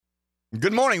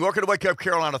Good morning. Welcome to Wake Up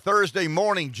Carolina. Thursday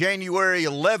morning, January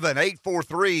 11,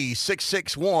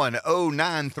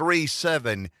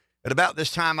 843-661-0937. At about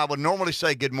this time, I would normally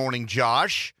say good morning,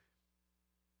 Josh.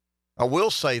 I will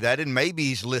say that, and maybe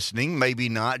he's listening, maybe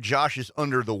not. Josh is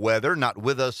under the weather, not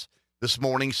with us this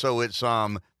morning, so it's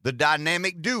the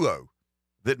dynamic duo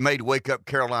that made Wake Up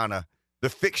Carolina the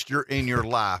fixture in your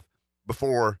life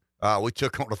before we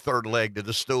took on a third leg to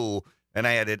the stool and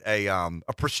added a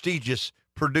prestigious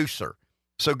producer.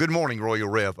 So good morning, Royal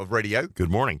Rev of Radio.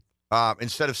 Good morning.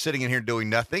 Instead of sitting in here doing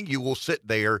nothing, you will sit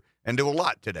there and do a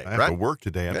lot today, I have to work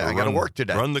today. I got to work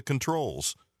today. Run the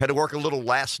controls. Had to work a little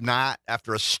last night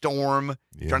after a storm,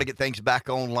 trying to get things back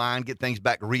online, get things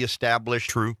back reestablished.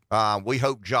 True. We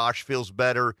hope Josh feels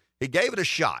better. He gave it a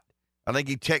shot. I think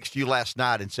he texted you last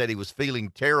night and said he was feeling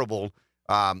terrible.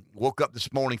 Woke up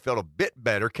this morning, felt a bit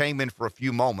better, came in for a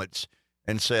few moments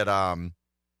and said, kind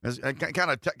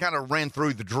of ran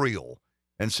through the drill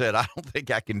and said, I don't think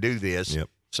I can do this. Yep.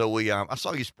 So I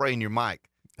saw you spraying your mic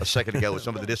a second ago with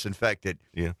some of the disinfectant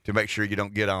to make sure you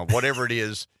don't get on. Whatever it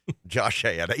is, Josh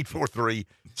had,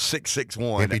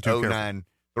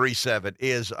 843-661-0937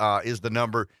 is the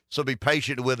number. So be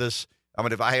patient with us. I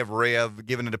mean, if I have Rev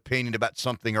giving an opinion about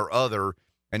something or other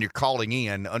and you're calling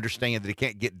in, understand that he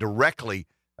can't get directly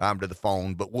to the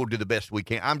phone, but we'll do the best we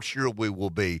can. I'm sure we will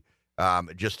be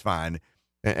just fine.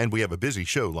 And we have a busy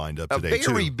show lined up today,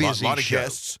 too. A very busy lot of show.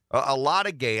 guests. A lot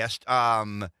of guests.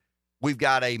 We've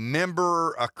got a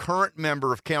current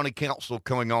member of county council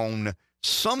coming on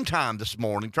sometime this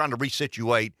morning, trying to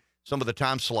resituate some of the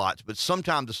time slots. But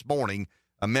sometime this morning,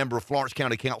 a member of Florence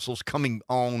County Council is coming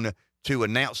on to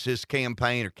announce his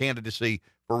campaign or candidacy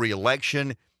for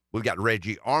re-election. We've got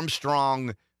Reggie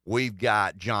Armstrong. We've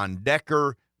got Jon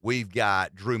Decker. We've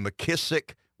got Drew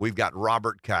McKissick. We've got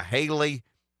Robert Cahaly.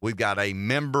 We've got a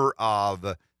member of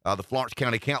the Florence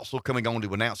County Council coming on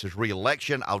to announce his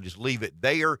re-election. I'll just leave it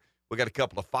there. We got a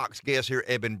couple of Fox guests here,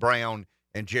 Eben Brown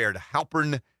and Jared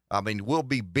Halpern. I mean, we'll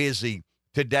be busy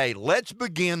today. Let's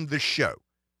begin the show.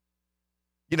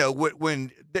 You know,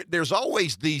 when there's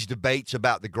always these debates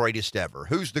about the greatest ever.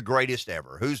 Who's the greatest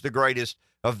ever? Who's the greatest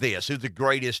of this? Who's the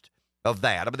greatest of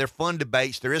that? I mean, they're fun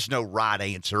debates. There is no right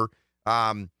answer.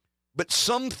 But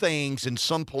some things in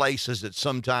some places at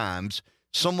some times,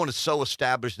 someone has so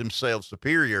established themselves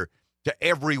superior to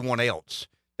everyone else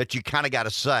that you kind of got to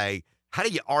say, how do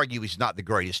you argue he's not the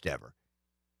greatest ever?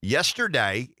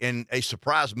 Yesterday, in a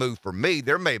surprise move for me,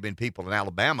 there may have been people in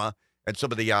Alabama, and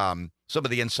some of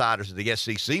the insiders of the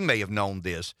SEC may have known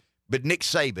this, but Nick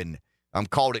Saban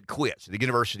called it quits at the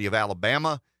University of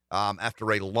Alabama after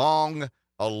a long,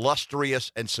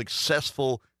 illustrious, and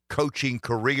successful coaching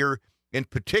career, in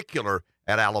particular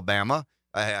at Alabama.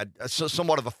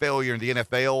 Somewhat of a failure in the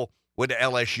NFL, went to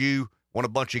LSU, won a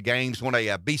bunch of games, won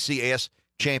a BCS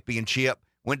championship,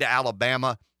 went to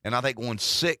Alabama, and I think won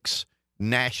 6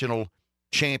 national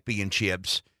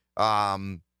championships.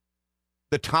 The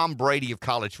Tom Brady of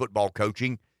college football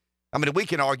coaching. I mean, we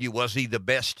can argue, was he the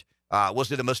best? Was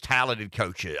he the most talented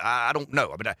coach? I don't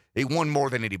know. I mean, he won more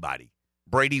than anybody.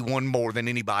 Brady won more than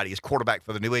anybody as quarterback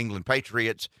for the New England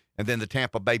Patriots and then the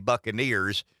Tampa Bay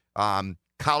Buccaneers.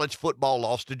 College football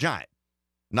lost a giant,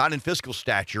 not in fiscal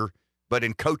stature, but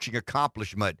in coaching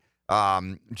accomplishment.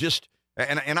 And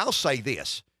I'll say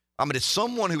this. I mean, as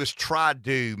someone who has tried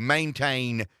to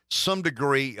maintain some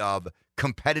degree of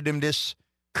competitiveness,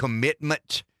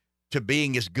 commitment to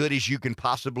being as good as you can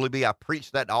possibly be, I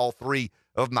preach that to all 3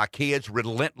 of my kids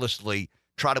relentlessly,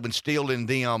 try to instill in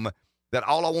them that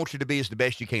all I want you to be is the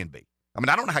best you can be. I mean,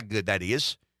 I don't know how good that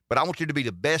is, but I want you to be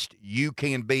the best you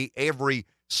can be every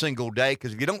single day,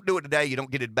 because if you don't do it today, you don't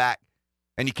get it back,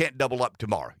 and you can't double up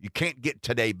tomorrow. You can't get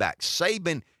today back.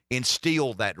 Saban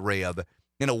instilled that, Rev,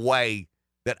 in a way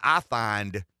that I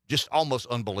find just almost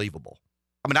unbelievable.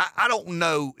 I mean, I don't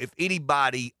know if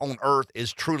anybody on earth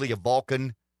is truly a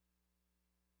Vulcan.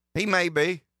 He may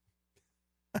be.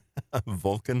 A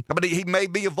Vulcan? But he may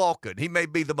be a Vulcan. He may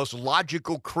be the most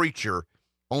logical creature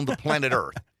on the planet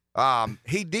Earth.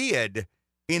 He did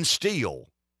instill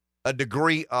a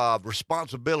degree of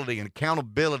responsibility and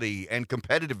accountability and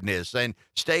competitiveness and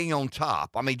staying on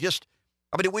top. I mean,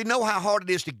 we know how hard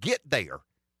it is to get there.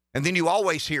 And then you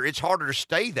always hear it's harder to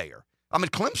stay there. I mean,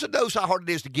 Clemson knows how hard it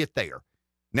is to get there.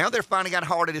 Now they're finding out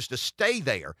how hard it is to stay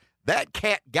there. That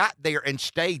cat got there and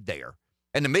stayed there.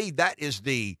 And to me, that's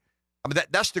the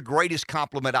greatest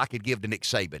compliment I could give to Nick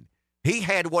Saban. He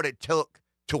had what it took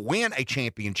to win a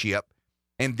championship,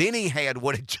 and then he had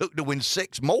what it took to win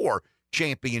 6 more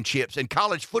championships in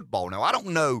college football. Now, I don't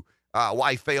know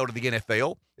why he failed to the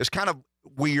NFL. It's kind of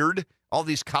weird. All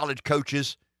these college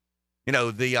coaches You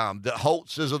know, the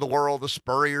Holtzes of the world, the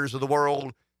Spurriers of the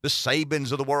world, the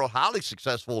Sabans of the world, highly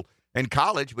successful in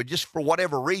college, but just for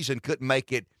whatever reason couldn't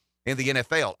make it in the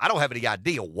NFL. I don't have any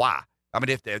idea why. I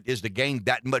mean, is the game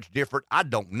that much different? I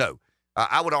don't know.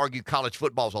 I would argue college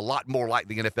football is a lot more like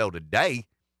the NFL today.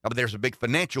 I mean, there's a big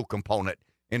financial component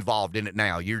involved in it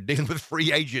now. You're dealing with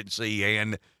free agency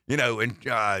and, you know, and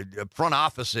front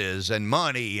offices and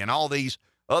money and all these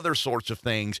other sorts of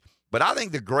things. But I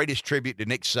think the greatest tribute to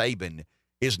Nick Saban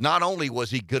is not only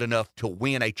was he good enough to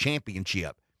win a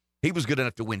championship, he was good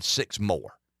enough to win 6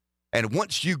 more. And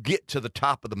once you get to the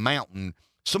top of the mountain,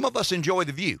 some of us enjoy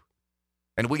the view.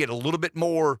 And we get a little bit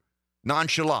more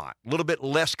nonchalant, a little bit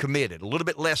less committed, a little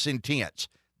bit less intense.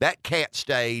 That cat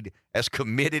stayed as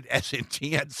committed, as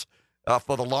intense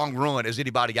for the long run as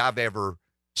anybody I've ever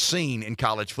seen in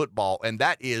college football. And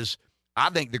that is, I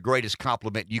think, the greatest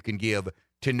compliment you can give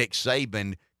to Nick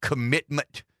Saban: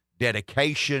 commitment,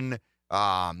 dedication,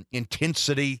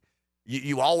 intensity.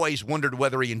 You always wondered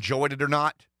whether he enjoyed it or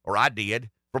not, or I did.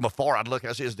 From afar, I'd look and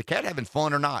I said, is the cat having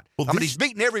fun or not? Well, I mean, he's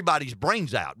beating everybody's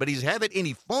brains out, but he's having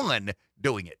any fun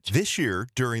doing it. This year,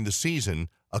 during the season,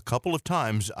 a couple of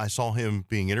times I saw him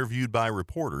being interviewed by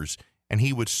reporters, and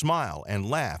he would smile and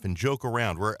laugh and joke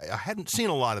around, where I hadn't seen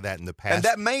a lot of that in the past. And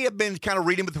that may have been kind of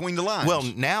reading between the lines. Well,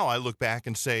 now I look back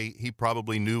and say he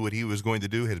probably knew what he was going to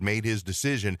do, had made his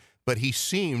decision, but he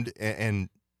seemed, and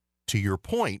to your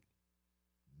point,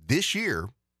 this year,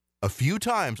 a few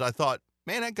times I thought,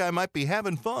 man, that guy might be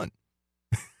having fun.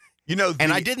 You know,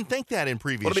 and I didn't think that in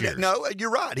previous years. No,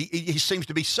 you're right. He seems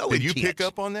to be so Did intense. you pick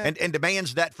up on that? And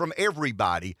demands that from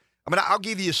everybody. I mean, I'll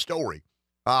give you a story.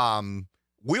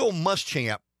 Will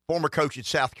Muschamp, former coach at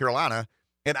South Carolina,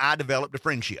 and I developed a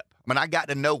friendship. I mean, I got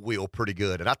to know Will pretty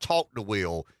good, and I talked to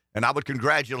Will, and I would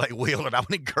congratulate Will, and I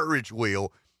would encourage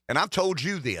Will. And I've told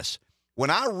you this. When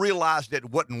I realized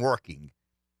it wasn't working,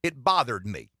 it bothered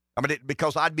me. I mean,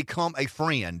 because I'd become a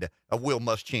friend of Will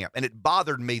Muschamp, and it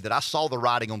bothered me that I saw the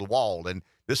writing on the wall, and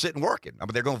this isn't working. I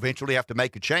mean, they're going to eventually have to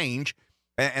make a change,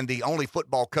 and the only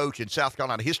football coach in South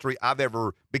Carolina history I've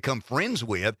ever become friends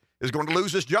with is going to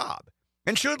lose his job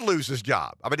and should lose his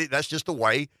job. I mean, that's just the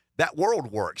way that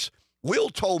world works. Will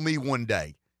told me one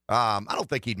day, I don't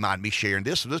think he'd mind me sharing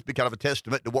this, so this would be kind of a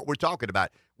testament to what we're talking about.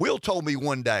 Will told me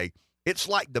one day, it's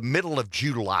like the middle of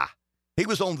July. He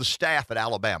was on the staff at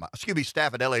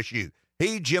staff at LSU.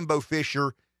 He, Jimbo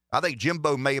Fisher, I think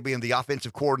Jimbo may have been the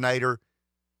offensive coordinator.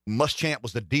 Muschamp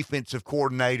was the defensive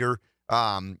coordinator.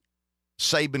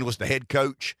 Saban was the head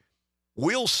coach.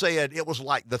 Will said it was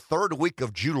like the third week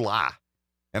of July,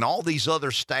 and all these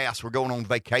other staffs were going on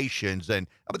vacations. And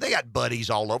I mean, they got buddies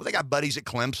all over. They got buddies at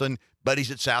Clemson, buddies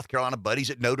at South Carolina, buddies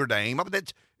at Notre Dame. I mean,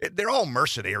 they're all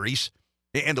mercenaries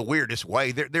in the weirdest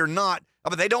way. They're not. I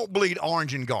mean, they don't bleed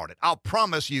orange and garnet. I'll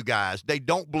promise you guys, they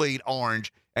don't bleed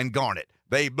orange and garnet.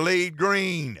 They bleed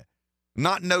green.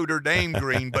 Not Notre Dame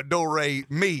green, but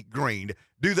Dorriety green.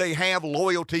 Do they have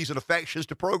loyalties and affections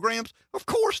to programs? Of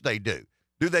course they do.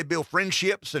 Do they build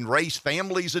friendships and raise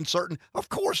families in certain? Of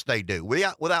course they do,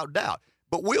 without doubt.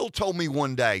 But Will told me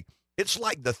one day, it's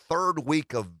like the third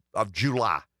week of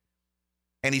July,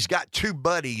 and he's got 2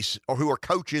 buddies who are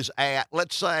coaches at,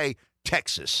 let's say,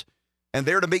 Texas, and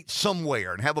they're to meet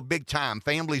somewhere and have a big time.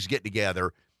 Families get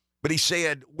together. But he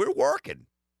said, we're working,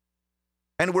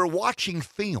 and we're watching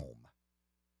film,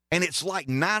 and it's like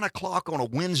 9 o'clock on a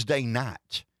Wednesday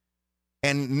night.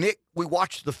 And, Nick, we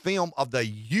watched the film of the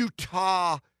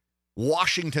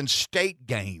Utah-Washington State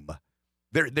game.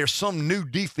 There's some new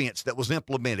defense that was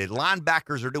implemented.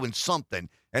 Linebackers are doing something,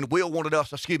 and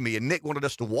Nick wanted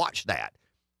us to watch that.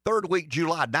 Third week,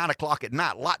 July, 9 o'clock at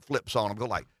night, light flips on. I'm going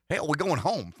like, hell, we're going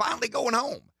home. Finally going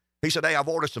home. He said, hey, I've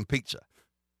ordered some pizza.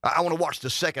 I want to watch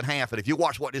the second half, and if you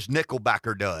watch what this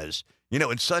Nickelbacker does,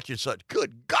 and such and such.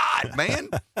 Good God, man.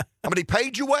 I mean, he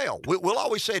paid you well. We'll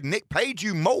always say Nick paid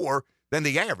you more than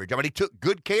the average. I mean, he took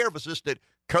good care of assistant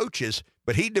coaches,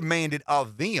 but he demanded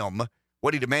of them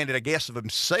what he demanded, I guess, of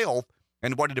himself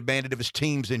and what he demanded of his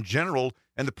teams in general,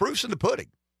 and the proof's in the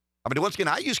pudding. I mean, once again,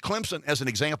 I use Clemson as an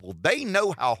example. They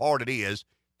know how hard it is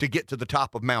to get to the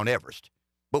top of Mount Everest.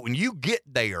 But when you get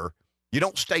there, you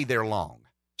don't stay there long.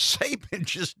 Saban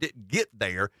just didn't get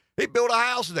there. He built a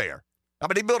house there. I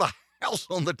mean, he built a house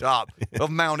on the top of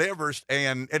Mount Everest,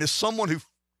 and as someone who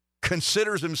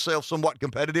considers himself somewhat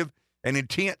competitive and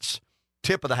intense,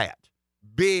 tip of the hat.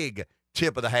 Big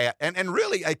tip of the hat. And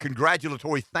really a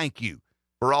congratulatory thank you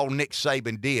for all Nick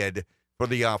Saban did for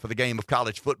the game of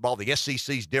college football. The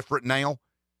SEC's different now.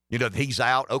 He's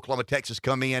out. Oklahoma, Texas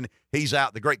come in. He's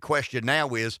out. The great question now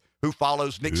is who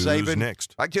follows Nick Saban? Who's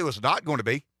next? I tell you, it's not going to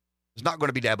be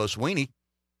Dabo Swinney.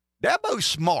 Dabo's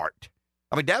smart.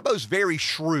 I mean, Dabo's very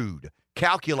shrewd,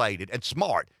 calculated, and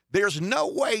smart. There's no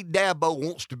way Dabo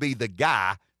wants to be the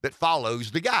guy that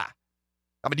follows the guy.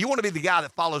 I mean, do you want to be the guy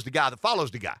that follows the guy that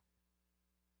follows the guy?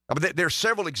 I mean, there's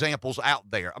several examples out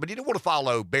there. I mean, you didn't want to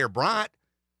follow Bear Bryant,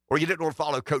 or you didn't want to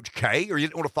follow Coach K, or you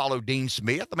didn't want to follow Dean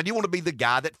Smith. I mean, you want to be the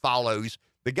guy that follows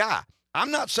the guy.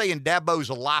 I'm not saying Dabo's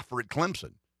a lifer at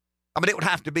Clemson. I mean, it would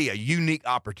have to be a unique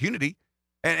opportunity,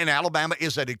 and Alabama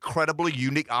is an incredibly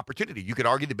unique opportunity. You could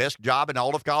argue the best job in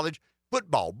all of college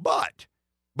football, but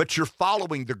you're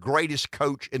following the greatest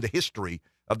coach in the history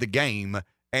of the game,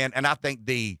 and I think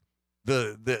the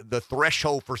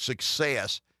threshold for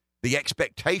success, the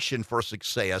expectation for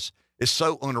success is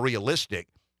so unrealistic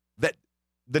that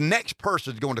the next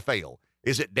person is going to fail.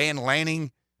 Is it Dan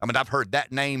Lanning? I mean, I've heard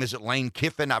that name. Is it Lane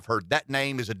Kiffin? I've heard that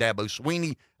name. Is it Dabo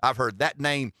Swinney? I've heard that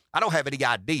name. I don't have any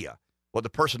idea what the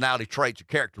personality traits or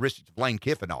characteristics of Lane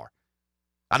Kiffin are.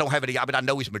 I don't have any. I mean, I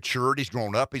know he's matured. He's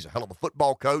grown up. He's a hell of a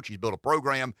football coach. He's built a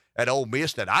program at Ole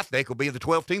Miss that I think will be in the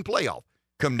 12-team playoff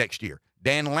come next year.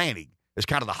 Dan Lanning is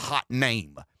kind of the hot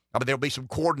name. I mean, there'll be some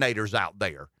coordinators out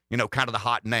there, you know, kind of the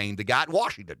hot name. The guy at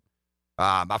Washington,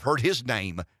 I've heard his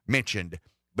name mentioned.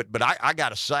 But I got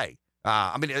to say,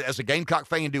 I mean, as a Gamecock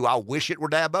fan, do I wish it were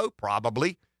Dabo?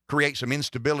 Probably. Create some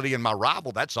instability in my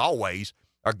rival. That's always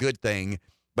a good thing.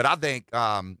 But I think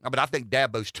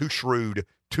Dabo's too shrewd,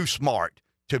 too smart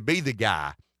to be the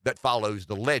guy that follows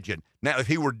the legend. Now, if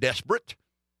he were desperate,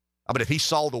 I mean, if he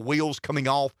saw the wheels coming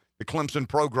off the Clemson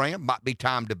program, might be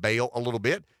time to bail a little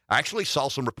bit. I actually saw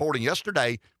some reporting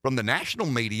yesterday from the national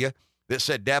media that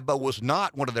said Dabo was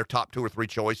not one of their top 2 or 3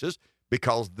 choices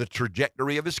because the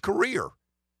trajectory of his career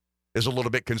is a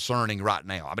little bit concerning right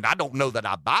now. I mean, I don't know that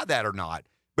I buy that or not.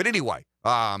 But anyway,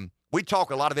 we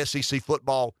talk a lot of SEC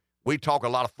football. We talk a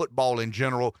lot of football in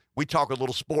general. We talk a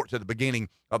little sports at the beginning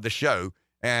of the show.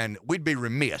 And we'd be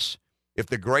remiss if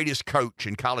the greatest coach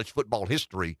in college football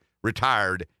history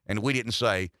retired and we didn't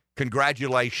say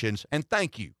congratulations and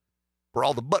thank you for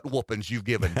all the butt whoopings you've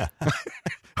given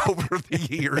over the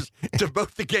years to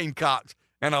both the Gamecocks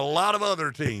and a lot of other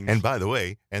teams. And by the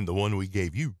way, and the one we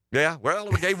gave you. Yeah, well,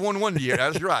 we gave one year.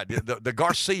 That's right. The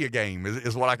Garcia game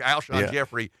is what Alshon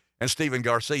Jeffrey and Stephen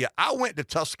Garcia. I went to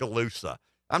Tuscaloosa.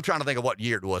 I'm trying to think of what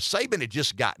year it was. Saban had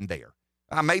just gotten there.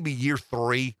 Maybe year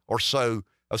 3 or so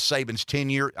of Saban's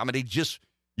tenure. I mean, he just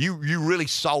you really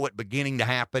saw it beginning to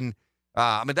happen.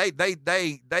 I mean,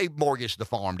 they mortgaged the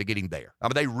farm to get him there. I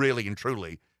mean, they really and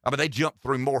truly. I mean, they jumped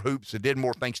through more hoops and did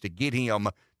more things to get him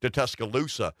to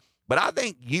Tuscaloosa. But I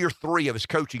think year 3 of his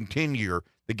coaching tenure,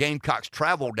 the Gamecocks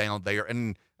traveled down there,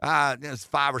 and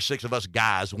 5 or 6 of us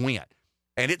guys went,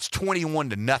 and it's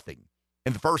 21-0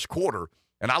 in the first quarter.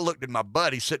 And I looked at my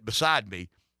buddy sitting beside me,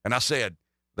 and I said,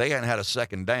 "They hadn't had a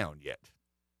second down yet."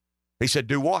 He said,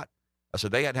 "Do what?" I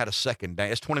said, "They hadn't had a second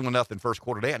down. It's 21-0 first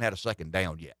quarter. They hadn't had a second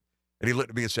down yet." And he looked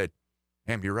at me and said,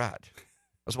 "Damn, you're right."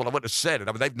 That's what I wouldn't have said it.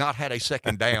 I mean, they've not had a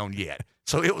second down yet.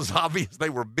 So it was obvious they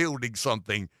were building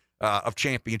something of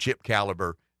championship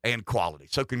caliber and quality.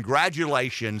 So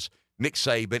congratulations, Nick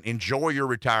Saban. Enjoy your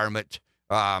retirement.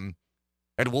 And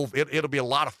it'll be a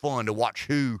lot of fun to watch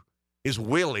who is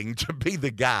willing to be the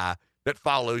guy that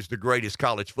follows the greatest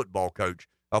college football coach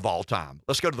of all time.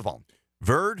 Let's go to the phone.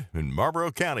 Verd in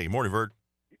Marlboro County. Morning, Verd.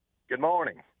 Good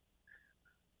morning.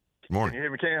 Good morning. Can you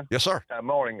hear me, Ken? Yes, sir.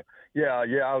 Morning. Yeah,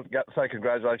 I've got to say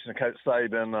congratulations to Coach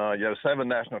Saban. 7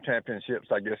 national championships,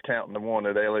 I guess, counting the one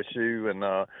at LSU.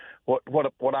 And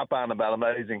what I find about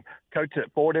amazing, coach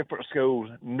at 4 different schools,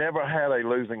 never had a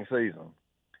losing season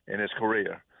in his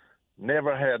career.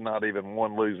 Never had not even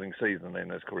one losing season in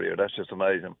his career. That's just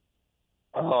amazing.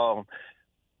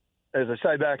 As I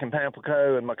say, back in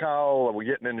Pamplico and McCall, we're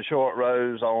getting in the short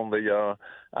rows on the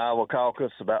Iowa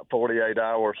caucus about 48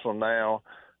 hours from now.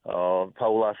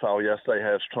 Poll I saw yesterday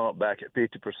has Trump back at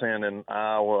 50% in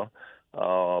Iowa.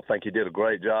 I think he did a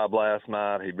great job last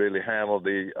night. He really handled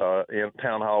the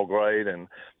town hall great, and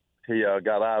he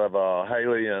got out of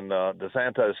Haley and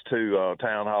DeSantis 2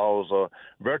 town halls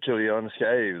virtually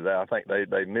unscathed. I think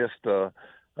they missed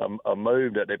a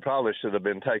move that they probably should have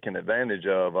been taking advantage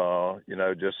of,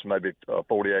 just maybe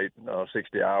 48,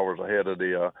 60 hours ahead of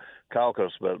the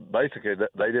caucus. But basically,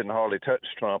 they didn't hardly touch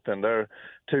Trump in their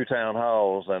 2 town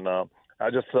halls. And I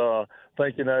just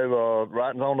think,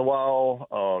 writing's on the wall.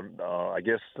 I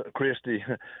guess Christie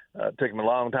took him a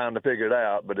long time to figure it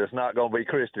out, but it's not going to be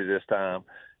Christie this time.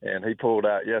 And he pulled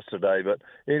out yesterday. But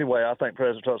anyway, I think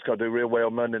President Trump's going to do real well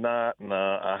Monday night. And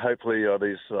hopefully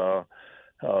these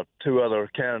two other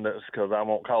candidates, because I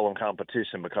won't call them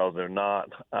competition because they're not.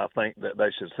 I think that they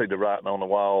should see the writing on the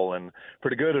wall, and for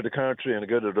the good of the country and the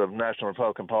good of the National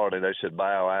Republican Party, they should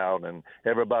bow out and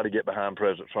everybody get behind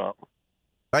President Trump.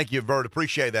 Thank you, Bert.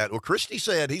 Appreciate that. Well, Christie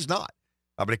said he's not.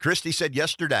 Christie said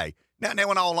yesterday. Now,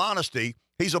 in all honesty,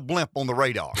 he's a blimp on the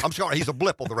radar. I'm sorry, he's a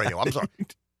blip on the radio. I'm sorry.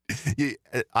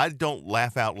 I don't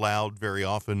laugh out loud very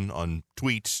often on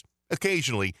tweets.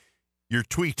 Occasionally, your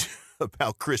tweet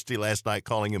about Christie last night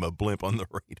calling him a blimp on the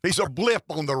radar. He's a blip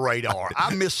on the radar.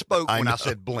 I misspoke when I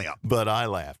said blimp. But I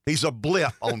laughed. He's a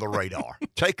blip on the radar.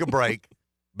 Take a break.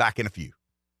 Back in a few.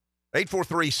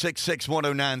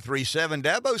 843-661-0937.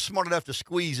 Dabo's smart enough to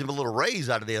squeeze him a little raise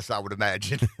out of this, I would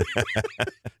imagine.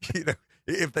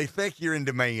 If they think you're in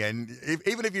demand,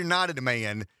 even if you're not in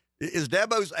demand, is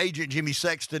Dabo's agent Jimmy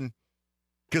Sexton?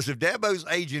 Because if Dabo's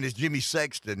agent is Jimmy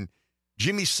Sexton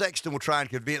will try and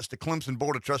convince the Clemson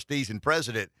Board of Trustees and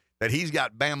president that he's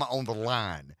got Bama on the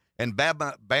line. And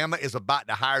Bama is about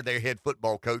to hire their head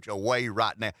football coach away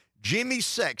right now. Jimmy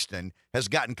Sexton has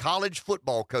gotten college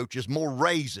football coaches more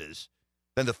raises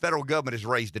than the federal government has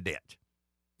raised the debt.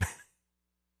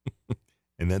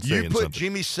 And that's you put something.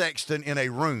 Jimmy Sexton in a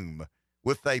room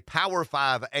with a Power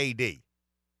 5 AD,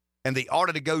 and the art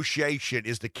of negotiation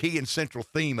is the key and central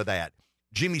theme of that.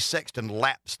 Jimmy Sexton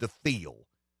laps the field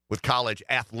with college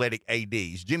athletic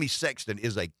ADs. Jimmy Sexton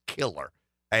is a killer,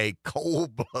 a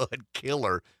cold-blood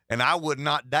killer, and I would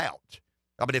not doubt.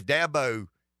 If Dabo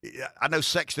 – I know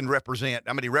Sexton he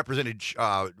represented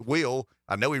Will.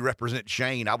 I know he represents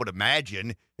Shane. I would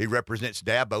imagine he represents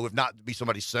Dabo, if not to be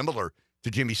somebody similar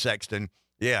to Jimmy Sexton.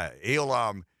 Yeah,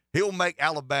 he'll make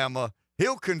Alabama.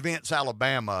 He'll convince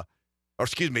Clemson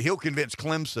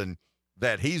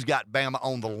that he's got Bama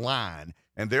on the line,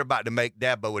 and they're about to make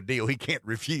Dabo a deal he can't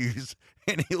refuse,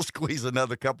 and he'll squeeze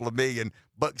another couple of $1 million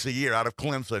a year out of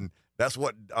Clemson. That's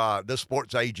what the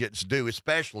sports agents do,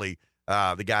 especially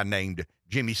the guy named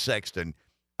Jimmy Sexton.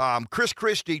 Chris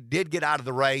Christie did get out of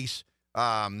the race.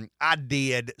 I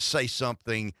did say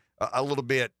something a little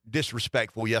bit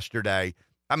disrespectful yesterday.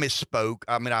 I misspoke.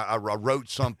 I wrote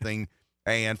something,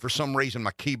 and for some reason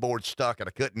my keyboard stuck, and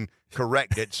I couldn't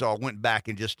correct it, so I went back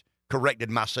and just corrected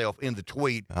myself in the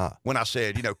tweet when I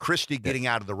said, Christie getting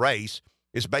out of the race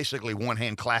is basically one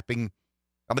hand clapping.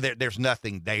 There's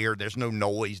nothing there. There's no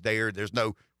noise there. There's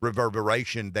no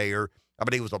reverberation there.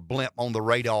 He was a blimp on the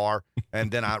radar, and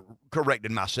then I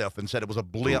corrected myself and said it was a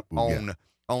blip on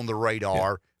the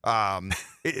radar. Yeah.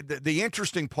 The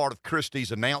interesting part of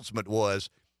Christie's announcement was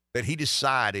that he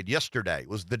decided yesterday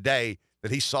was the day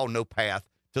that he saw no path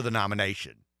to the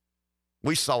nomination.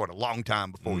 We saw it a long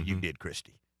time before you did,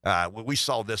 Christie. We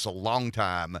saw this a long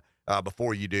time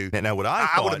before you do. Now, what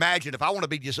I would imagine if I want to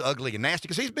be just ugly and nasty,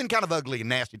 because he's been kind of ugly and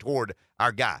nasty toward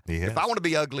our guy. If I want to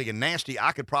be ugly and nasty,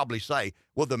 I could probably say,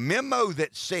 well, the memo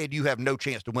that said you have no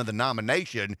chance to win the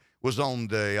nomination was on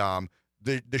the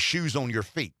shoes on your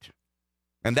feet.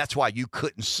 And that's why you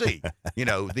couldn't see,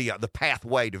 the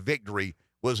pathway to victory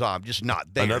was just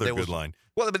not there. Another good line.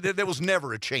 Well, there was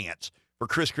never a chance for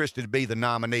Chris Christie to be the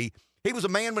nominee. He was a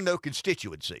man with no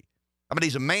constituency.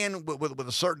 He's a man with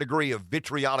a certain degree of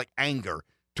vitriolic anger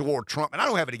toward Trump. And I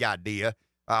don't have any idea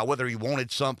whether he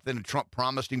wanted something and Trump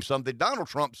promised him something. Donald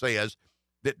Trump says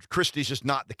that Christie's just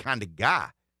not the kind of guy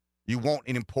you want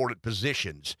in important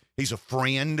positions. He's a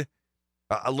friend,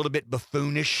 a little bit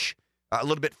buffoonish, a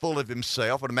little bit full of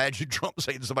himself. I'd imagine Trump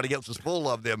saying somebody else is full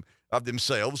of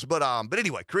themselves. But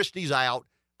anyway, Christie's out.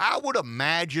 I would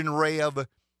imagine, Rev,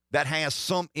 that has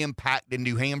some impact in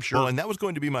New Hampshire. Well, and that was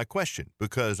going to be my question,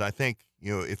 because I think,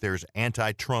 if there's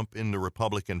anti-Trump in the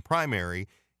Republican primary,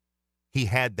 he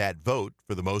had that vote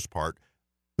for the most part.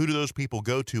 Who do those people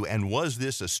go to? And was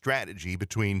this a strategy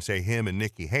between, say, him and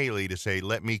Nikki Haley to say,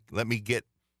 let me get,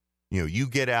 you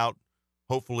get out.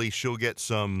 Hopefully she'll get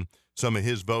some of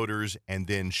his voters, and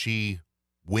then she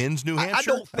wins New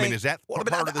Hampshire? I don't think, is that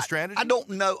part of the strategy? I don't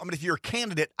know. If you're a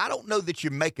candidate, I don't know that you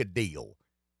make a deal.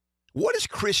 What does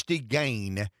Christie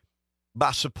gain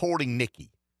by supporting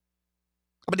Nikki?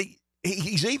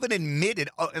 He's even admitted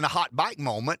in a hot bike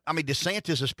moment,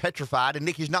 DeSantis is petrified and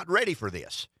Nikki's not ready for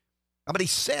this. He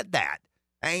said that.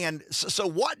 And so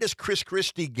what does Chris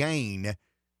Christie gain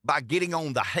by getting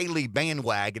on the Haley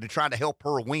bandwagon and trying to help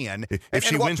her win? If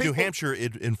she wins New Hampshire,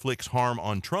 it inflicts harm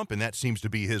on Trump, and that seems to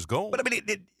be his goal. But,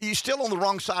 you're still on the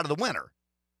wrong side of the winner.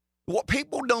 What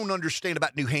people don't understand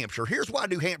about New Hampshire, here's why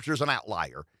New Hampshire is an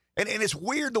outlier. And it's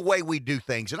weird the way we do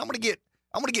things. And I'm going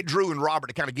to get Drew and Robert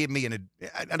to kind of give me an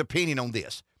opinion on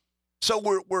this. So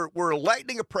we're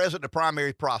electing a president in a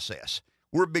primary process.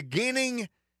 We're beginning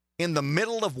in the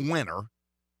middle of winter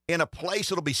in a place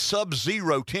that'll be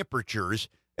sub-zero temperatures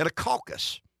at a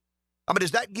caucus. I mean,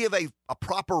 does that give a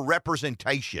proper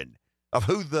representation of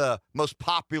who the most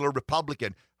popular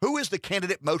Republican, who is the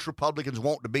candidate most Republicans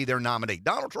want to be their nominee?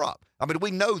 Donald Trump. I mean,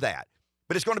 we know that.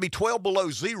 But it's going to be 12 below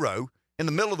zero in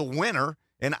the middle of the winter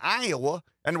in Iowa,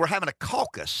 and we're having a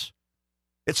caucus.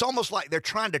 It's almost like they're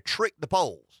trying to trick the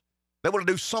polls. They want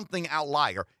to do something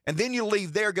outlier. And then you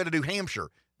leave there, go to New Hampshire.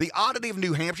 The oddity of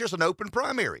New Hampshire is an open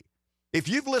primary. If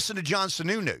you've listened to John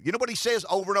Sununu, you know what he says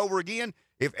over and over again?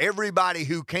 If everybody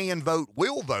who can vote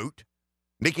will vote,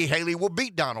 Nikki Haley will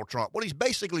beat Donald Trump. What he's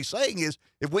basically saying is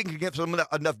if we can get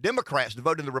enough Democrats to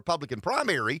vote in the Republican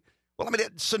primary, well, I mean,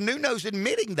 Sununu's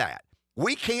admitting that.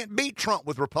 We can't beat Trump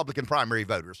with Republican primary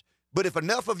voters. But if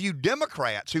enough of you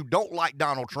Democrats who don't like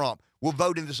Donald Trump will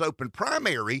vote in this open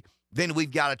primary, then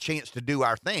we've got a chance to do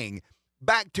our thing.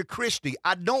 Back to Christie,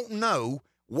 I don't know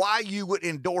why you would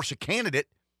endorse a candidate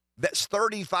that's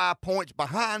 35 points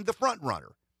behind the front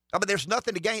runner. I mean, there's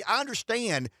nothing to gain. I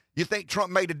understand you think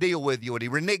Trump made a deal with you and he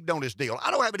reneged on his deal.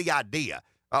 I don't have any idea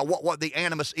what the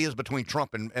animus is between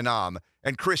Trump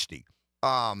and Christie.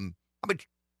 I mean,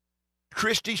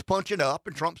 Christie's punching up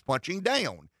and Trump's punching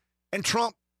down. And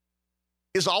Trump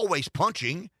is always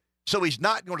punching, so he's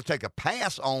not going to take a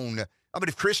pass on. I mean,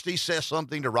 if Christie says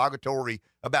something derogatory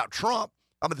about Trump,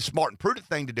 I mean, the smart and prudent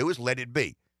thing to do is let it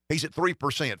be. He's at 3%,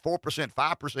 4%,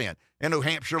 5%. In New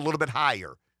Hampshire, a little bit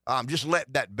higher. Just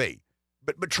let that be.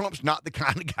 But Trump's not the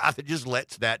kind of guy that just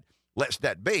lets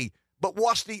that be. But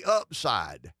what's the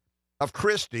upside of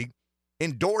Christie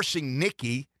endorsing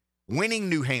Nikki, winning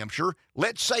New Hampshire?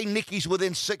 Let's say Nikki's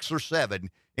within 6 or 7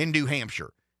 in New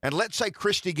Hampshire, and let's say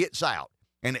Christie gets out,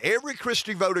 and every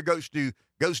Christie voter goes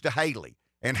to Haley,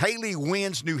 and Haley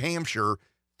wins New Hampshire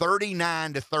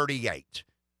 39-38.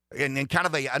 And kind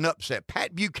of an upset.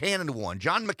 Pat Buchanan won.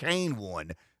 John McCain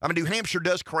won. I mean, New Hampshire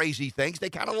does crazy things. They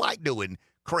kind of like doing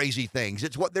crazy things.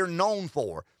 It's what they're known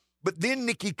for. But then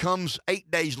Nikki comes 8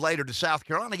 days later to South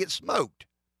Carolina and gets smoked.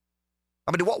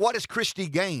 I mean, what has Christie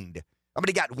gained? I mean,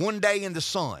 he got 1 day in the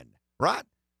sun, right?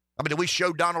 I mean, we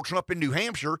showed Donald Trump in New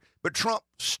Hampshire, but Trump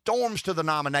storms to the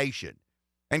nomination.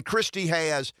 And Christie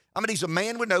he's a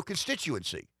man with no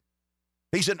constituency.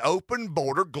 He's an open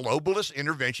border, globalist,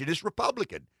 interventionist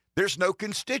Republican. There's no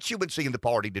constituency in the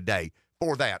party today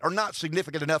for that, or not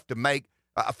significant enough to make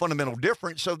a fundamental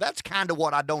difference. So that's kind of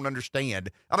what I don't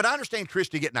understand. I mean, I understand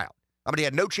Christie getting out. I mean, he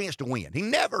had no chance to win. He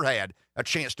never had a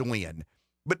chance to win.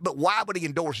 But why would he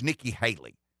endorse Nikki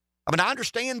Haley? I mean, I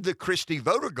understand the Christie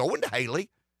voter going to Haley,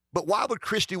 but why would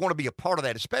Christie want to be a part of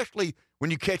that, especially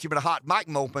when you catch him in a hot mic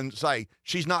moment and say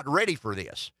she's not ready for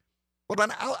this? Well,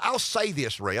 then I'll say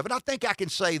this, Rev, and I think I can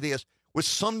say this with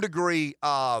some degree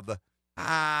of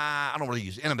I don't want to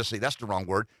use intimacy. That's the wrong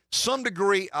word. Some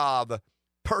degree of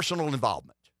personal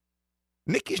involvement.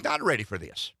 Nikki's not ready for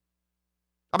this.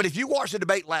 I mean, if you watched the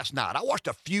debate last night, I watched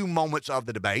a few moments of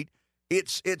the debate.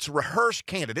 It's rehearsed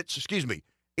candidates,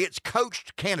 it's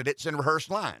coached candidates and rehearsed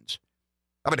lines.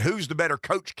 I mean, who's the better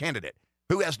coach candidate?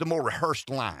 Who has the more rehearsed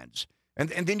lines? And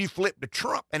then you flip to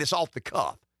Trump, and it's off the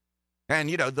cuff. And,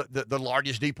 you know, the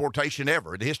largest deportation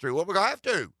ever in the history. Well, we're going to have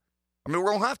to. I mean,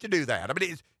 we're going to have to do that. I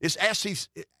mean, it's as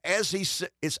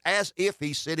if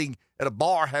he's sitting at a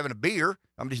bar having a beer.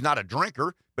 I mean, he's not a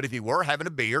drinker, but if he were having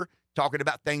a beer, talking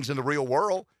about things in the real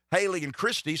world, Haley and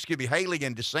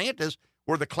DeSantis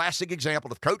were the classic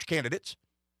example of coach candidates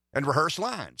and rehearsed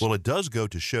lines. Well, it does go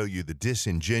to show you the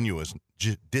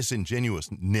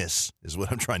disingenuousness is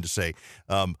what I'm trying to say,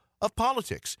 of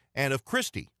politics and of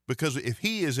Christie. Because if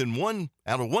he is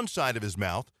out of one side of his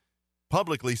mouth,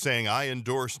 publicly saying, I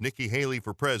endorse Nikki Haley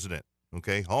for president,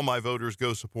 okay, all my voters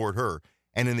go support her.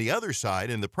 And in the other side,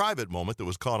 in the private moment that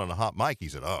was caught on a hot mic, he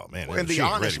said, oh, man. In the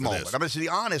honest moment. I mean, it's the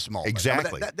honest moment.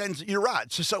 Exactly. I mean, then you're right.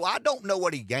 So I don't know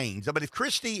what he gains. I mean, if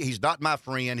Christie, he's not my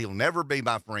friend. He'll never be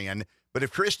my friend. But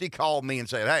if Christie called me and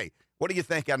said, hey, what do you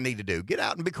think I need to do? Get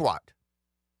out and be quiet.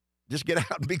 Just get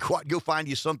out and be quiet. Go find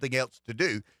you something else to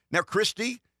do. Now,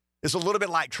 Christie is a little bit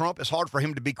like Trump. It's hard for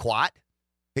him to be quiet.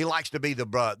 He likes to be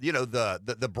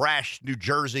the brash New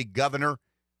Jersey governor.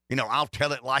 You know, I'll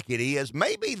tell it like it is.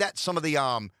 Maybe that's some of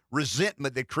the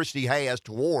resentment that Christie has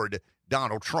toward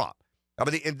Donald Trump. I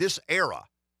mean, in this era,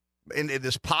 in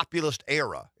this populist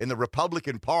era, in the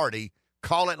Republican Party,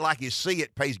 call it like you see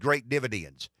it pays great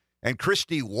dividends. And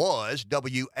Christie was,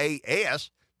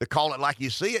 WAS, the call it like you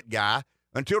see it guy,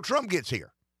 until Trump gets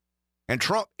here. And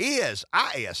Trump is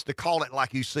IS, the call it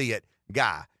like you see it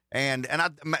guy. And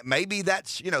maybe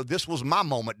that's, this was my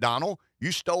moment, Donald.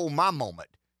 You stole my moment.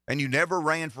 And you never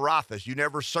ran for office. You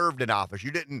never served in office.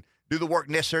 You didn't do the work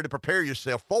necessary to prepare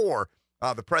yourself for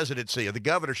the presidency or the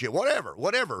governorship,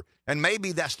 whatever. And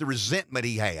maybe that's the resentment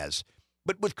he has.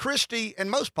 But with Christie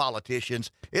and most politicians,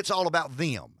 it's all about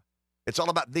them. It's all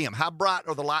about them. How bright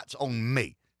are the lights on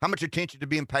me? How much attention is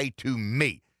being paid to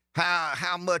me?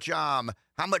 How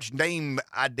much name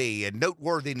ID and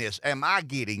noteworthiness am I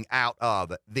getting out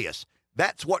of this?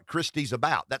 That's what Christie's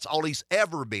about. That's all he's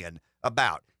ever been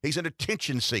about. He's an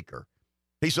attention seeker.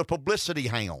 He's a publicity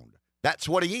hound. That's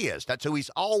what he is. That's who he's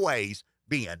always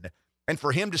been. And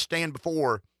for him to stand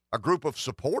before a group of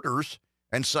supporters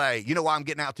and say, you know why I'm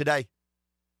getting out today?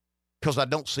 Because I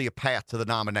don't see a path to the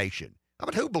nomination. I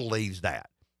mean, who believes that?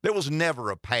 There was never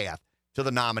a path to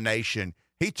the nomination.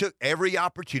 He took every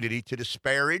opportunity to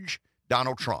disparage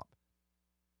Donald Trump,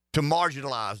 to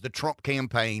marginalize the Trump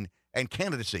campaign and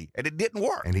candidacy, and it didn't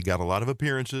work. And he got a lot of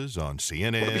appearances on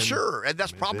CNN. Well, sure, and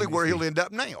that's probably where he'll end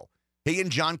up now. He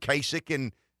and Jon Kasich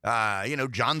and,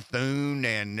 John Thune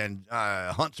and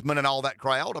Huntsman and all that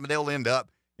crowd, I mean, they'll end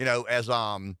up, as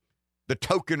the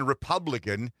token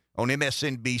Republican on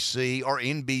MSNBC or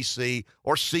NBC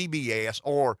or CBS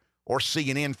or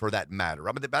CNN for that matter.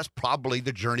 I mean, that's probably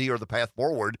the journey or the path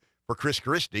forward for Chris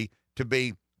Christie, to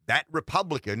be that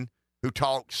Republican who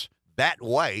talks that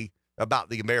way about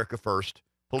the America First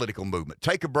political movement.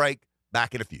 Take a break.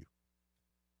 Back in a few.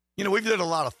 We've done a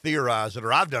lot of theorizing,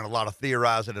 or I've done a lot of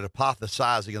theorizing and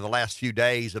hypothesizing in the last few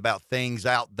days about things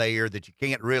out there that you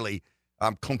can't really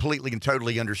completely and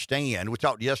totally understand. We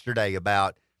talked yesterday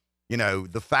about,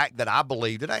 the fact that I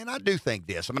believe today, and I do think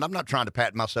this. I mean, I'm not trying to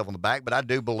pat myself on the back, but I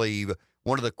do believe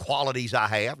one of the qualities I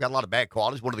have, got a lot of bad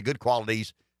qualities, one of the good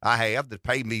qualities I have that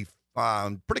pay me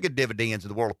pretty good dividends in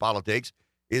the world of politics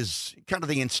is kind of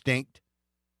the instinct.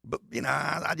 But,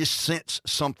 I just sense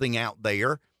something out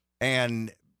there,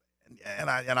 and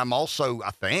I'm also,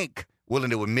 I think,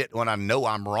 willing to admit when I know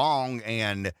I'm wrong.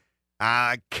 And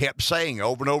I kept saying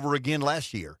over and over again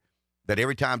last year that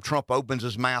every time Trump opens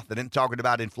his mouth and isn't talking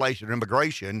about inflation or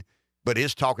immigration, but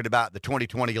is talking about the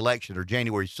 2020 election or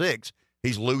January 6th,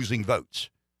 he's losing votes.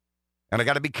 And I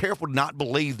got to be careful to not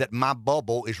believe that my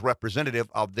bubble is representative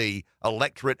of the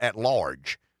electorate at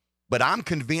large. But I'm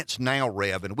convinced now,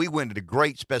 Rev, and we went into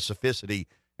great specificity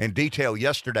and detail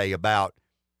yesterday about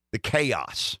the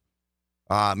chaos.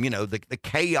 The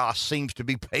chaos seems to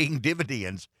be paying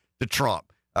dividends to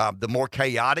Trump. The more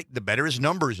chaotic, the better his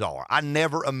numbers are. I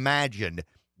never imagined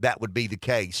that would be the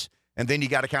case. And then you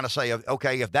got to kind of say,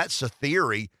 okay, if that's a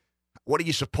theory, what do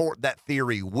you support that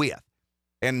theory with?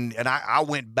 And I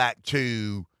went back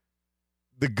to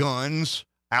the guns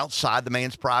outside the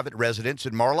man's private residence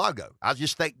in Mar-a-Lago. I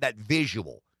just think that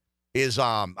visual is, it's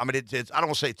I don't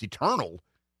want to say it's eternal,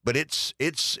 but it's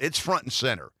front and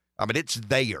center. I mean, it's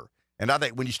there. And I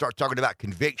think when you start talking about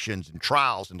convictions and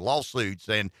trials and lawsuits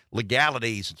and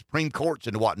legalities and Supreme Courts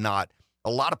and whatnot,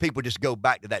 a lot of people just go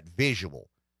back to that visual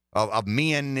of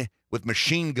men with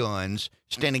machine guns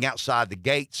standing outside the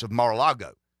gates of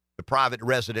Mar-a-Lago, the private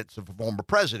residence of a former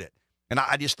president. And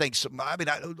I just think,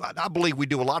 I believe we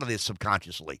do a lot of this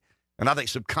subconsciously. And I think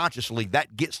subconsciously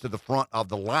that gets to the front of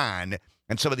the line,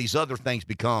 and some of these other things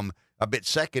become a bit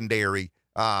secondary.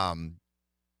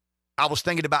 I was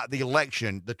thinking about the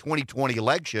election, the 2020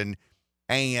 election,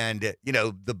 and, the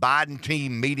Biden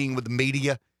team meeting with the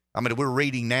media. I mean, we're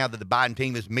reading now that the Biden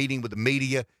team is meeting with the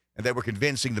media, and they were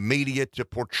convincing the media to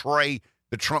portray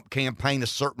the Trump campaign a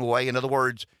certain way. In other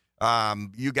words,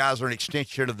 you guys are an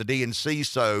extension of the DNC,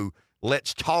 so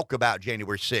let's talk about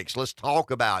January 6th. Let's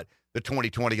talk about the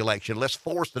 2020 election. Let's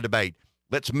force the debate.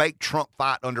 Let's make Trump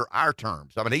fight under our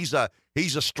terms. I mean, he's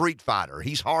a street fighter.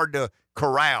 He's hard to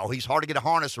corral. He's hard to get a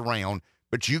harness around.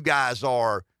 But you guys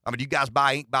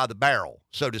buy ink by the barrel,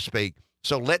 so to speak.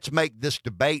 So let's make this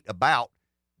debate about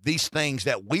these things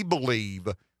that we believe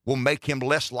will make him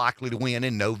less likely to win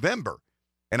in November.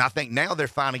 And I think now they're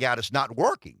finding out it's not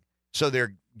working. So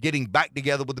they're getting back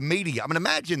together with the media. I mean,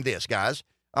 imagine this, guys.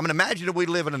 Imagine if we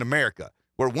live in America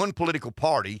where one political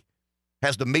party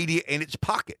has the media in its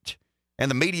pocket, and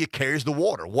the media carries the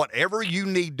water. Whatever you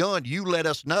need done, you let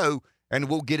us know, and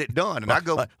we'll get it done. And I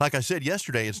go, like I said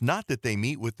yesterday, it's not that they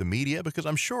meet with the media, because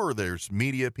I'm sure there's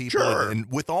media people and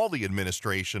with all the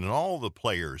administration and all the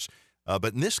players.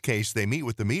 But in this case, they meet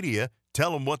with the media,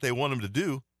 tell them what they want them to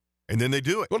do, and then they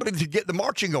do it. Well, to get the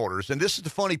marching orders, and this is the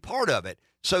funny part of it.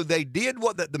 So they did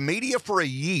what the media for a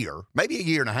year, maybe a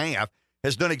year and a half,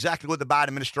 has done exactly what the Biden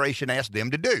administration asked them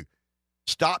to do.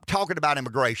 Stop talking about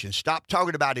immigration. Stop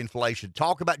talking about inflation.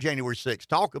 Talk about January 6th.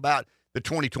 Talk about the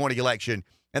 2020 election.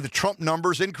 And the Trump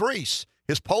numbers increase.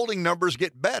 His polling numbers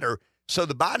get better. So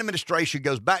the Biden administration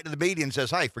goes back to the media and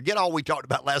says, hey, forget all we talked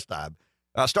about last time.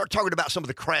 Start talking about some of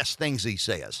the crass things he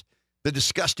says. The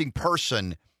disgusting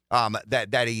person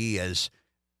that he is.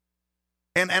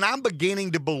 And I'm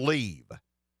beginning to believe,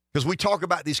 because we talk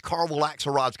about these Carville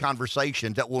Axelrod's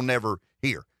conversations that we'll never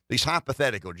hear, these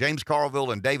hypothetical, James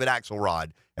Carville and David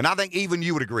Axelrod. And I think even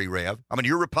you would agree, Rev. I mean,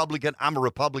 you're a Republican, I'm a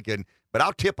Republican, but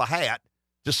I'll tip a hat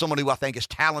to someone who I think is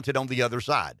talented on the other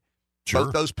side. Sure.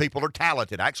 Both those people are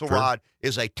talented. Axelrod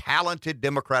is a talented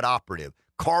Democrat operative.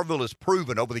 Carville has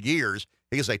proven over the years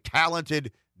he is a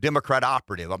talented Democrat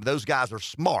operative. I mean, those guys are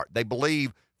smart. They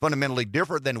believe fundamentally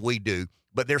different than we do,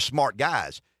 but they're smart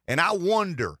guys. And I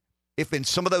wonder if in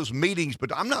some of those meetings,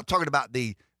 but I'm not talking about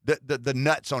the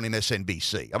nuts on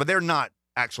MSNBC. I mean, they're not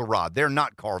Axelrod. They're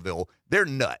not Carville. They're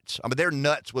nuts. I mean, they're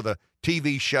nuts with a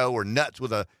TV show or nuts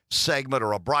with a segment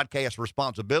or a broadcast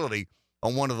responsibility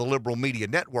on one of the liberal media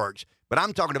networks. But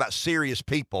I'm talking about serious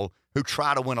people who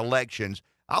try to win elections.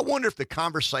 I wonder if the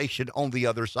conversation on the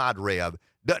other side, Rev,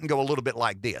 doesn't go a little bit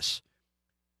like this.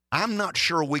 I'm not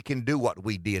sure we can do what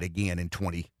we did again in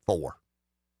 24.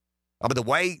 I mean, the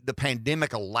way the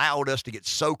pandemic allowed us to get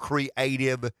so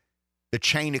creative, the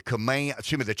chain of command,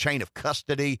 the chain of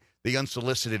custody, the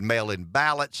unsolicited mail-in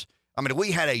ballots. I mean,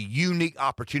 we had a unique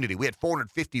opportunity. We had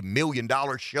 $450 million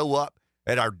show up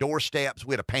at our doorsteps.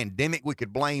 We had a pandemic we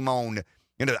could blame on,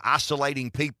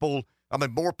 isolating people. I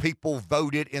mean, more people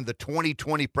voted in the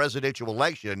 2020 presidential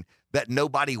election that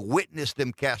nobody witnessed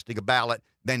them casting a ballot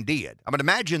than did. I mean,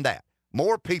 imagine that.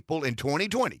 More people in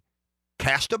 2020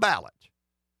 cast a ballot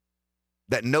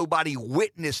that nobody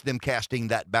witnessed them casting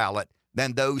that ballot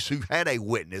than those who had a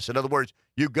witness. In other words,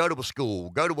 you go to a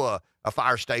school, go to a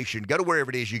fire station, go to wherever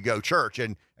it is you go, church,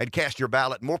 and cast your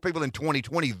ballot. More people in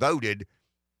 2020 voted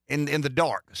in the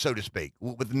dark, so to speak,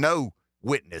 with no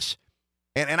witness.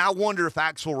 And I wonder if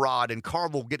Axelrod and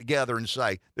Carville get together and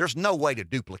say, there's no way to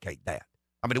duplicate that.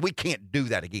 I mean, we can't do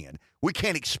that again. We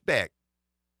can't expect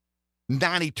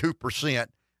 92%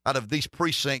 out of these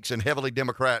precincts in heavily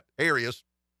Democrat areas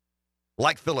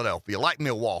like Philadelphia, like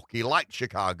Milwaukee, like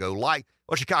Chicago,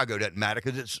 Chicago doesn't matter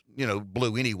because it's,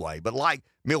 blue anyway, but like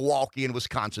Milwaukee and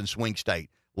Wisconsin swing state,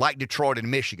 like Detroit and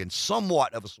Michigan,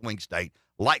 somewhat of a swing state,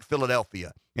 like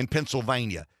Philadelphia in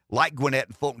Pennsylvania, like Gwinnett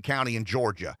and Fulton County in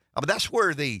Georgia. I mean, that's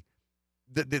where the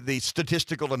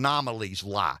statistical anomalies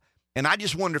lie. And I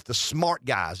just wonder if the smart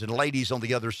guys and ladies on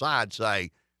the other side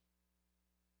say,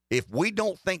 if we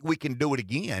don't think we can do it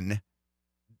again,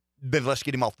 then let's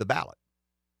get him off the ballot.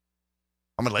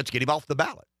 I mean, let's get him off the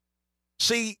ballot.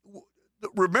 See,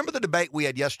 remember the debate we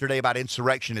had yesterday about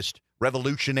insurrectionist,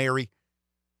 revolutionary,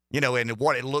 and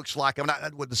what it looks like? I'm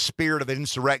not with the spirit of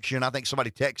insurrection. I think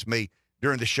somebody texted me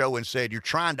during the show and said, you're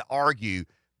trying to argue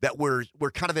that we're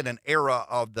kind of in an era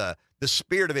of the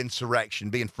spirit of insurrection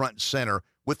being front and center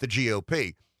with the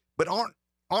GOP. But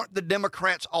aren't the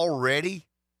Democrats already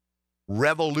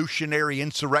revolutionary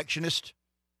insurrectionists?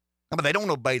 I mean, they don't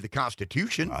obey the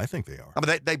Constitution. I think they are. I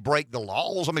mean, they break the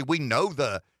laws. I mean, we know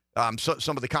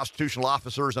some of the constitutional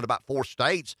officers in about 4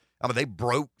 states. I mean, they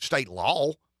broke state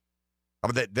law.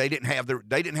 I mean, they didn't have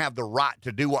the right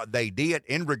to do what they did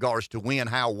in regards to when,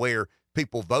 how, where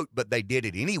people vote, but they did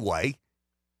it anyway.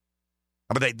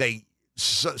 I mean,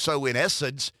 so in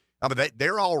essence, I mean,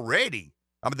 they're already.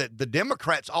 I mean, the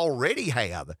Democrats already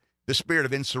have the spirit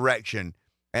of insurrection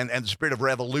and the spirit of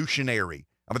revolutionary.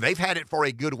 I mean, they've had it for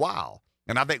a good while,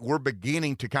 and I think we're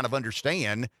beginning to kind of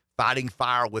understand fighting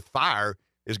fire with fire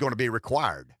is going to be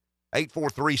required.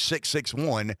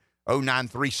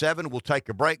 843-661-0937. We'll take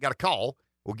a break. Got a call.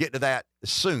 We'll get to that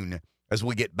as soon as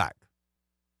we get back.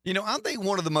 I think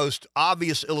one of the most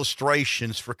obvious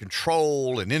illustrations for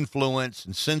control and influence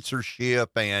and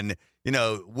censorship and,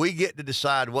 we get to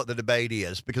decide what the debate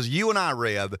is because you and I,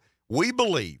 Rev, we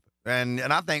believe, and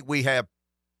I think we have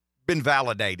been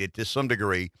validated to some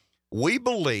degree, we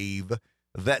believe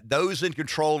that those in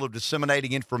control of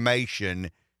disseminating information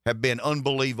have been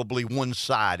unbelievably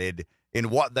one-sided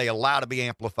in what they allow to be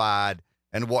amplified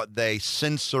and what they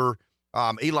censor.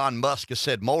 Elon Musk has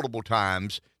said multiple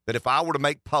times that if I were to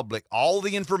make public all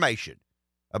the information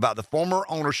about the former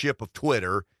ownership of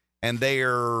Twitter and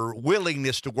their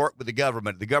willingness to work with the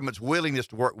government's willingness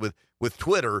to work with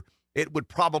Twitter, it would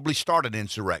probably start an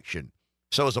insurrection.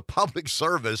 So as a public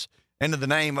service, and in the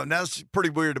name of, now it's pretty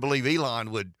weird to believe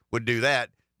Elon would do that,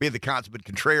 being the consummate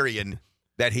contrarian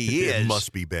that he is. It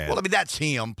must be bad. Well, I mean, that's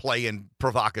him playing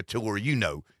provocateur. You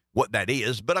know what that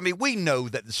is. But, I mean, we know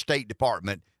that the State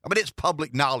Department, I mean, it's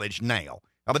public knowledge now.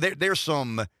 I mean, there's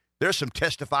some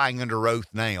testifying under oath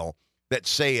now that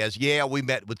says, yeah, we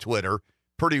met with Twitter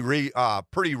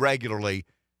pretty regularly,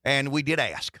 and we did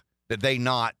ask that they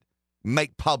not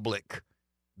make public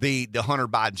the Hunter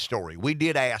Biden story. We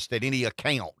did ask that any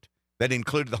account that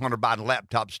included the Hunter Biden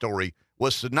laptop story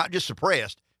was not just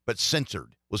suppressed, but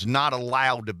censored, was not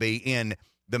allowed to be in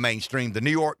the mainstream. The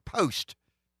New York Post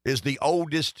is the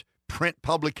oldest print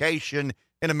publication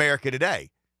in America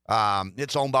today.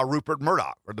 It's owned by Rupert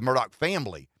Murdoch, or the Murdoch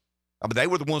family. They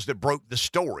were the ones that broke the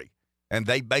story, and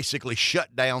they basically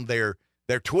shut down their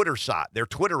Twitter site. Their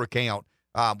Twitter account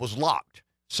was locked.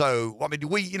 So,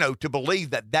 to believe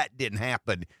that didn't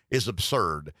happen is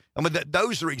absurd.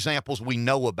 Those are examples we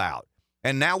know about.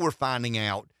 And now we're finding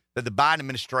out that the Biden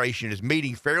administration is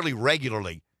meeting fairly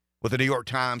regularly with the New York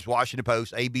Times, Washington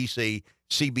Post, ABC,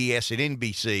 CBS, and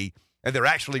NBC. And they're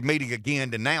actually meeting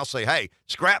again to now say, hey,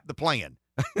 scrap the plan.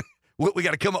 We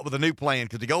got to come up with a new plan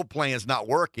because the old plan is not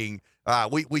working.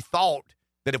 We thought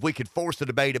that if we could force the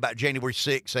debate about January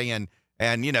 6th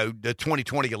and the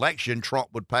 2020 election,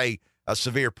 Trump would pay a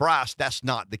severe price. That's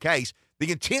not the case.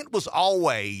 The intent was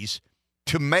always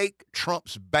to make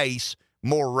Trump's base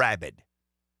more rabid,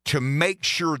 to make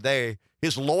sure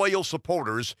his loyal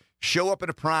supporters show up in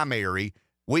a primary.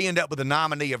 We end up with a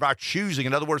nominee of our choosing.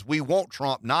 In other words, we want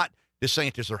Trump, not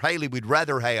DeSantis or Haley. We'd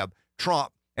rather have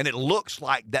Trump. And it looks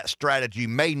like that strategy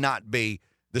may not be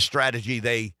the strategy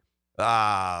that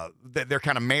they're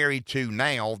kind of married to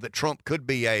now, that Trump could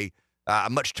be a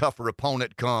much tougher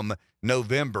opponent come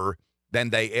November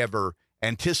than they ever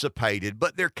anticipated.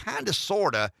 But they're kind of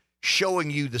sort of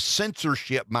showing you the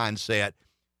censorship mindset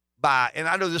and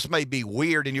I know this may be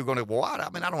weird and you're going to, I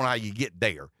don't know how you get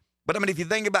there. But if you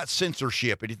think about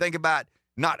censorship and you think about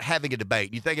not having a debate,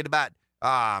 and you think about,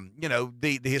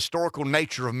 the historical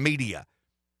nature of media,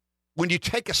 when you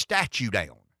take a statue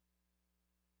down,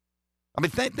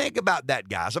 think about that,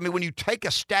 guys. When you take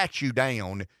a statue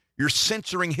down, you're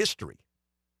censoring history.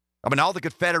 All the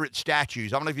Confederate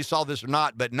statues, I don't know if you saw this or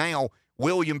not, but now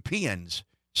William Penn's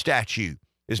statue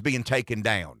is being taken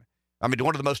down.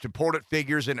 One of the most important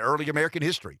figures in early American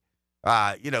history,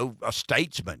 a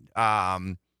statesman.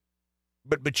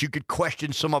 But you could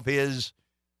question some of his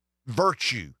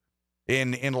virtue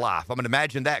in life.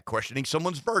 Imagine that, questioning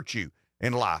someone's virtue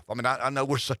in life. I know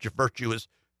we're such a virtuous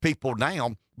people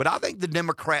now, but I think the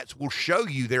Democrats will show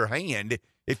you their hand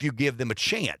if you give them a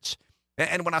chance.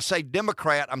 And when I say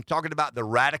Democrat, I'm talking about the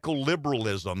radical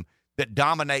liberalism that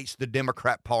dominates the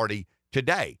Democrat Party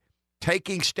today.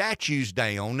 Taking statues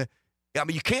down,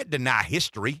 you can't deny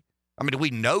history.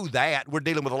 We know that. We're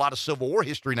dealing with a lot of Civil War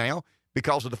history now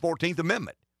because of the 14th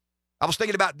Amendment. I was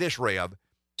thinking about this, Rev.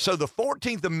 So the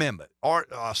 14th Amendment, or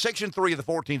Section 3 of the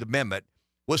 14th Amendment,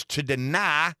 was to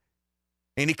deny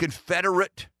any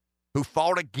Confederate who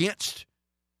fought against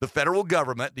the federal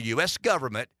government, the U.S.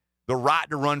 government, the right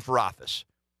to run for office.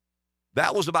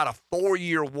 That was about a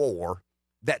 4-year war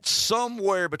that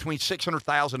somewhere between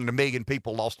 600,000 and 1 million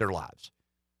people lost their lives.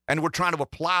 And we're trying to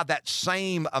apply that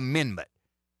same amendment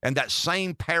and that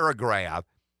same paragraph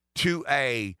to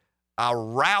a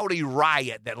rowdy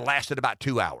riot that lasted about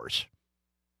 2 hours.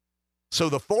 So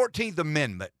the 14th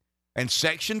Amendment, and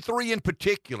Section 3 in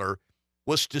particular,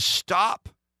 was to stop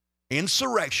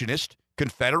insurrectionists,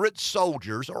 Confederate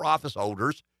soldiers or office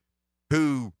holders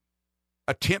who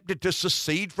attempted to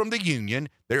secede from the Union.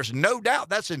 There's no doubt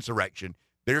that's insurrection.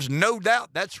 There's no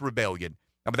doubt that's rebellion.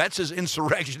 That's as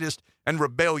insurrectionist and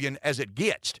rebellion as it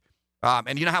gets.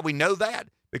 And you know how we know that?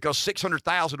 Because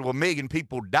 600,000 to 1 million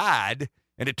people died,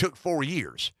 and it took 4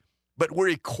 years. But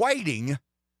we're equating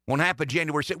what happened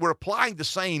January 6th. We're applying the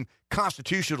same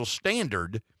constitutional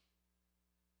standard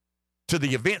to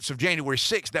the events of January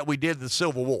 6th that we did the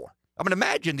Civil War.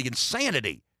 Imagine the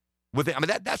insanity with it.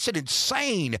 That's an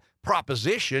insane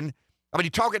proposition. You're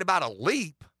talking about a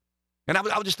leap. And I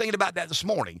was just thinking about that this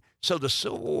morning. So the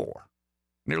Civil War,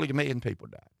 nearly 1 million people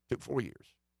died. It took 4 years.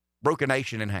 Broke a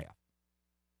nation in half.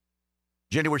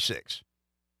 January 6th,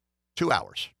 2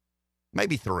 hours,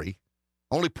 maybe 3.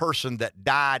 Only person that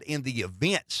died in the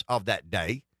events of that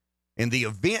day,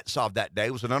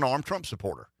 was an unarmed Trump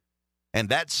supporter. And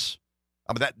that's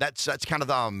kind of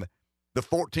the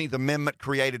 14th Amendment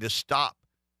created to stop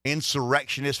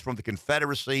insurrectionists from the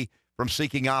Confederacy from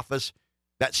seeking office.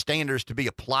 That standard is to be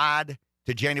applied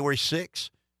to January 6th.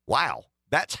 Wow.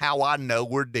 That's how I know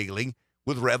we're dealing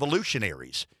with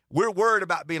revolutionaries. We're worried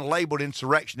about being labeled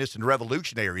insurrectionists and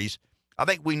revolutionaries. I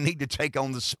think we need to take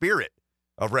on the spirit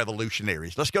of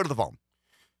revolutionaries. Let's go to the phone.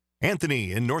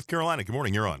 Anthony in North Carolina. Good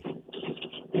morning. You're on.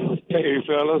 Hey,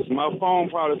 fellas. My phone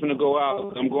probably going to go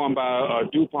out. I'm going by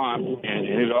DuPont, and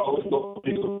it always goes.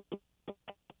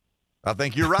 I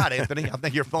think you're right, Anthony. I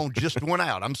think your phone just went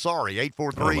out. I'm sorry.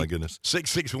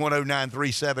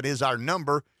 843-661-0937 is our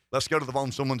number. Let's go to the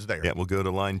phone. Someone's there. Yeah, we'll go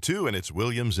to line 2, and it's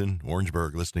Williams in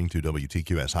Orangeburg listening to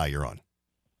WTQS. Hi, you're on.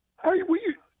 Hey, what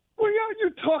are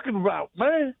you talking about,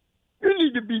 man? You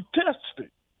need to be tested.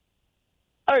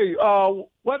 Hey,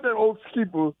 what that old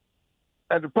keeper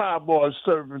at the Power Boys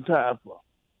serving time for?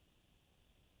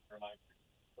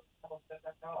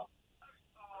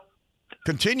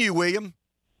 Continue, William.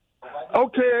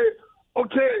 Okay.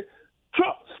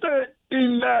 Trump stayed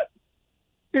in that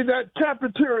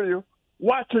cafeteria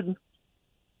watching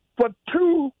for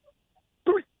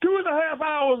 2.5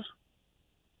 hours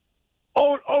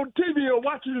on TV or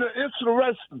watching the instant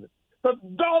wrestling. The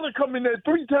daughter come in there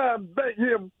 3 times, beg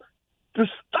him to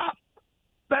stop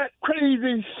that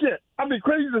crazy shit.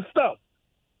 Crazy stuff.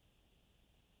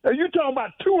 And you talking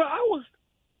about 2 hours?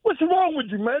 What's wrong with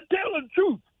you, man? Tell the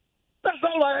truth. That's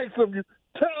all I ask of you.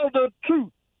 Tell the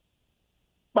truth.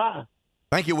 Bye.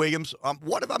 Thank you, Williams.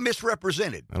 What have I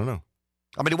misrepresented? I don't know.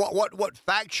 What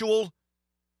factual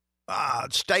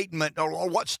statement or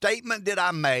what statement did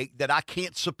I make that I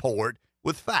can't support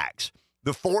with facts?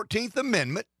 The 14th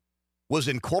Amendment was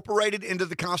incorporated into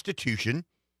the Constitution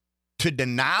to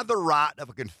deny the right of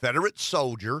a Confederate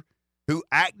soldier who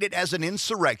acted as an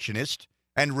insurrectionist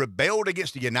and rebelled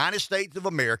against the United States of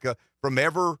America from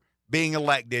ever being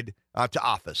elected to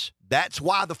office. That's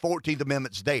why the 14th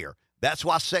Amendment's there. That's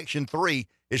why Section 3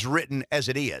 is written as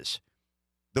it is.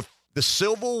 The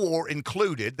Civil War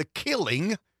included the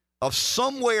killing of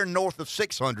somewhere north of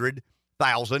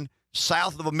 600,000,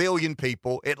 south of 1 million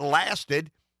people. It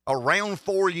lasted around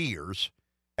 4 years,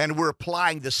 and we're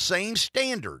applying the same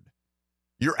standard.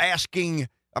 You're asking,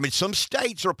 some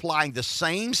states are applying the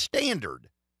same standard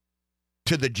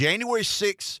to the January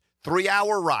 6th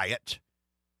 3-hour riot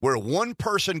where one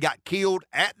person got killed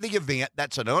at the event.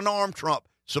 That's an unarmed Trump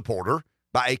supporter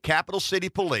by a capital city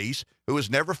police who has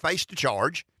never faced a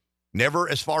charge, never,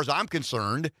 as far as I'm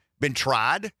concerned, been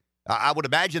tried. I would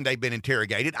imagine they've been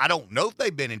interrogated. I don't know if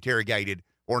they've been interrogated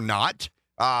or not.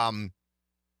 But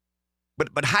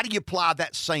how do you apply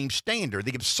that same standard?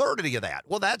 The absurdity of that.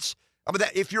 Well, that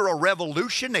if you're a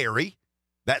revolutionary,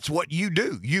 that's what you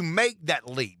do. You make that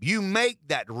leap. You make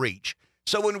that reach.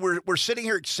 So when we're sitting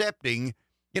here accepting,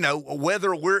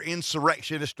 whether we're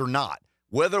insurrectionists or not,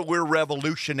 whether we're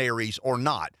revolutionaries or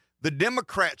not, the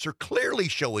Democrats are clearly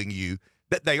showing you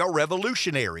that they are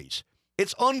revolutionaries.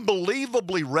 It's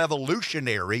unbelievably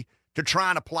revolutionary to try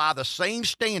and apply the same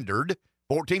standard,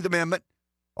 14th Amendment,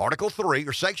 Article 3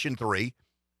 or Section 3,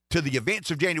 to the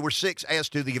events of January 6th as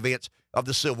to the events of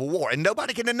the Civil War. And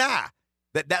nobody can deny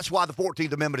that that's why the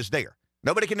 14th Amendment is there.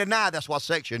 Nobody can deny that's why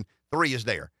Section 3 is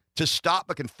there, to stop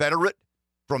a Confederate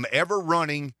from ever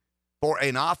running for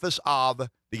an office of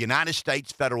the United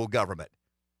States federal government.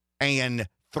 And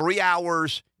 3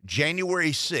 hours,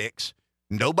 January 6th,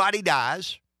 nobody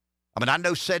dies. I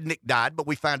know Nick died, but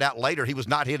we found out later he was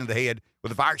not hit in the head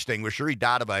with a fire extinguisher. He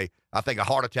died of a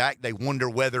heart attack. They wonder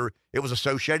whether it was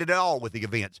associated at all with the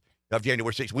events of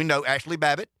January 6th. We know Ashley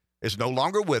Babbitt is no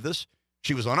longer with us.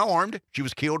 She was unarmed. She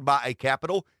was killed by a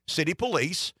capital city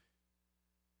police.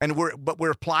 But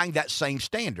we're applying that same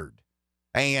standard.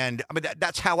 And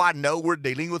that's how I know we're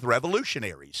dealing with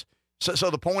revolutionaries. So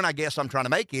the point I guess I'm trying to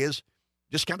make is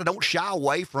just kind of don't shy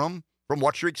away from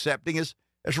what you're accepting as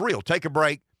real. Take a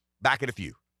break. Back in a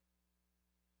few.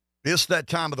 It's that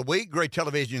time of the week. Great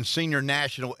Television senior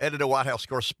national editor, White House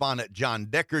correspondent Jon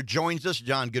Decker joins us.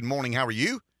 John, good morning. How are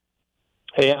you?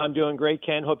 Hey, I'm doing great,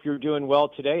 Ken. Hope you're doing well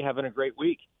today. Having a great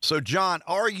week. So, John,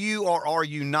 are you or are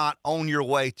you not on your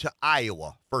way to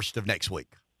Iowa first of next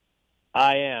week?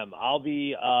 I am. I'll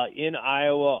be in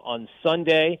Iowa on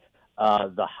Sunday.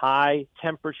 The high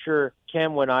temperature,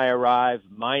 Ken, when I arrive,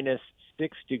 -6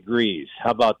 degrees.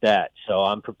 How about that? So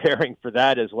I'm preparing for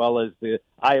that as well as the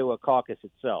Iowa caucus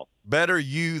itself. Better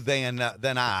you than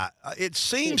I. It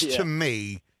seems to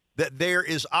me that there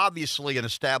is obviously an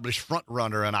established front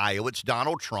runner in Iowa. It's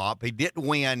Donald Trump. He didn't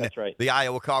win the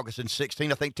Iowa caucus in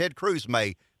 2016. I think Ted Cruz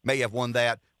may have won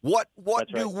that.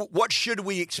 What should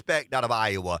we expect out of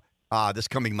Iowa this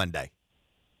coming Monday?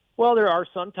 Well, there are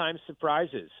sometimes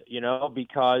surprises,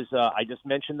 because I just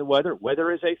mentioned the weather.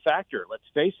 Weather is a factor. Let's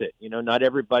face it. Not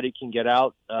everybody can get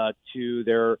out to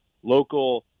their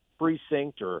local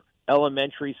precinct or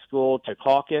elementary school to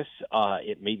caucus.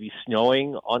 It may be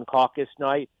snowing on caucus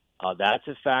night. That's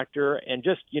a factor. And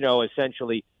just,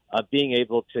 essentially being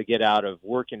able to get out of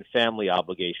work and family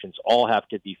obligations all have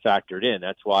to be factored in.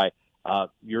 That's why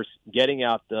you're getting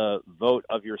out the vote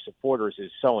of your supporters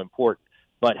is so important.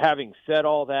 But having said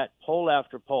all that, poll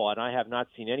after poll, and I have not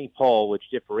seen any poll which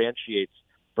differentiates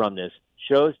from this,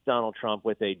 shows Donald Trump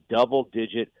with a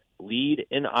double-digit lead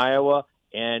in Iowa.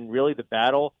 And really the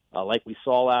battle, like we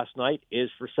saw last night, is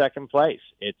for second place.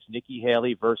 It's Nikki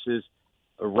Haley versus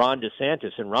Ron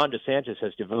DeSantis. And Ron DeSantis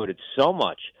has devoted so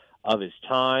much of his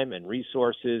time and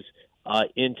resources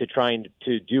into trying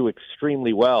to do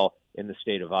extremely well in the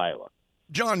state of Iowa.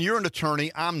 Jon, you're an attorney.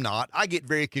 I'm not. I get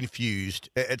very confused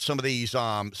at some of these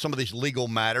legal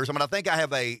matters. I mean, I think I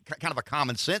have a kind of a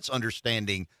common sense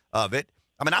understanding of it.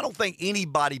 I mean, I don't think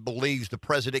anybody believes the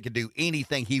president can do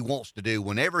anything he wants to do,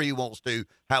 whenever he wants to,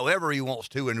 however he wants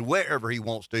to, and wherever he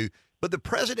wants to. But the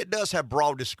president does have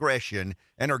broad discretion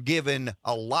and are given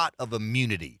a lot of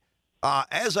immunity.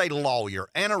 As a lawyer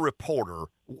and a reporter,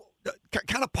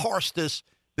 kind of parse this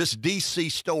D.C.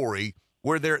 story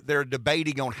where they're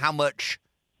debating on how much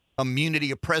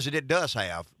immunity a president does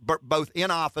have, both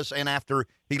in office and after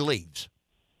he leaves.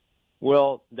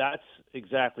 Well, that's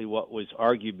exactly what was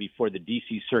argued before the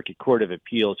D.C. Circuit Court of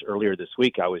Appeals earlier this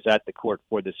week. I was at the court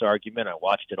for this argument. I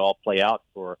watched it all play out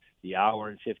for the hour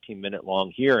and 15-minute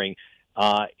long hearing.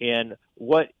 And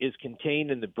what is contained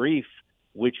in the brief,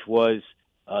 which was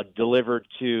delivered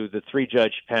to the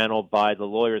three-judge panel by the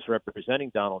lawyers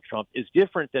representing Donald Trump, is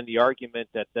different than the argument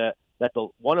that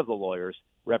one of the lawyers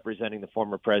representing the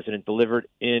former president delivered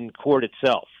in court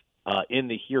itself, in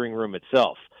the hearing room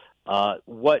itself.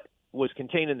 What was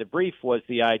contained in the brief was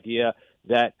the idea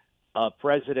that a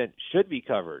president should be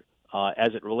covered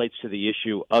as it relates to the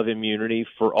issue of immunity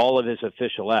for all of his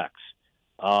official acts.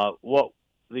 What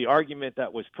the argument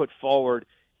that was put forward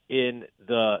in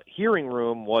the hearing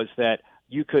room was that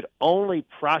you could only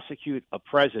prosecute a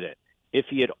president if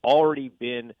he had already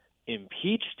been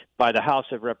impeached by the House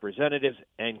of Representatives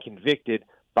and convicted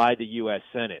by the U.S.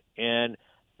 Senate. And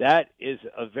that is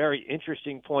a very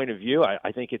interesting point of view.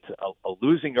 I think it's a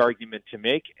losing argument to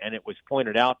make, and it was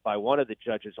pointed out by one of the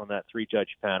judges on that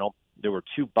three-judge panel. There were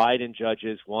two Biden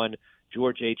judges, one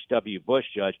George H.W. Bush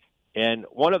judge, and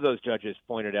one of those judges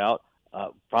pointed out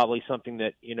probably something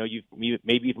that you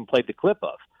maybe even played the clip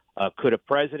of. Could a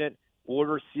president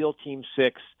order SEAL Team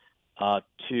 6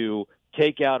 to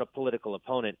take out a political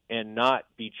opponent and not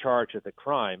be charged with a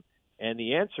crime? And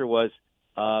the answer was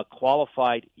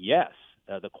qualified yes.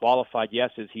 The qualified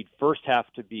yes is he'd first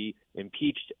have to be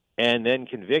impeached and then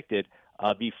convicted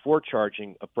before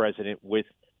charging a president with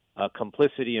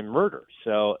complicity in murder.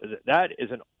 So that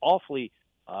is an awfully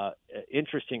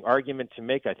interesting argument to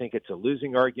make. I think it's a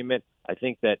losing argument. I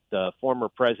think that the former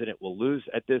president will lose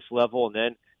at this level, and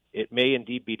then it may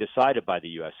indeed be decided by the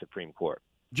U.S. Supreme Court.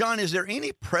 Jon, is there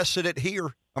any precedent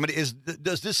here? I mean,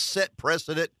 does this set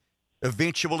precedent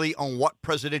eventually on what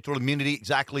presidential immunity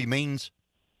exactly means?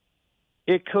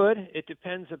 It could. It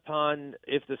depends upon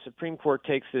if the Supreme Court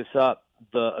takes this up,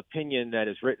 the opinion that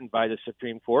is written by the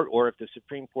Supreme Court, or if the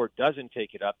Supreme Court doesn't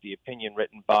take it up, the opinion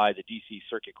written by the D.C.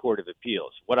 Circuit Court of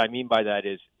Appeals. What I mean by that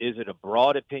is it a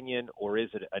broad opinion or is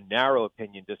it a narrow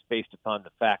opinion just based upon the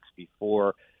facts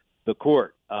before the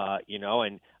court?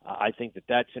 And I think that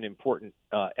that's an important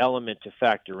element to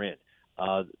factor in.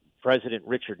 President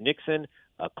Richard Nixon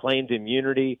claimed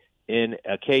immunity in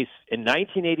a case in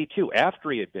 1982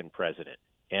 after he had been president.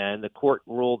 And the court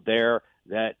ruled there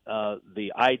that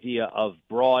the idea of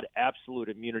broad absolute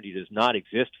immunity does not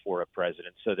exist for a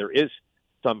president. So there is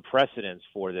some precedence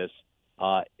for this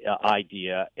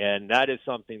idea, and that is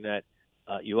something that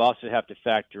you also have to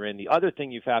factor in. The other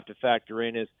thing you have to factor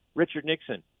in is Richard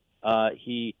Nixon.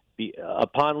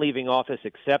 Upon leaving office,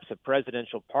 accepts a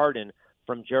presidential pardon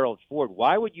from Gerald Ford.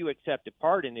 Why would you accept a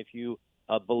pardon if you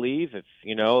believe,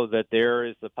 that there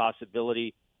is the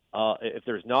possibility, if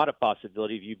there's not a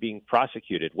possibility of you being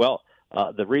prosecuted? Well,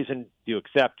 the reason you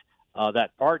accept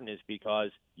that pardon is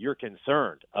because you're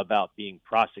concerned about being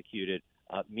prosecuted,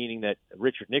 meaning that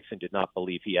Richard Nixon did not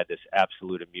believe he had this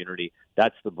absolute immunity.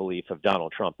 That's the belief of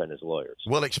Donald Trump and his lawyers.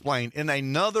 Well explained. In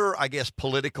another,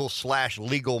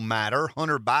 political/legal matter,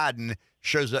 Hunter Biden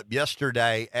shows up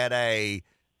yesterday at a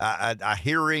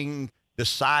hearing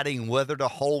deciding whether to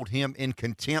hold him in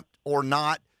contempt or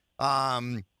not.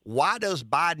 Why does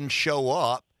Biden show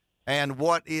up, and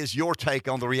what is your take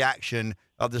on the reaction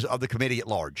of the committee at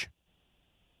large?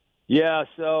 Yeah,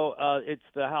 so it's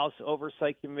the House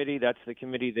Oversight Committee. That's the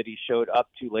committee that he showed up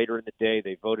to later in the day.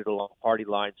 They voted along party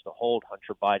lines to hold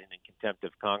Hunter Biden in contempt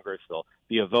of Congress. There'll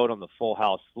be a vote on the full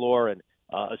House floor, and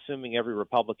assuming every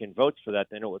Republican votes for that,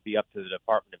 then it would be up to the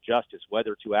Department of Justice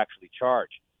whether to actually charge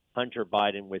Hunter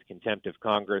Biden with contempt of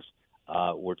Congress.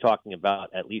 We're talking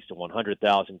about at least a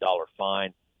 $100,000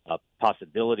 fine, a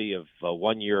possibility of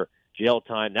 1 year jail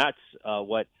time. That's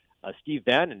what Steve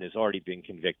Bannon has already been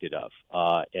convicted of,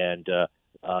 and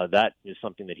that is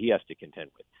something that he has to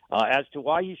contend with. As to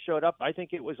why he showed up, I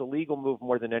think it was a legal move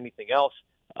more than anything else.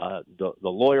 The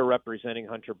lawyer representing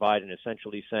Hunter Biden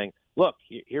essentially saying, look,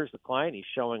 here's the client. He's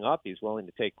showing up. He's willing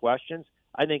to take questions.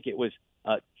 I think it was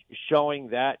showing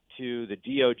that to the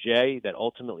DOJ that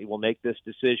ultimately will make this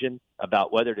decision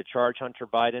about whether to charge Hunter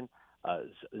Biden,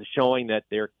 showing that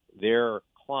their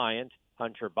client,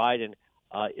 Hunter Biden,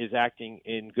 is acting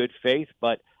in good faith.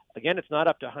 But again, it's not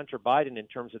up to Hunter Biden in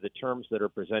terms of the terms that are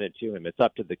presented to him. It's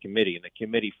up to the committee, and the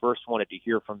committee first wanted to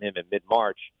hear from him in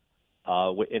mid-March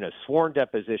in a sworn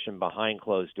deposition behind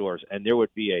closed doors, and there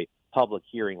would be a public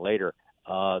hearing later.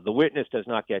 The witness does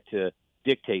not get to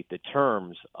dictate the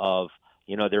terms of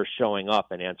their showing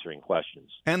up and answering questions.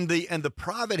 And the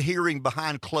private hearing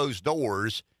behind closed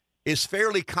doors is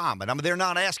fairly common. I mean, they're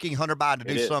not asking Hunter Biden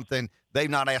to do something they've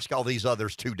not asked all these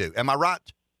others to do. Am I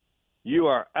right? You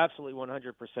are absolutely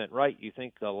 100% right. You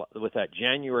think with that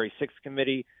January 6th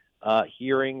committee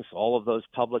hearings, all of those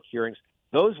public hearings,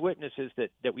 those witnesses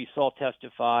that we saw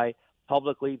testify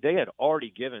publicly, they had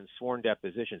already given sworn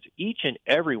depositions, each and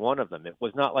every one of them. It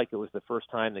was not like it was the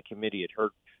first time the committee had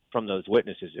heard from those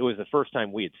witnesses. It was the first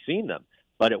time we had seen them,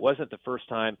 but it wasn't the first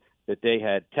time that they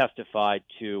had testified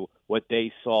to what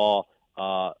they saw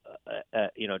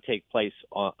take place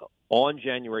on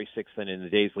January 6th and in the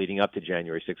days leading up to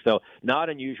January 6th. So not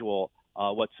unusual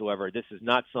whatsoever. This is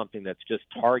not something that's just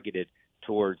targeted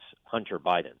towards Hunter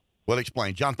Biden. Well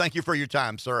explained. John, thank you for your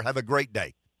time, sir. Have a great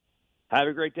day. Have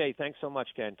a great day. Thanks so much,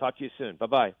 Ken. Talk to you soon.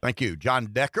 Bye-bye. Thank you. Jon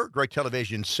Decker, Great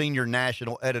Television senior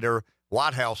national editor,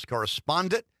 White House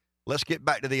correspondent. Let's get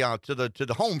back to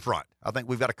the home front. I think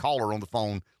we've got a caller on the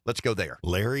phone. Let's go there.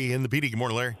 Larry in the PD. Good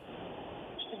morning, Larry.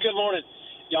 Good morning.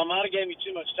 Y'all might have gave me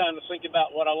too much time to think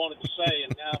about what I wanted to say,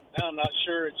 and now I'm not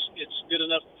sure it's good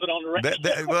enough to put on the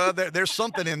record. There's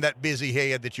something in that busy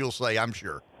head that you'll say, I'm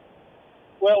sure.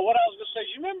 Well, what I was going to say is,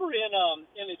 you remember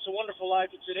in It's a Wonderful Life,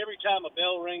 it said every time a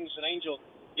bell rings, an angel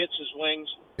gets his wings.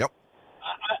 Yep.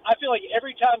 I feel like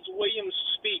every time Williams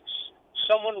speaks,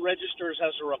 someone registers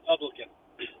as a Republican.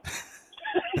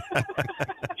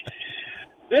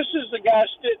 This is the guy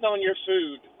spitting on your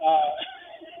food.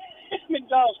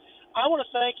 McDonald's, I want to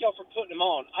thank y'all for putting him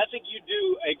on. I think you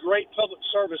do a great public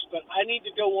service, but I need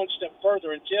to go one step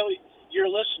further and tell your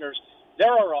listeners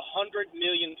there are 100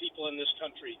 million people in this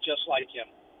country just like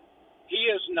him. He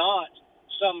is not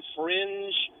some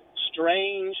fringe,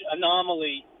 strange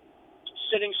anomaly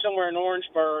sitting somewhere in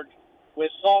Orangeburg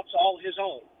with thoughts all his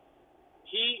own.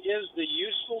 He is the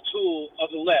useful tool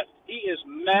of the left. He is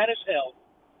mad as hell,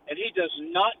 and he does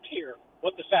not care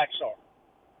what the facts are.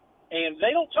 And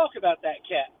they don't talk about that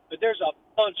cat, but there's a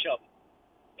bunch of them.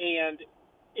 And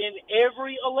in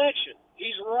every election,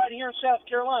 he's right here in South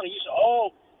Carolina. You say,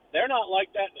 oh, they're not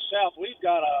like that in the South. We've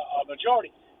got a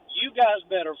majority. You guys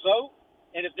better vote,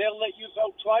 and if they'll let you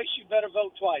vote twice, you better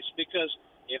vote twice, because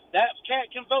if that cat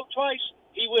can vote twice,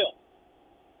 he will.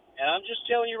 And I'm just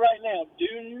telling you right now,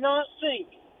 do not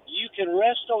think you can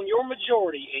rest on your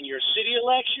majority in your city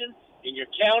election, in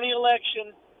your county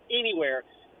election, anywhere.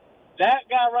 That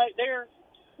guy right there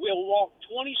will walk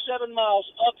 27 miles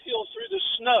uphill through the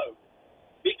snow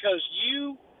because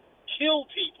you kill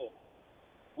people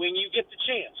when you get the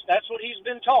chance. That's what he's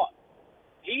been taught.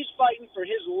 He's fighting for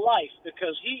his life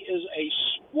because he is a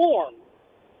swarm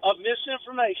of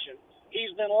misinformation.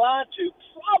 He's been lied to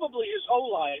probably his whole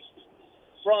life,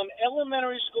 from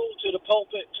elementary school to the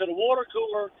pulpit, to the water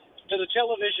cooler, to the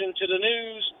television, to the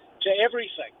news, to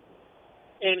everything.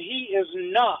 And he is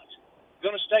not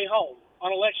going to stay home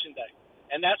on Election Day.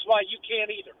 And that's why you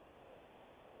can't either.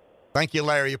 Thank you,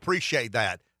 Larry. Appreciate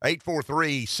that.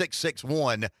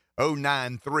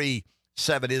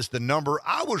 843-661-0937 is the number.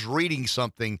 I was reading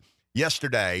something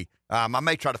yesterday. I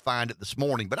may try to find it this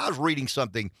morning, but I was reading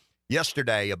something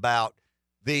yesterday about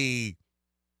the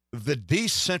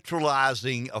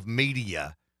decentralizing of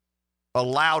media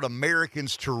allowed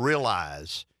Americans to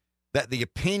realize that the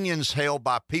opinions held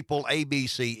by people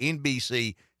ABC,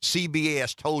 NBC,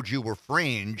 CBS told you were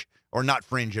fringe or not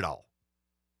fringe at all.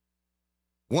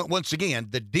 Once again,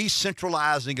 the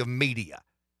decentralizing of media,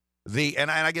 and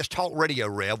I guess Talk Radio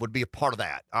Rev would be a part of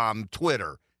that.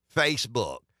 Twitter,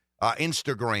 Facebook,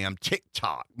 Instagram,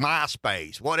 TikTok,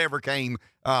 MySpace, whatever came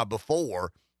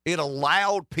before, it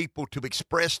allowed people to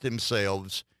express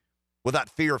themselves without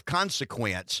fear of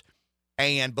consequence.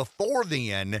 And before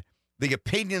then, the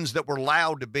opinions that were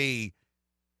allowed to be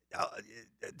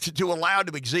allowed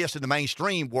to exist in the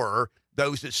mainstream were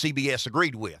those that CBS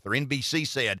agreed with, or NBC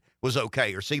said was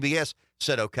okay, or CBS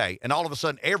said okay. And all of a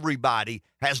sudden, everybody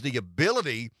has the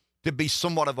ability to be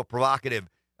somewhat of a provocative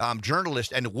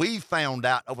journalist. And we found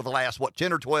out over the last,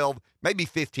 10 or 12, maybe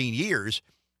 15 years,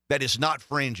 that it's not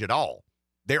fringe at all.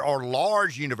 There are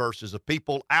large universes of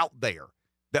people out there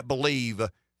that believe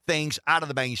things out of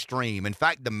the mainstream. In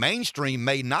fact, the mainstream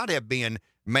may not have been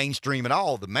mainstream at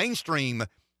all. The mainstream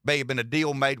may have been a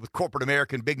deal made with corporate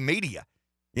America and big media,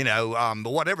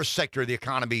 whatever sector of the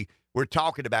economy we're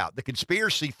talking about. The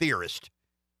conspiracy theorists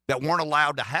that weren't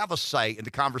allowed to have a say in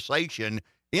the conversation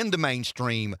in the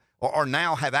mainstream or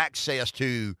now have access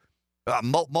to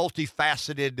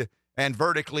multifaceted and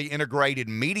vertically integrated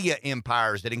media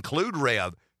empires that include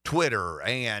Twitter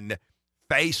and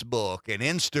Facebook and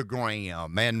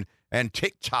Instagram and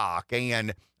TikTok.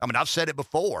 And I've said it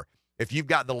before. If you've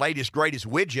got the latest, greatest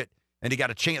widget and you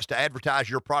got a chance to advertise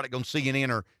your product on CNN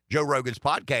or Joe Rogan's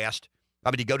podcast,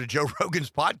 you go to Joe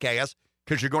Rogan's podcast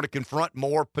because you're going to confront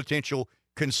more potential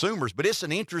consumers. But it's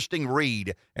an interesting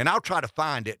read, and I'll try to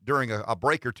find it during a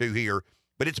break or two here.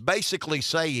 But it's basically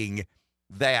saying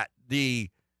that the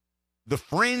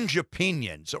fringe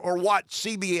opinions, or what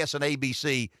CBS and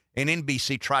ABC and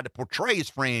NBC tried to portray as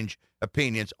fringe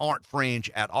opinions, aren't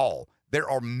fringe at all. There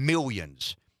are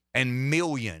millions and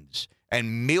millions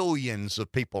and millions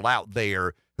of people out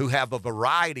there who have a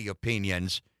variety of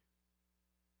opinions,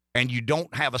 and you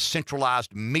don't have a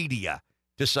centralized media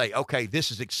to say, okay,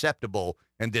 this is acceptable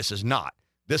and this is not.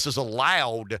 This is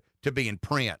allowed to be in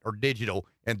print or digital,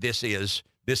 and this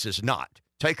is not.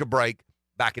 Take a break.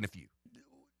 Back in a few.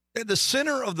 At the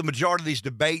center of the majority of these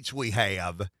debates we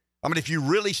have, if you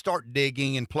really start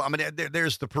digging and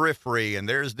there's the periphery and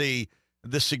there's the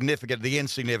significant, the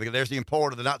insignificant, there's the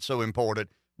important, the not so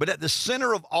important. But at the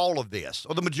center of all of this,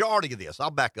 or the majority of this, I'll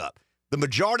back up. The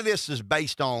majority of this is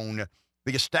based on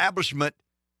the establishment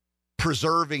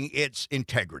preserving its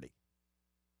integrity.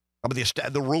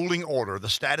 The ruling order, the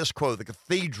status quo, the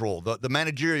cathedral, the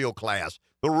managerial class,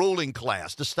 the ruling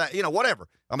class, whatever.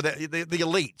 The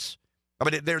elites.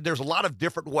 There's a lot of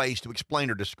different ways to explain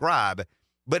or describe.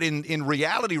 But in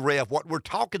reality, Rev, what we're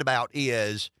talking about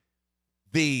is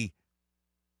the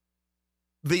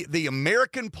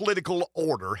American political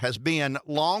order has been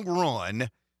long run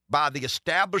by the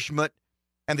establishment,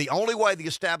 and the only way the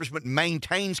establishment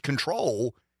maintains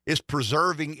control is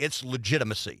preserving its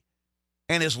legitimacy.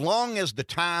 And as long as the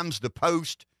Times, the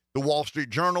Post, the Wall Street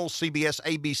Journal, CBS,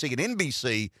 ABC, and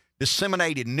NBC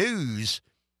disseminated news,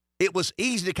 it was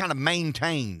easy to kind of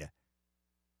maintain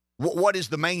what is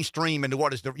the mainstream and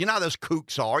what is the, how those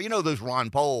kooks are, those Ron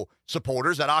Paul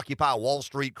supporters that occupy Wall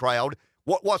Street crowd.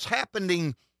 What's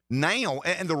happening now,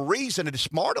 and the reason it is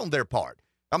smart on their part,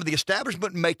 the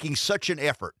establishment making such an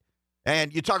effort,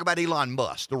 and you talk about Elon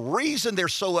Musk, the reason they're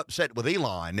so upset with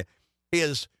Elon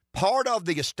is part of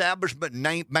the establishment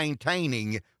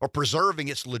maintaining or preserving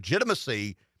its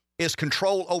legitimacy is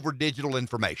control over digital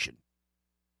information.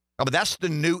 That's the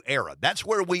new era. That's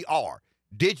where we are.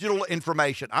 Digital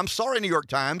information. I'm sorry, New York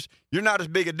Times, you're not as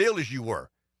big a deal as you were.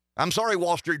 I'm sorry,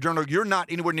 Wall Street Journal, you're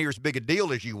not anywhere near as big a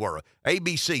deal as you were.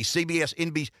 ABC, CBS,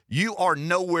 NBC, you are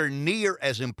nowhere near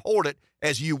as important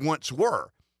as you once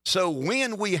were. So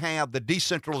when we have the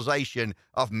decentralization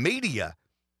of media,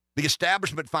 the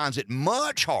establishment finds it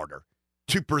much harder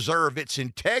to preserve its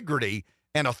integrity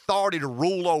and authority to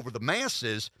rule over the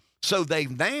masses. So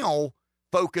they've now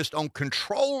focused on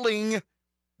controlling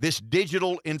this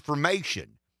digital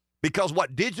information. Because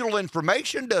what digital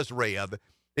information does, Rev,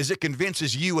 is it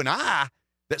convinces you and I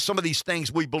that some of these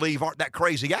things we believe aren't that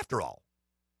crazy after all.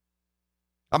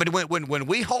 When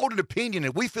we hold an opinion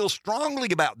and we feel strongly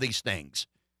about these things,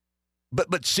 but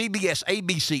CBS,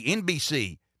 ABC,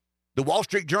 NBC, the Wall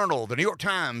Street Journal, the New York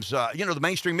Times, the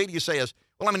mainstream media says,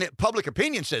 public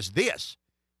opinion says this.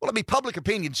 Public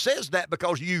opinion says that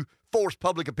because you force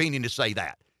public opinion to say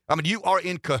that. You are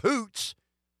in cahoots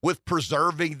with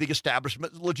preserving the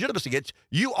establishment's legitimacy.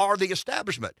 You are the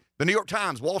establishment. The New York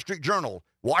Times, Wall Street Journal,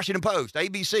 Washington Post,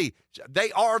 ABC,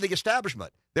 they are the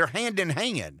establishment. They're hand in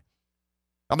hand.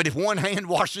 If one hand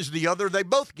washes the other, they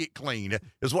both get clean,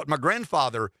 is what my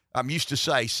grandfather used to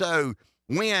say. So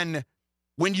when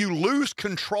you lose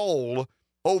control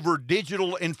over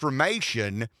digital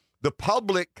information, the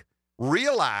public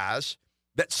realize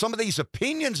that some of these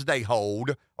opinions they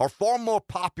hold are far more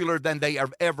popular than they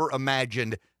have ever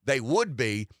imagined they would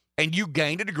be, and you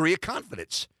gain a degree of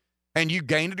confidence, and you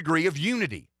gain a degree of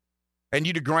unity, and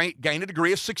you gain a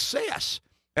degree of success,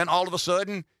 and all of a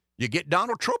sudden, you get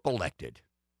Donald Trump elected,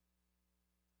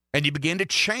 and you begin to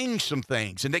change some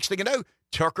things, and next thing you know,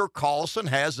 Tucker Carlson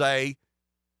has a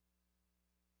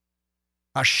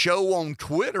show on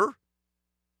Twitter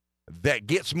that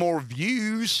gets more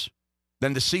views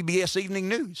than the CBS Evening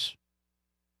News.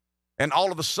 And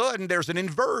all of a sudden, there's an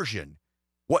inversion.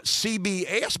 What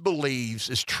CBS believes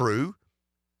is true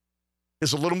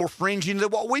is a little more fringing than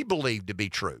what we believe to be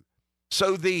true.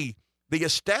 So the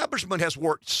establishment has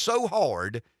worked so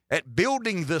hard at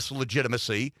building this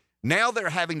legitimacy. Now they're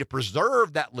having to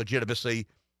preserve that legitimacy,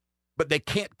 but they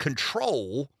can't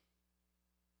control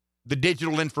the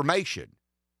digital information.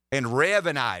 And Rev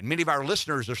and I, and many of our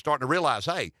listeners are starting to realize,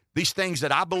 hey, these things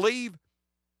that I believe,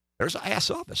 there's an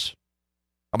ass of us.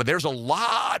 I mean, there's a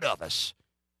lot of us.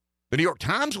 The New York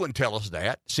Times wouldn't tell us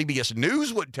that. CBS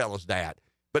News wouldn't tell us that.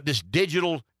 But this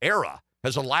digital era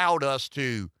has allowed us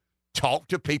to talk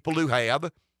to people who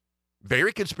have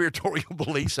very conspiratorial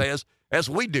beliefs as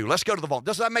we do. Let's go to the vault.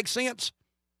 Does that make sense?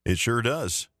 It sure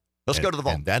does. Let's go to the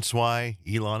vault. And that's why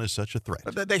Elon is such a threat.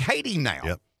 They hate him now.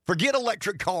 Yep. Forget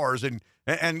electric cars and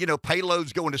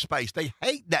payloads going to space. They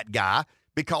hate that guy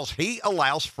because he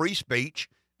allows free speech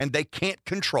and they can't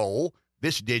control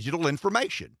this digital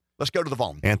information. Let's go to the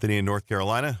phone. Anthony in North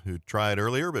Carolina, who tried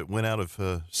earlier but went out of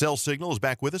cell signal, is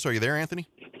back with us. Are you there, Anthony?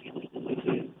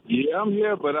 Yeah, I'm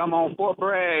here, but I'm on Fort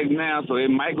Bragg now, so it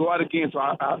might go out again, so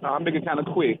I'll make it kind of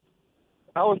quick.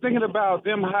 I was thinking about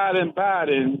them hiding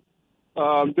Biden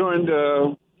during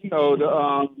the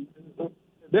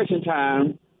election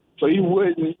time, so he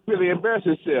wouldn't really embarrass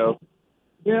himself.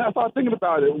 Then I started thinking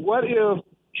about it. What if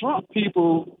Trump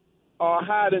people are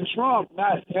hiding Trump,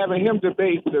 not having him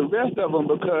debate with the rest of them?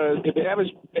 Because if the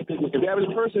average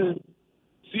person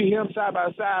see him side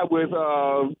by side with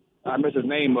I missed his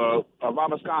name,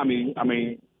 Ramaswamy,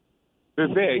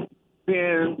 Vivek,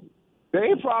 then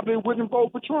they probably wouldn't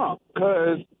vote for Trump.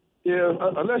 Because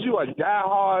unless you are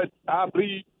diehard, I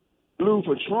bleed blue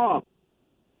for Trump,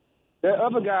 that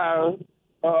other guy,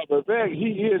 Vivek,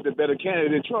 he is the better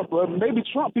candidate than Trump. But maybe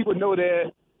Trump people know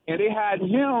that, and they hiding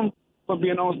him from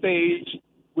being on stage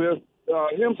with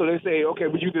him. So they say, okay,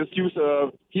 we use the excuse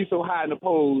of he's so high in the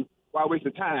polls, why waste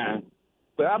the time?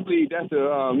 But I believe that's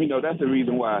the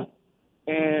reason why.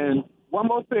 And one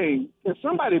more thing, can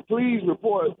somebody please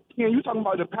report? Ken, you talking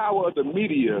about the power of the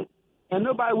media, and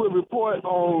nobody will report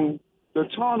on the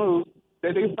tunnels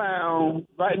that they found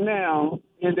right now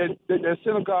in that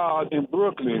synagogue in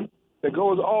Brooklyn that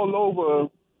goes all over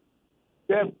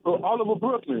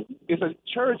Brooklyn. It's a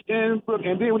church in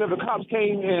Brooklyn. And then whenever the cops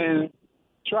came and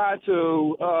tried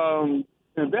to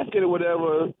investigate or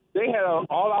whatever, they had an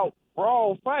all-out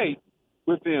brawl fight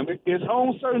with them. It's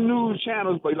on certain news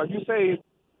channels, but like you say,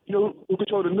 who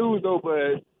control the news though,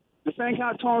 but the same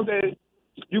kind of tones that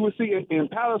you would see in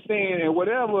Palestine and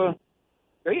whatever,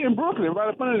 they in Brooklyn right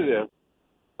in front of them.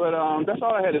 But that's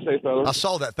all I had to say, fellas. I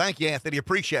saw that. Thank you, Anthony.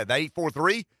 Appreciate that.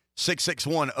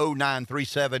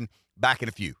 843-661-0937. Back in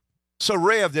a few. So,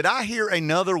 Rev, did I hear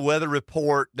another weather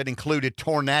report that included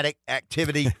tornadic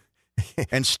activity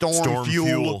and storm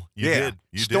fuel? You did.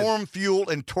 Storm fuel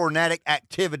and tornadic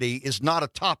activity is not a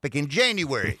topic in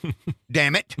January.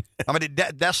 Damn it. I mean,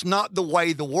 that's not the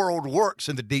way the world works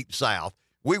in the Deep South.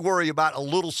 We worry about a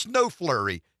little snow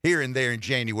flurry here and there in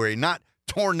January, not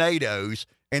tornadoes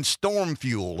and storm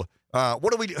fuel.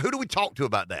 Who do we talk to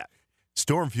about that?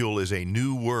 Storm fuel is a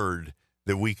new word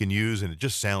that we can use, and it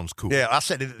just sounds cool. Yeah, I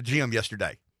said it at the gym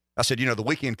yesterday. I said, the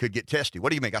weekend could get testy.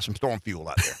 What do you mean? Got some storm fuel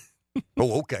out there?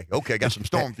 Oh, okay, got some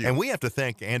storm fuel. And we have to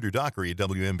thank Andrew Dockery at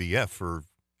WMBF for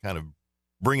kind of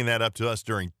bringing that up to us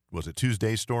during, was it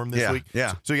Tuesday's storm this week?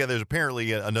 Yeah. So, there's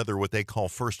apparently another what they call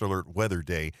first alert weather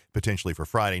day potentially for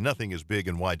Friday. Nothing as big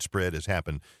and widespread as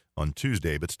happened on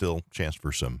Tuesday, but still chance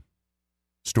for some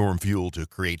storm fuel to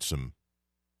create some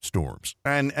storms.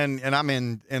 And I'm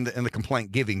in the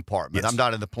complaint giving department. Yes. I'm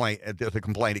not in the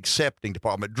complaint accepting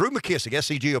department. Drew McKissick,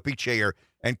 SCGOP Chair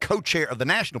and Co-Chair of the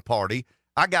National Party,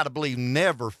 I got to believe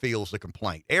never feels the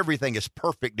complaint. Everything is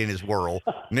perfect in his world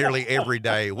nearly every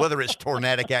day, whether it's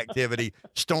tornadic activity,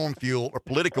 storm fuel, or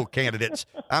political candidates.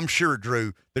 I'm sure,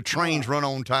 Drew, the trains run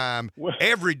on time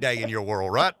every day in your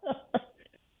world, right?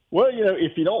 Well,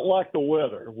 if you don't like the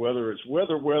weather, whether it's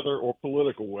weather or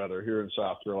political weather here in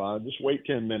South Carolina, just wait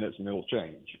 10 minutes and it'll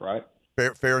change, right?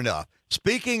 Fair enough.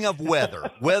 Speaking of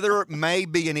weather, weather may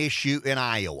be an issue in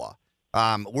Iowa.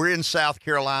 We're in South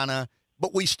Carolina,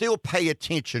 but we still pay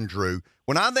attention, Drew.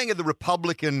 When I think of the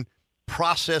Republican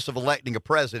process of electing a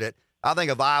president, I think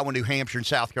of Iowa, New Hampshire, and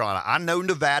South Carolina. I know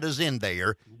Nevada's in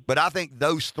there, but I think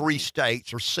those three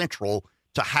states are central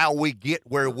to how we get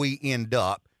where we end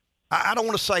up. I don't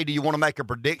want to say, do you want to make a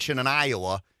prediction in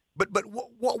Iowa, but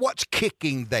what's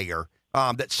kicking there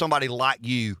that somebody like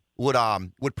you would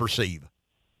perceive?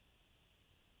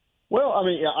 Well,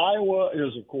 Iowa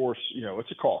is, of course,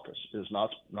 it's a caucus. It's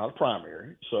not a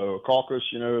primary. So a caucus,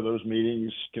 those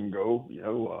meetings can go,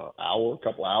 hour, a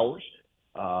couple hours.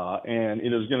 And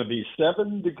it is going to be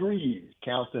 7 degrees,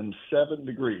 counting 7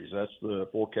 degrees. That's the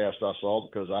forecast I saw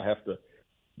because I have to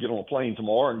get on a plane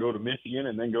tomorrow and go to Michigan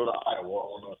and then go to Iowa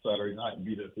on a Saturday night and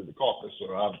be there through the caucus.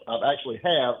 So I've actually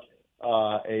have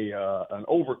an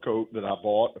overcoat that I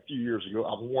bought a few years ago.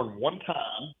 I've worn one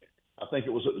time. think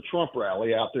it was at the Trump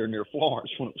rally out there near Florence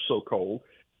when it was so cold.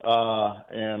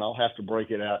 And I'll have to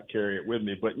break it out and carry it with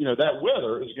me. But, that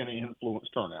weather is going to influence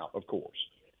turnout, of course.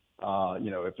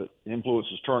 If it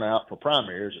influences turnout for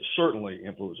primaries, it certainly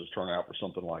influences turnout for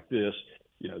something like this.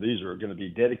 These are going to be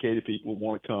dedicated people who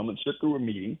want to come and sit through a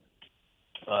meeting,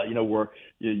 where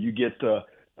you get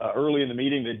early in the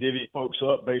meeting, they divvy folks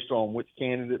up based on which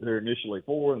candidate they're initially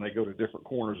for, and they go to different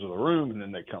corners of the room, and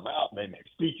then they come out and they make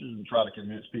speeches and try to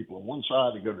convince people on one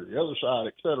side to go to the other side,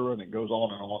 et cetera, and it goes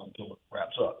on and on until it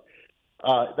wraps up.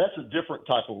 That's a different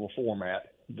type of a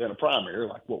format than a primary,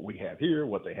 like what we have here,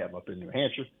 what they have up in New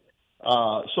Hampshire.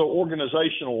 So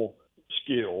organizational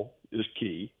skill is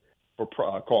key for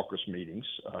caucus meetings,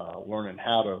 learning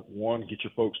how to, one, get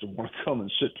your folks to want to come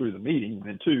and sit through the meeting, and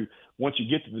then two, once you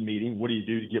get to the meeting, what do you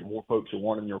do to get more folks who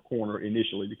aren't in your corner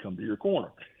initially to come to your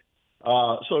corner?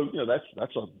 So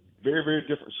that's a very, very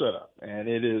different setup, and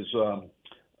it is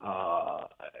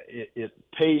it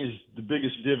pays the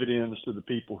biggest dividends to the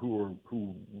people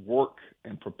who work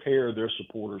and prepare their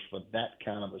supporters for that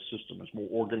kind of a system. It's more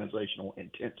organizational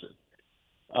intensive.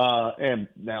 And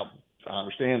now I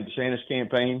understand the DeSantis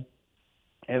campaign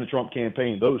and the Trump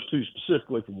campaign, those two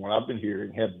specifically, from what I've been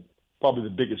hearing, have probably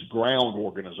the biggest ground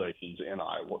organizations in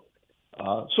Iowa.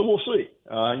 So we'll see.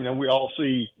 We all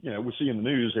see, we see in the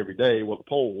news every day what the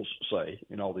polls say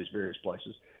in all these various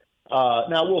places.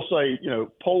 Now, we'll say,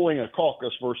 polling a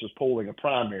caucus versus polling a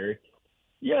primary,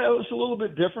 it's a little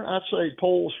bit different. I'd say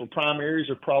polls for primaries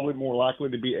are probably more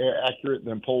likely to be accurate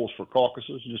than polls for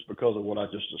caucuses just because of what I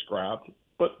just described.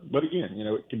 But again,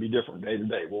 it can be different day to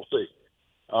day. We'll see.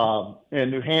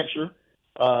 In New Hampshire,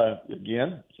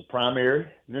 again, it's a primary.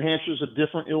 New Hampshire is a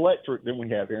different electorate than we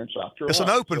have here in South Carolina. It's an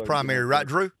open primary, right,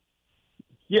 Drew?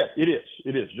 Yeah, it is.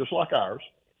 It is, just like ours.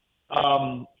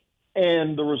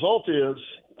 And the result is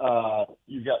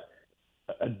you've got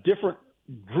a different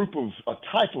a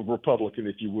type of Republican,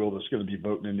 if you will, that's going to be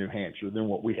voting in New Hampshire than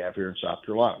what we have here in South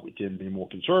Carolina. We tend to be more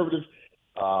conservative.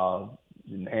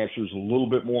 New Hampshire is a little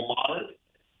bit more moderate.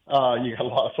 You got a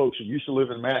lot of folks who used to live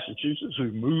in Massachusetts who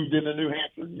moved into New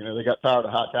Hampshire. They got tired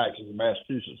of high taxes in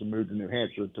Massachusetts and moved to New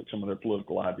Hampshire and took some of their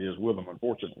political ideas with them,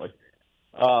 unfortunately.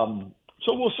 So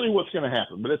we'll see what's going to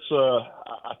happen. But it's,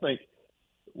 I think,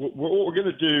 what we're going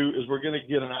to do is we're going to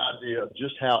get an idea of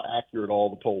just how accurate all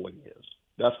the polling is.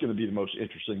 That's going to be the most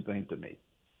interesting thing to me.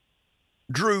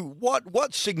 Drew,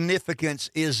 what significance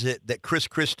is it that Chris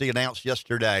Christie announced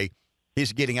yesterday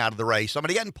he's getting out of the race? I mean,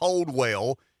 he hadn't polled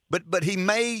well, but he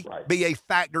may be a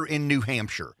factor in New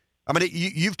Hampshire. I mean,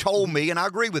 you've told me, and I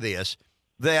agree with this,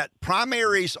 that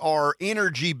primaries are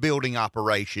energy-building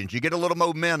operations. You get a little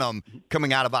momentum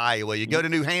coming out of Iowa. You go to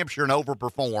New Hampshire and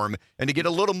overperform, and you get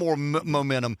a little more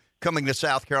momentum coming to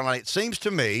South Carolina. It seems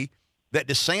to me that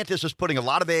DeSantis is putting a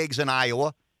lot of eggs in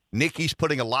Iowa. Nikki's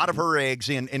putting a lot of her eggs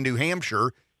in New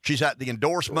Hampshire. She's at the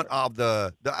endorsement of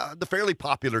the fairly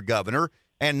popular governor,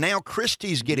 and now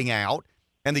Christie's getting out,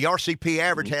 and the RCP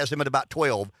average has him at about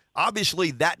 12.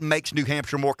 Obviously, that makes New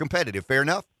Hampshire more competitive. Fair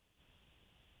enough?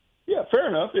 Yeah, fair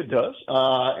enough. It does.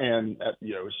 And,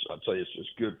 I'd say it's just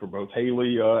good for both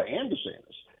Haley and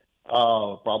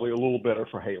DeSantis. Probably a little better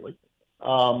for Haley.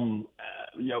 And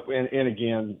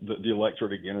again, the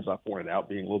electorate, again, as I pointed out,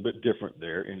 being a little bit different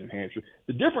there in New Hampshire.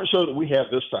 The difference, though, that we have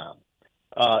this time,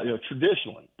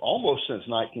 traditionally, almost since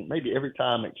maybe every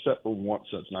time except for once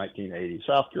since 1980,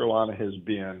 South Carolina has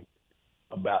been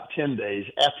about 10 days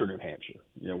after New Hampshire,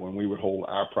 when we would hold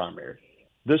our primary.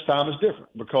 This time is different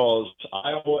because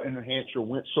Iowa and New Hampshire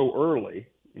went so early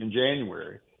in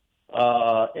January,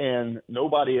 and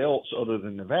nobody else other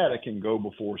than Nevada can go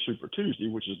before Super Tuesday,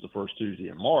 which is the first Tuesday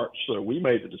in March. So we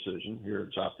made the decision here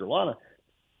in South Carolina,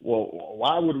 well,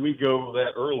 why would we go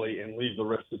that early and leave the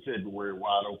rest of February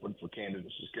wide open for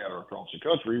candidates to scatter across the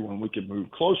country when we could move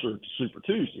closer to Super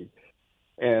Tuesday?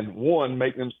 And one,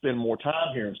 make them spend more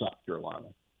time here in South Carolina,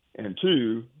 and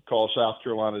two, cause South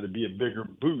Carolina to be a bigger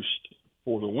boost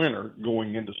for the winter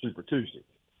going into Super Tuesday,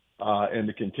 and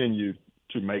to continue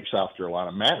to make South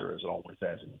Carolina matter as it always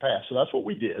has in the past. So that's what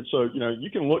we did. So, you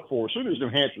can look for, as soon as New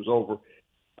Hampshire's over,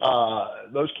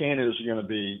 those candidates are going to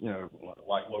be,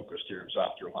 like locusts here in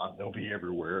South Carolina. They'll be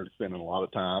everywhere, spending a lot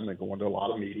of time. They're going to a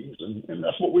lot of meetings, and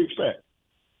that's what we expect.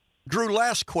 Drew,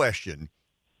 last question.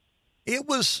 It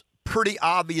was pretty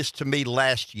obvious to me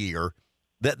last year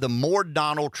that the more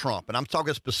Donald Trump, and I'm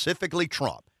talking specifically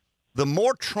Trump, the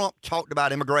more Trump talked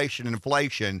about immigration and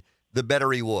inflation, the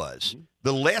better he was.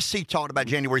 The less he talked about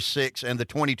January 6th and the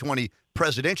 2020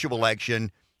 presidential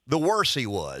election, the worse he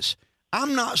was.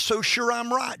 I'm not so sure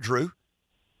I'm right, Drew.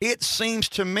 It seems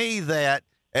to me that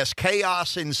as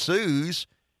chaos ensues,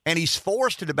 and he's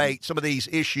forced to debate some of these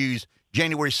issues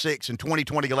January 6th and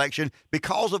 2020 election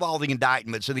because of all the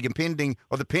indictments and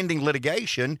the pending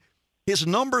litigation. His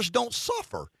numbers don't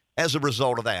suffer as a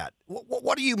result of that.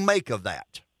 What do you make of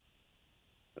that?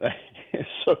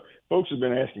 So folks have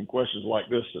been asking questions like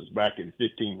this since back in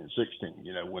 15 and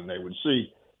 16, when they would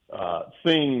see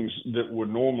things that would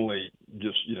normally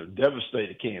just, devastate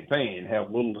a campaign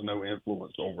have little to no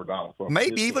influence over Donald Trump.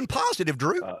 Maybe even positive,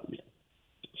 Drew.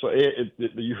 So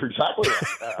you're exactly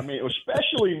right. I mean,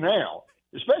 especially now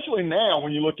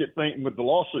when you look at things with the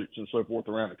lawsuits and so forth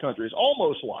around the country, it's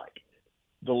almost like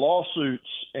the lawsuits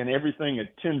and everything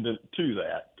attendant to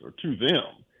that or to them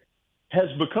has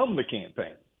become the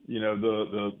campaign.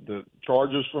 The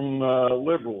charges from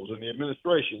liberals and the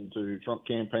administration to Trump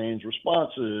campaign's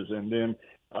responses, and then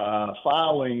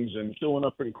filings and showing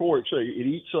up in court. So it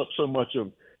eats up so much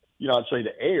of, I'd say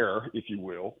the air, if you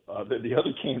will, that the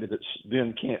other candidates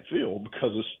then can't fill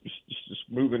because it's just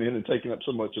moving in and taking up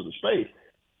so much of the space.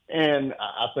 And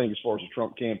I think as far as the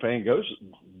Trump campaign goes,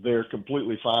 they're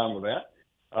completely fine with that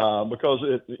because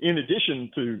in addition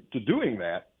to doing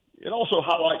that, it also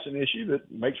highlights an issue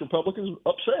that makes Republicans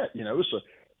upset. It's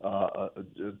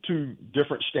two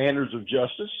different standards of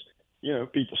justice.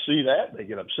 People see that, they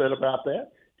get upset about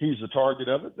that. He's the target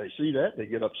of it. They see that, they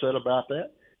get upset about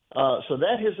that. So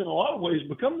that has, in a lot of ways,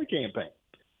 become the campaign.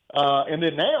 And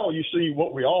then now you see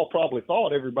what we all probably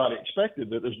thought, everybody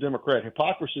expected, that there's Democrat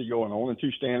hypocrisy going on and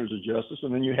two standards of justice.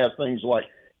 And then you have things like,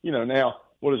 now,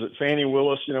 what is it, Fannie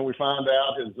Willis, we find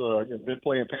out has been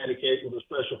playing patty cake with a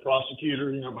special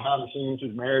prosecutor, behind the scenes,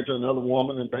 who's married to another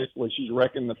woman, and basically she's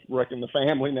wrecking the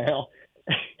family now.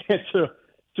 And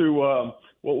to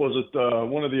what was it,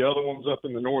 one of the other ones up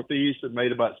in the Northeast that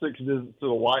made about 6 visits to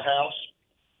the White House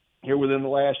here within the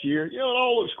last year. It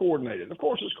all looks coordinated. Of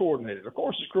course it's coordinated. Of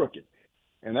course it's crooked.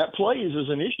 And that plays as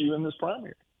an issue in this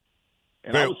primary.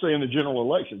 And I would say in the general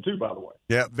election, too, by the way.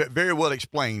 Yeah, very well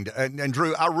explained. And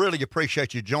Drew, I really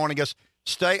appreciate you joining us.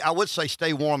 I would say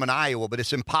stay warm in Iowa, but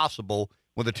it's impossible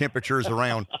when the temperature is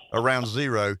around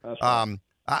zero. Right.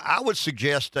 I would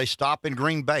suggest a stop in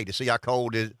Green Bay to see how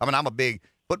cold it is. I mean, I'm a big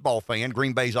football fan.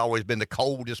 Green Bay's always been the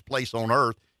coldest place on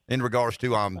earth in regards to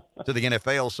the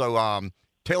NFL. So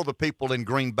tell the people in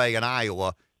Green Bay and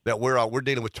Iowa that we're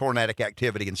dealing with tornadic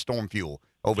activity and storm fuel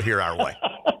over here our way.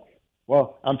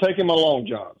 Well, I'm taking my long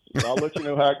john. So I'll let you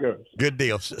know how it goes. Good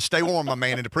deal. Stay warm, my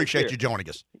man, and appreciate you joining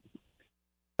us.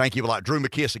 Thank you a lot. Drew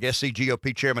McKissick,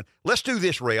 SCGOP Chairman. Let's do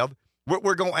this, Rev.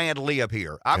 We're going to ad lib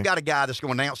here. I've got a guy that's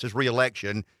going to announce his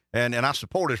reelection, and I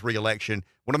support his reelection.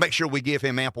 Want to make sure we give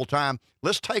him ample time.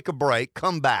 Let's take a break,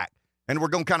 come back, and we're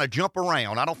going to kind of jump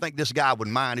around. I don't think this guy would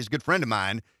mind. He's a good friend of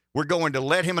mine. We're going to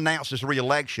let him announce his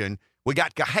reelection. We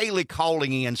got Cahaly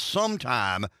calling in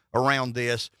sometime around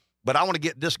this. But I want to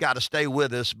get this guy to stay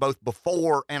with us both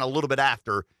before and a little bit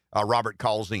after Robert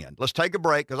calls in. Let's take a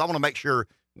break because I want to make sure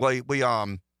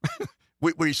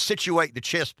we situate the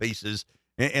chess pieces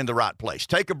in the right place.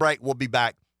 Take a break. We'll be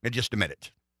back in just a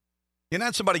minute. I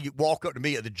had somebody walk up to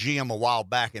me at the gym a while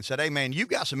back and said, "Hey, man, you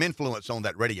got some influence on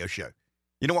that radio show."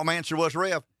 You know what my answer was,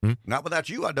 Rev? Not without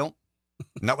you, I don't.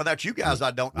 Not without you guys,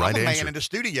 I don't. Right, I'm a answer. man in the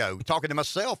studio talking to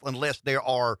myself unless there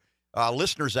are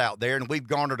listeners out there, and we've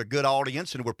garnered a good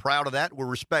audience, and we're proud of that. We're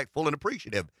respectful and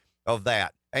appreciative of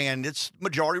that. And it's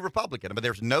majority Republican. I mean,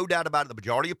 there's no doubt about it. The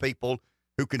majority of people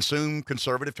who consume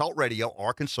conservative talk radio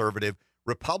are conservative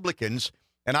Republicans.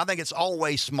 And I think it's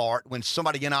always smart when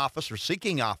somebody in office or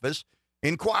seeking office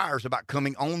inquires about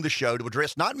coming on the show to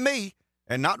address not me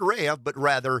and not Rev, but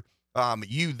rather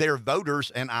you, their voters,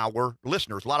 and our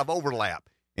listeners. A lot of overlap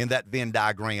in that Venn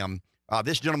diagram.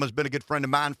 This gentleman's been a good friend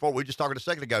of mine we were just talking a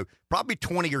second ago, probably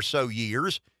 20 or so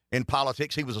years in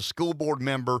politics. He was a school board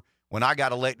member when I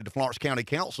got elected to Florence County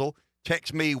Council.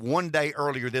 Texted me one day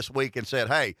earlier this week and said,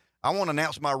 "Hey, I want to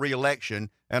announce my reelection,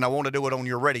 and I want to do it on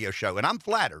your radio show." And I'm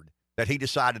flattered that he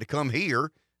decided to come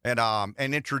here and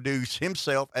introduce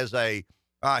himself as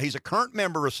he's a current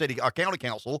member of county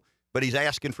council, but he's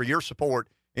asking for your support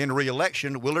in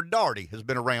reelection. Willard Dorriety has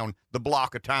been around the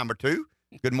block a time or two.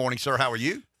 Good morning, sir. How are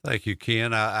you? Thank you,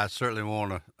 Ken. I certainly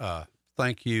want to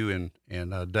thank you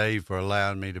and Dave for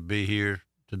allowing me to be here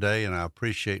today, and I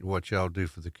appreciate what y'all do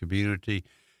for the community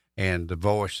and the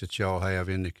voice that y'all have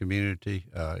in the community.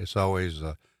 It's always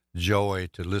a joy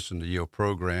to listen to your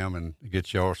program and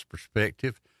get y'all's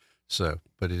perspective.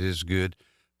 But it is good.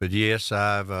 But yes,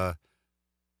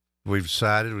 we've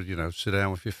decided, sit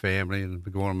down with your family, and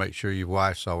we want to make sure your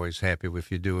wife's always happy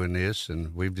with you doing this.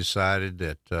 And we've decided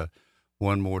that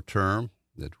one more term,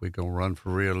 that we're going to run for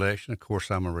re-election. Of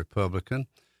course, I'm a Republican.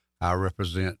 I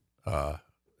represent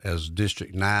as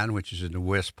District 9, which is in the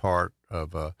west part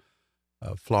of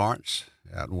Florence,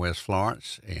 out in West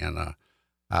Florence, and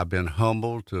I've been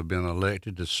humbled to have been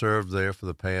elected to serve there for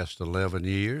the past 11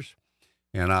 years,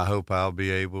 and I hope I'll be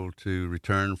able to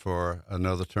return for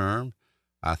another term.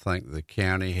 I think the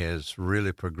county has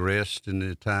really progressed in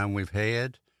the time we've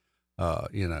had.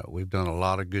 We've done a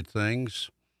lot of good things.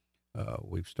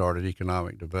 We've started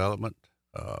economic development.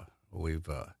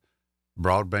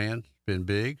 Broadband's been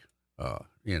big.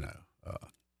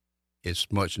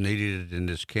 It's much needed in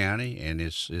this county, and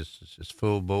it's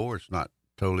full bore. It's not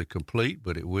totally complete,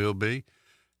 but it will be,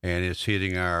 and it's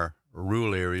hitting our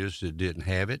rural areas that didn't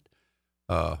have it.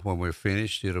 When we're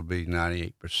finished, it'll be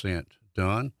 98%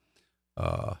 done.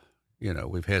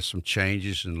 We've had some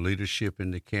changes in leadership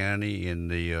in the county in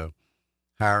the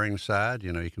hiring side,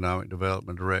 economic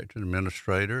development director,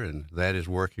 administrator, and that is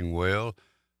working well.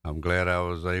 I'm glad I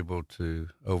was able to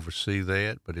oversee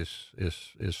that, but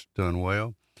it's done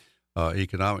well.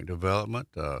 Economic development,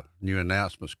 new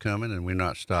announcements coming, and we're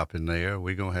not stopping there.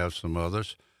 We're going to have some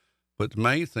others. But the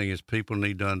main thing is people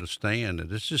need to understand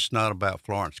that it's just not about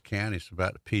Florence County. It's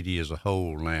about the PD as a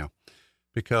whole now,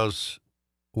 because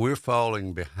we're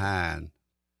falling behind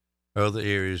other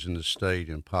areas in the state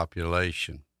in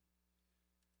population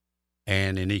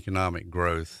and in economic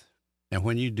growth. And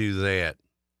when you do that,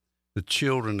 the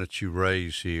children that you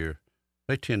raise here,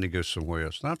 they tend to go somewhere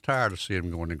else. And I'm tired of seeing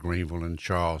them going to Greenville and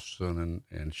Charleston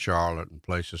and Charlotte and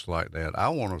places like that. I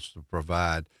want us to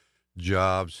provide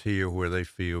jobs here where they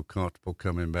feel comfortable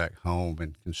coming back home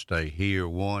and can stay here,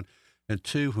 one. And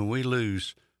two, when we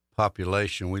lose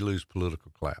population, we lose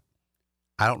political clout.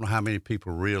 I don't know how many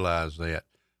people realize that.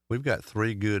 We've got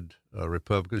three good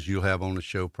Republicans you'll have on the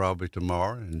show probably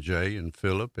tomorrow, and Jay and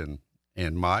Philip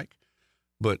and Mike.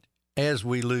 But as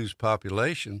we lose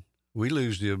population, we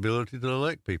lose the ability to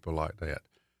elect people like that.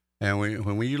 And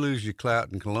when you lose your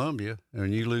clout in Columbia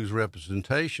and you lose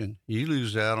representation, you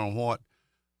lose out on what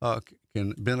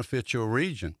can benefit your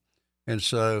region. And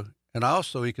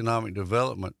also economic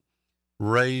development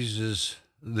raises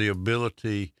the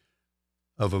ability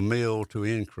of a mill to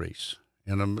increase.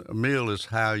 And a mill is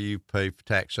how you pay for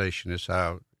taxation. It's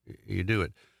how you do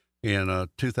it. In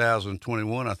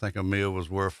 2021, I think a mill was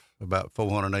worth about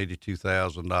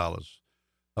 $482,000.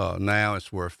 Now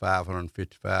it's worth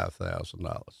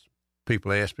 $555,000.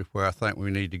 People ask me where I think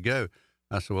we need to go.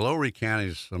 I said, well, Horry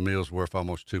County's a mill's worth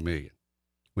almost $2 million.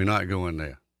 We're not going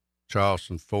there.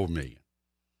 Charleston, $4 million.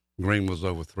 Greenville's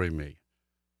over $3 million.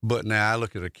 But now I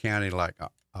look at a county like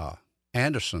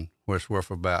Anderson, where it's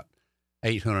worth about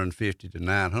 $850,000 to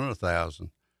 $900,000.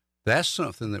 That's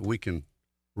something that we can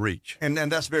reach. And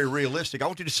that's very realistic. I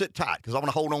want you to sit tight because I want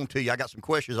to hold on to you. I got some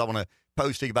questions I want to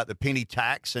pose to you about the penny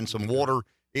tax and some water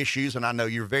issues, and I know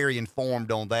you're very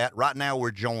informed on that. Right now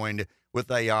we're joined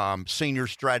with a senior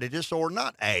strategist, or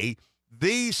not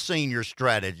the senior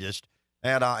strategist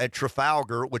at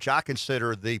Trafalgar, which I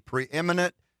consider the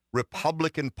preeminent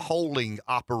Republican polling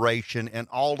operation in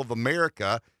all of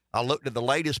America. I looked at the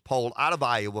latest poll out of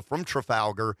Iowa from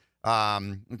Trafalgar,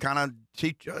 and kind of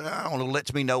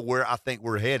lets me know where I think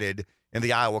we're headed in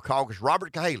the Iowa caucus.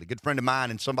 Robert Cahaly, good friend of mine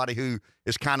and somebody who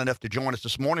is kind enough to join us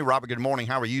this morning. Robert, good morning.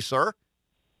 How are you, sir?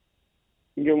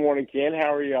 Good morning, Ken.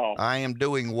 How are y'all? I am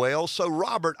doing well. So,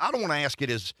 Robert, I don't want to ask it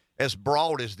as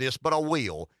broad as this, but I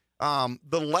will.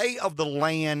 The lay of the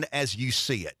land as you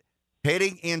see it,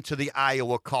 heading into the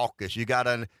Iowa caucus. You got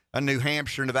a New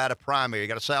Hampshire, Nevada primary. You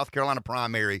got a South Carolina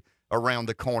primary around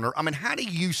the corner. I mean, how do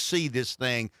you see this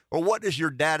thing, or what does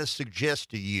your data suggest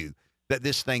to you that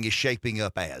this thing is shaping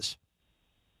up as?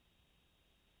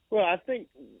 Well, I think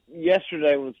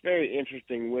yesterday was very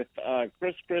interesting with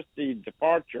Chris Christie's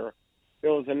departure.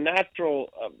 There was a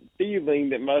natural feeling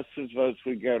that most of his votes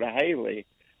would go to Haley,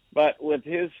 but with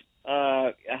his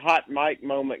hot mic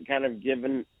moment kind of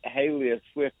giving Haley a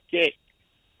swift kick,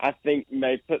 I think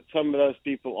may put some of those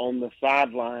people on the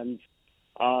sidelines,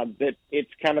 that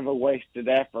it's kind of a wasted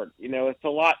effort. You know, it's a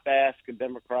lot to ask a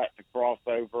Democrat to cross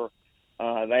over.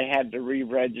 They had to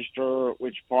re-register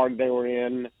which party they were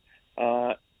in.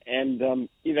 And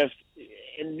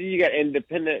you got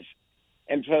independents.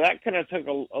 And so that kind of took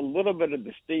a little bit of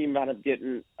the steam out of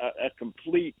getting a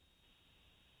complete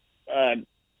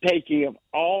taking of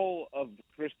all of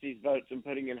Christie's votes and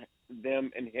putting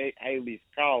them in Haley's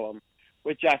column,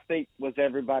 which I think was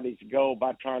everybody's goal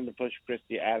by trying to push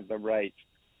Christie out of the race.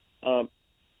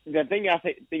 The thing I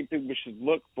think people should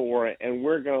look for, and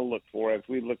we're going to look for as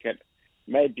we look at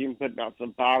maybe even putting out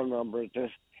some poll numbers,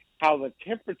 is how the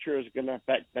temperature is going to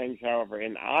affect things, however,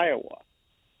 in Iowa.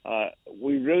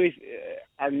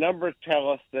 Our numbers tell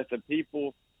us that the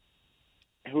people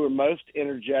who are most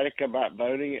energetic about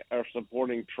voting are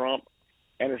supporting Trump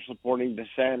and are supporting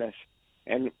DeSantis.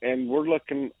 And we're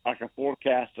looking like a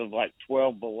forecast of like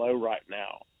 12 below right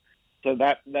now. So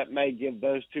that may give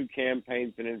those two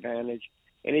campaigns an advantage,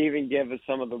 and even give us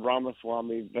some of the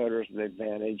Ramaswamy voters an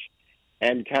advantage,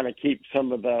 and kind of keep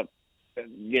some of the,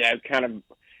 kind of,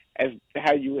 as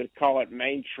how you would call it,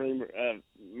 mainstream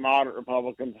moderate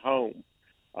Republicans home.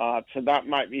 So that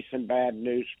might be some bad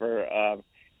news for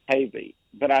Haley.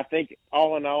 But I think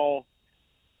all in all,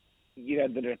 the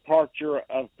departure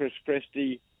of Chris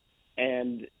Christie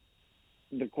and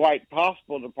the quite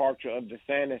possible departure of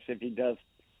DeSantis, if he does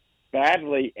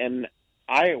badly in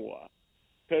Iowa,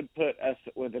 could put us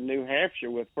with a New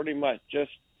Hampshire with pretty much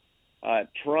just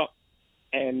Trump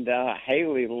and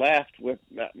Haley left, with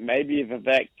maybe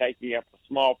Vivek taking up a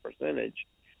small percentage.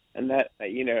 And that,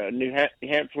 New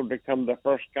Hampshire would become the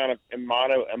first kind of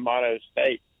mono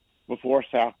state before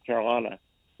South Carolina.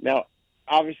 Now,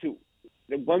 obviously,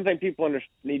 the one thing people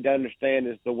need to understand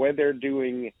is the way they're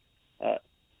doing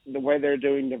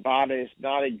Nevada is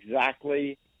not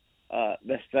exactly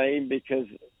the same, because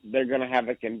they're going to have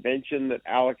a convention that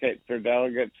allocates their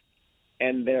delegates,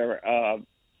 and their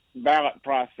ballot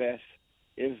process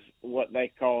is what they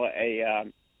call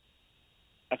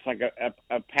it's like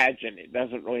a pageant. It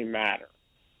doesn't really matter.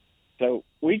 So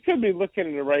we could be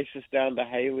looking at a races down to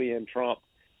Haley and Trump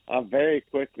very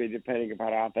quickly, depending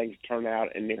upon how things turn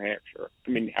out in New Hampshire.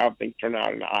 How things turn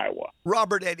out in Iowa.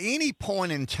 Robert, at any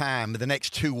point in time in the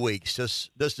next 2 weeks, does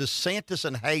DeSantis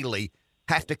and Haley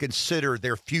have to consider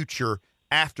their future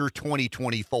after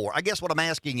 2024? I guess what I'm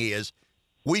asking is,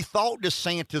 we thought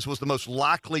DeSantis was the most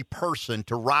likely person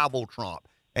to rival Trump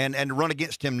and run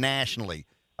against him nationally.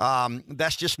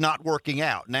 That's just not working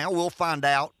out. Now we'll find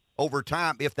out over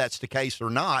time if that's the case or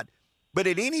not. But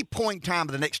at any point in time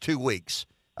in the next 2 weeks,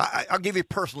 I'll give you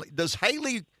personally, is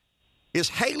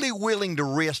Haley willing to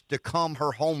risk to come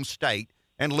her home state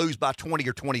and lose by 20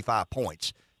 or 25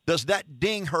 points? Does that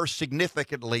ding her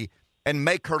significantly and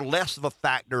make her less of a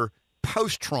factor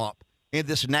post-Trump in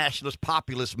this nationalist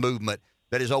populist movement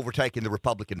that is overtaking the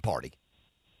Republican Party?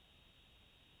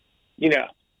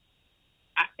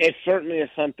 It certainly is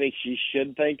something she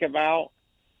should think about.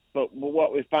 But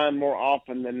what we find more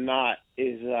often than not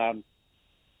is,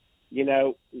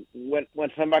 when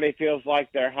somebody feels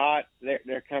like they're hot,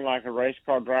 they're kind of like a race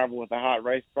car driver with a hot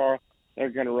race car. They're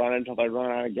going to run until they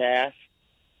run out of gas.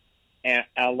 And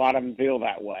a lot of them feel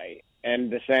that way.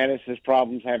 And DeSantis'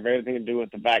 problems have everything to do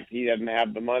with the fact he doesn't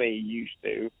have the money he used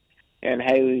to. And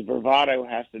Haley's bravado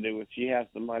has to do with she has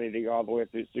the money to go all the way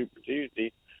through Super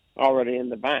Tuesday already in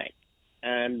the bank.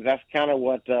 And that's kind of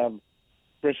what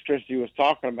Chris Christie was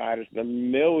talking about, is the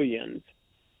millions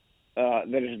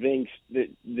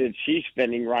that she's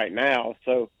spending right now.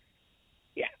 So,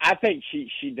 yeah, I think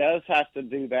she does have to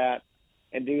do that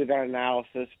and do that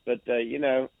analysis. But,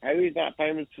 Haley's not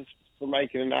famous for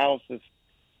making analysis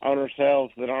on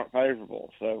herself that aren't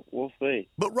favorable. So we'll see.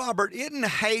 But, Robert, isn't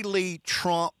Haley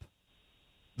Trump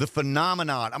the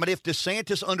phenomenon? If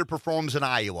DeSantis underperforms in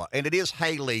Iowa and it is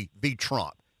Haley v.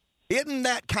 Trump, isn't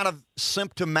that kind of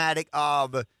symptomatic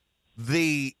of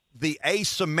the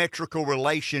asymmetrical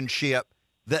relationship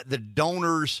that the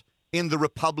donors in the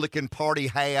Republican Party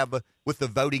have with the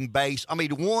voting base?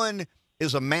 One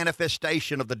is a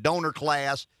manifestation of the donor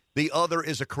class. The other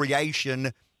is a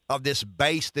creation of this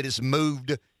base that is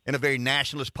moved in a very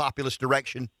nationalist, populist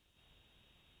direction.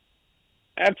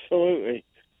 Absolutely.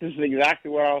 This is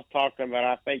exactly what I was talking about,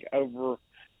 I think, over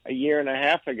a year and a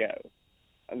half ago.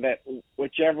 That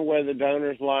whichever way the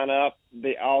donors line up,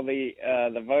 the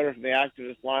voters and the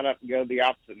activists line up and go the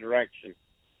opposite direction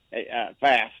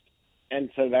fast. And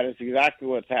so that is exactly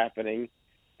what's happening,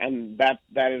 and that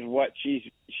is what she's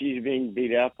being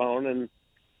beat up on,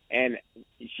 and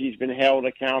she's been held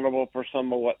accountable for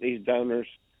some of what these donors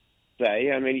say.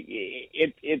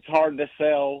 It's hard to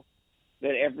sell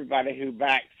that everybody who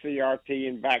backs CRT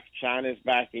and backs China is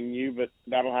backing you, but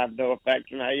that'll have no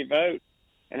effect on how you vote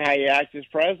and how you act as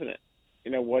president.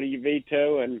 What do you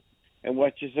veto and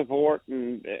what you support,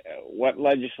 and what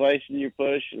legislation you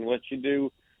push, and what you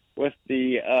do with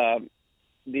the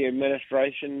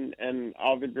administration and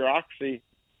all the bureaucracy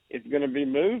is going to be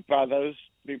moved by those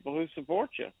people who support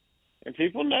you. And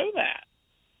people know that.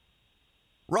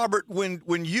 Robert,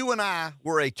 when you and I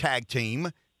were a tag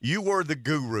team, you were the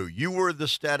guru, you were the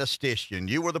statistician,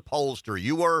 you were the pollster,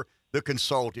 you were the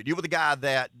consultant, you were the guy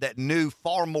that knew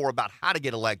far more about how to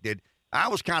get elected. I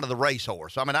was kind of the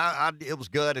racehorse. It was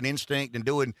gut and instinct and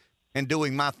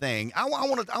doing my thing. I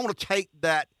want to take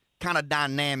that kind of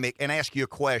dynamic and ask you a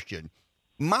question.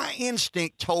 My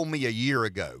instinct told me a year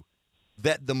ago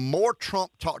that the more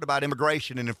Trump talked about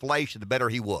immigration and inflation, the better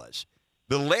he was.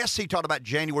 the less he talked about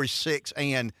January 6th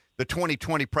and the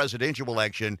 2020 presidential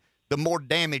election, the more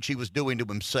damage he was doing to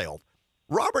himself.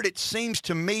 Robert, it seems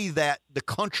to me that the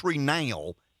country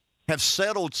now have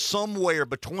settled somewhere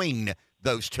between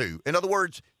those two. In other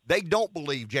words, they don't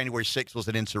believe January 6th was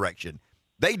an insurrection.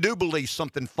 They do believe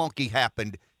something funky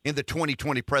happened in the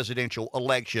 2020 presidential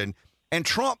election. And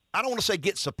Trump, I don't want to say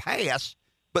gets a pass,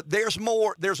 but there's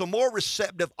a more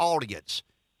receptive audience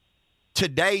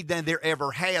today than there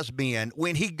ever has been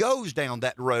when he goes down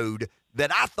that road that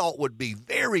I thought would be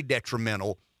very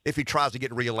detrimental if he tries to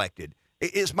get reelected.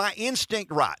 Is my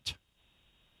instinct right?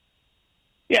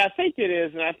 Yeah, I think it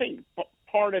is, and I think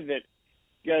part of it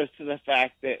goes to the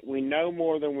fact that we know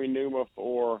more than we knew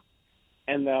before,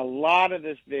 and a lot of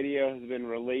this video has been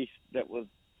released that was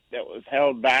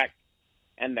held back,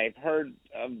 and they've heard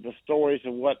of the stories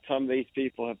of what some of these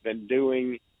people have been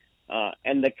doing,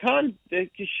 and there's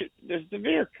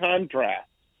severe contrast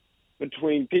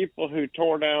between people who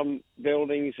tore down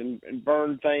buildings and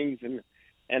burned things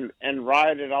and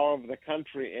rioted all over the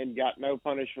country and got no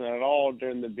punishment at all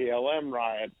during the BLM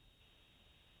riot,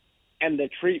 and the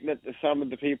treatment that some of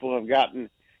the people have gotten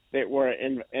that were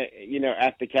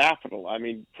at the Capitol. I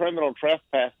mean, criminal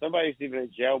trespass, nobody's even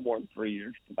in jail more than 3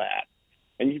 years for that.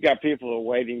 And you've got people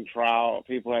awaiting trial,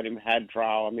 people hadn't even had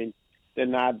trial,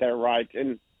 denied their rights.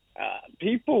 And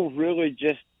people really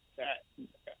just,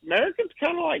 Americans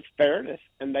kind of like fairness,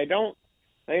 and they don't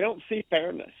see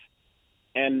fairness.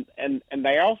 And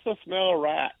they also smell a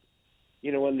rat.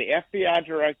 When the FBI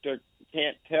director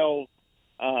can't tell,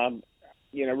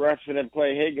 Representative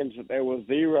Clay Higgins that there was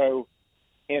zero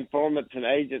informants and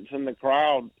agents in the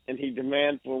crowd, and he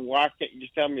demands, well, why can't you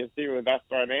just tell me it's zero? That's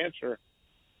the right answer.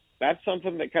 That's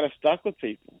something that kind of stuck with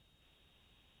people.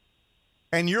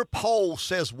 And your poll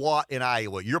says what in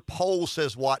Iowa? Your poll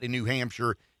says what in New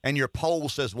Hampshire? And your poll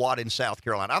says what in South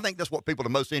Carolina? I think that's what people are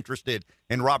most interested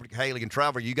in. Robert Cahaly and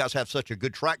Trafalgar, you guys have such a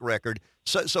good track record.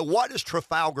 So what does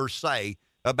Trafalgar say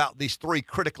about these three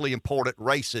critically important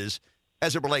races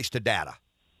as it relates to data?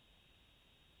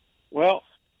 Well,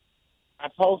 I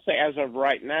poll say as of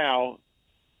right now,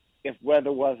 if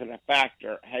weather wasn't a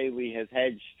factor, Haley has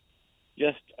hedged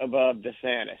just above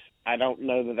DeSantis. I don't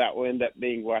know that will end up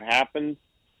being what happens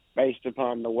based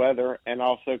upon the weather, and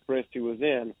also Christie was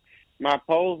in. My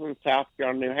polls in South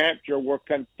Carolina, New Hampshire were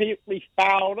completely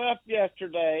fouled up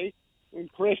yesterday when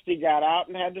Christie got out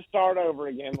and had to start over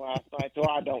again last night, so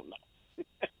I don't know.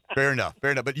 Fair enough.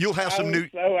 But you'll have some new.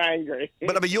 So angry.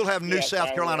 But you'll have new Yes,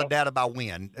 South Carolina data by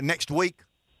when? Next week?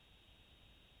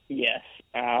 Yes.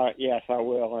 Yes, I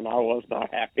will, and I was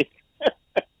not happy.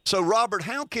 So, Robert,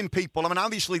 how can people,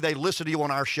 obviously they listen to you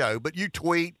on our show, but you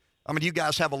tweet. You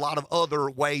guys have a lot of other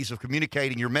ways of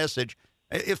communicating your message.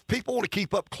 If people want to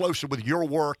keep up closer with your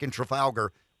work in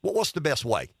Trafalgar, what's the best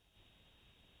way?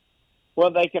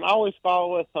 Well, they can always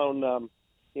follow us on,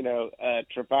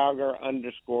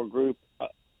 Trafalgar_group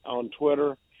on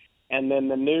Twitter. And then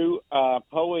the new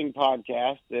polling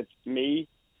podcast, it's me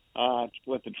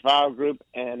with the Trafalgar Group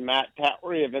and Matt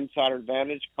Towery of Insider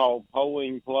Advantage called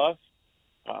Polling Plus.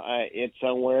 It's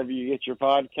on wherever you get your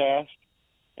podcast.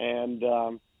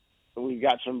 And we've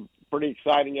got some pretty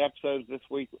exciting episodes this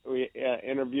week. We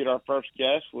interviewed our first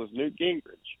guest was Newt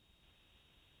Gingrich.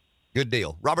 Good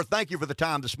deal. Robert, thank you for the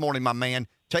time this morning, my man.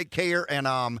 Take care, and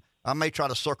I may try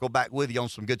to circle back with you on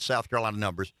some good South Carolina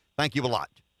numbers. Thank you a lot.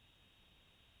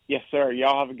 Yes, sir.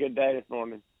 Y'all have a good day this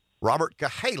morning. Robert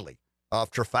Cahaly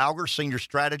of Trafalgar, senior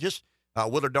strategist.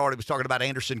 Willard Dorriety was talking about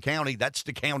Anderson County. That's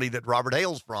the county that Robert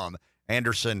hails from,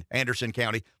 Anderson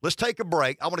County. Let's take a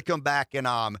break. I want to come back and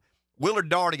Willard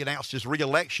Dorriety announced his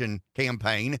reelection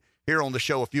campaign here on the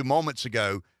show a few moments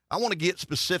ago. I want to get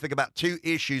specific about two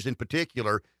issues in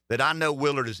particular that I know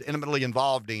Willard is intimately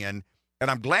involved in,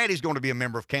 and I'm glad he's going to be a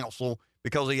member of council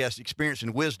because he has experience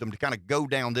and wisdom to kind of go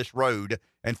down this road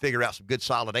and figure out some good,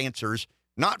 solid answers,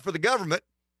 not for the government,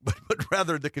 but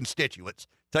rather the constituents.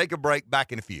 Take a break.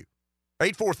 Back in a few.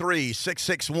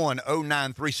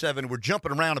 843-661-0937. We're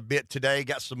jumping around a bit today.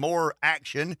 Got some more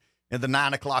action in the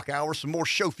 9 o'clock hour, some more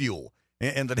show fuel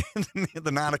in the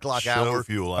 9 o'clock hour. Show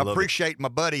fuel, I appreciate my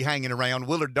buddy hanging around.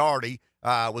 Willard Dorriety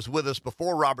was with us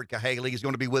before Robert Cahaly. He's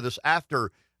going to be with us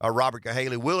after Robert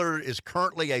Cahaly. Willard is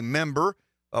currently a member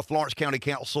of Florence County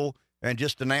Council and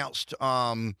just announced,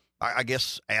 I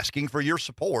guess, asking for your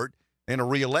support in a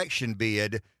reelection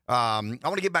bid. I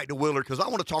want to get back to Willard because I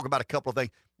want to talk about a couple of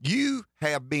things. You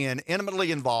have been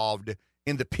intimately involved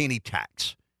in the penny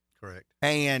tax. Correct.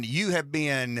 And you have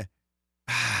been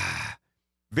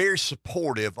very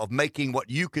supportive of making what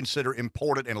you consider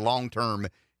important and long-term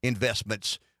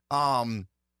investments.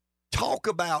 Talk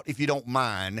about, if you don't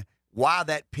mind, why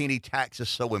that penny tax is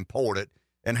so important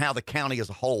and how the county as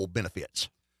a whole benefits.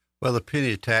 Well, the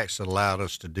penny tax allowed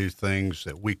us to do things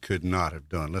that we could not have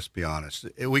done. Let's be honest.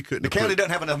 We couldn't. The county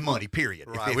doesn't have enough money, period.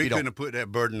 Right. We couldn't have put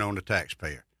that burden on the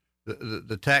taxpayer.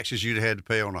 The taxes you'd have had to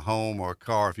pay on a home or a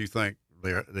car, if you think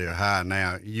they're high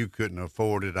now, you couldn't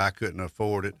afford it. I couldn't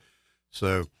afford it.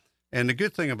 So, and the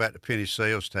good thing about the penny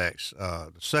sales tax,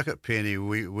 the second penny,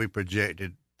 we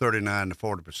projected 39 to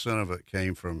 40% of it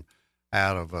came from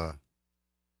out of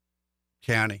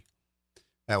county.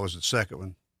 That was the second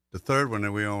one. The third one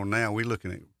that we're on now, we're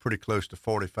looking at pretty close to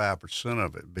 45%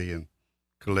 of it being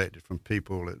collected from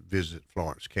people that visit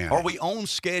Florence County. Are we on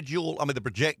schedule? I mean, the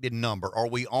projected number, are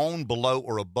we on, below,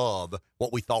 or above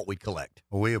what we thought we'd collect?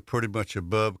 Well, we are pretty much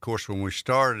above. Of course, when we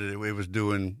started it, we was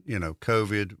doing,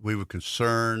 COVID. We were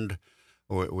concerned.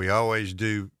 We always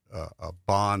do a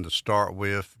bond to start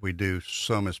with. We do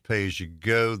some as pay as you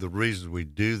go. The reason we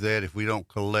do that, if we don't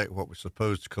collect what we're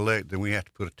supposed to collect, then we have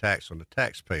to put a tax on the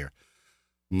taxpayer.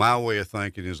 My way of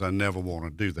thinking is I never want to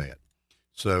do that.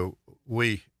 So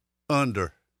we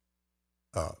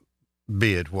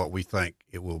bid what we think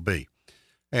it will be.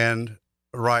 And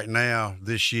right now,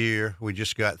 this year, we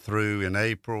just got through in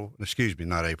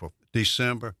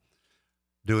December,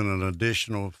 doing an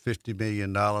additional $50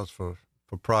 million for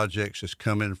projects that's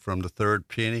coming from the third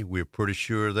penny. We're pretty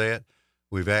sure of that.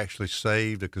 We've actually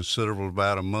saved a considerable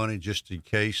amount of money just in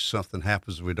case something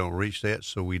happens and we don't reach that,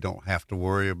 so we don't have to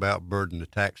worry about burdening the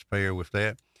taxpayer with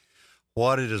that.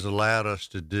 What it has allowed us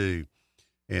to do,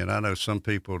 and I know some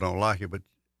people don't like it, but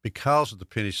because of the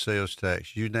penny sales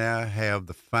tax, you now have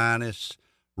the finest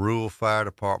rural fire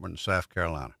department in South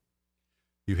Carolina.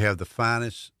 You have the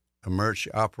finest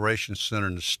emergency operations center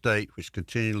in the state, which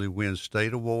continually wins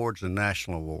state awards and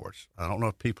national awards. I don't know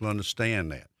if people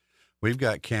understand that. We've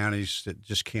got counties that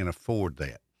just can't afford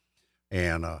that.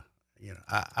 And,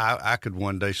 I could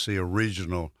one day see a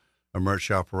regional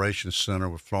emergency operations center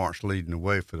with Florence leading the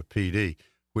way for the PD,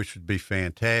 which would be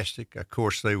fantastic. Of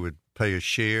course, they would pay a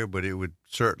share, but it would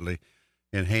certainly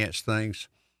enhance things.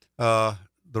 The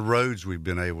roads we've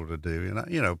been able to do,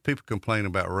 and, people complain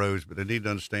about roads, but they need to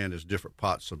understand there's different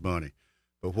pots of money.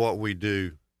 But what we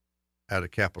do out of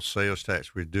capital sales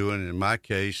tax, we're doing, in my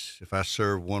case, if I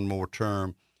serve one more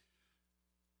term,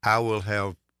 I will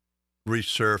have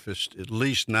resurfaced at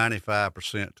least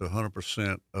 95% to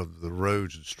 100% of the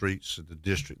roads and streets of the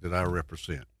district that I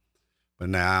represent. But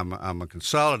now I'm a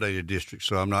consolidated district,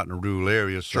 so I'm not in a rural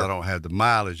area, so sure. I don't have the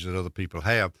mileage that other people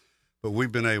have. But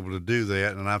we've been able to do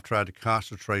that, and I've tried to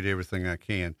concentrate everything I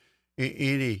can.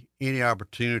 Any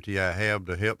opportunity I have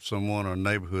to help someone or a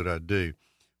neighborhood, I do.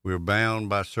 We're bound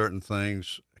by certain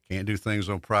things. I can't do things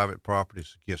on private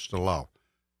properties against the law.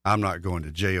 I'm not going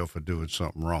to jail for doing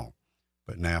something wrong.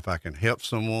 But now if I can help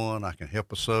someone, I can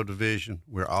help a subdivision.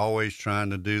 We're always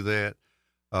trying to do that.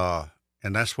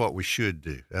 And that's what we should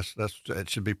do. That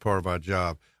should be part of our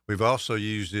job. We've also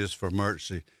used this for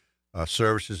emergency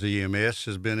services. EMS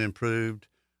has been improved.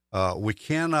 We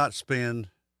cannot spend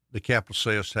the capital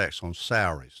sales tax on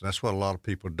salaries. That's what a lot of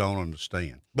people don't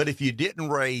understand. But if you didn't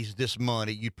raise this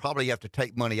money, you'd probably have to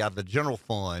take money out of the general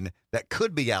fund that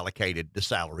could be allocated to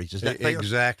salaries. Is that fair?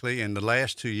 Exactly. In the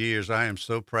last 2 years, I am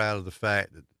so proud of the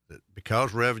fact that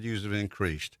because revenues have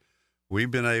increased,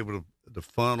 we've been able to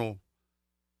funnel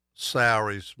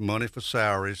salaries, money for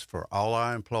salaries for all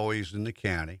our employees in the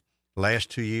county. Last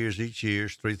 2 years, each year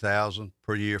is $3,000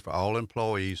 per year for all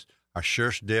employees. Our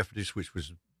sheriff's deputies, which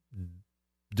was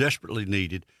desperately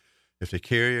needed, if they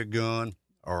carry a gun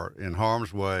or in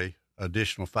harm's way,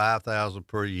 additional $5,000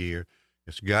 per year.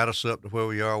 It's got us up to where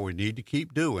we are. We need to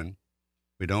keep doing.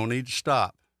 We don't need to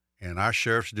stop. And our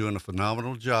sheriff's doing a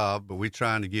phenomenal job, but we're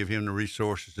trying to give him the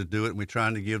resources to do it, and we're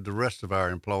trying to give the rest of our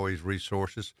employees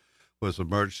resources. With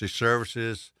emergency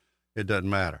services, it doesn't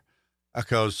matter,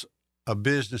 because a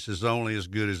business is only as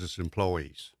good as its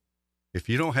employees. If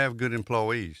you don't have good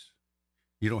employees,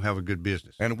 you don't have a good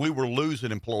business. And we were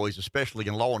losing employees, especially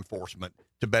in law enforcement,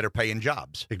 to better paying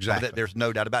jobs. Exactly. There's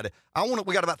no doubt about it.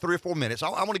 We got about 3 or 4 minutes. I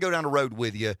want to go down the road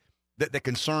with you that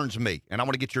concerns me, and I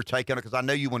want to get your take on it because I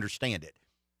know you understand it.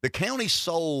 The county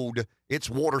sold its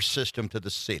water system to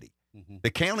the city. Mm-hmm. The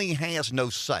county has no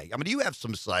say. I mean, you have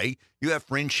some say. You have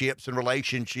friendships and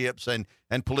relationships and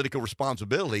political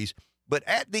responsibilities. But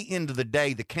at the end of the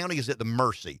day, the county is at the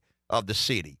mercy of the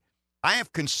city. I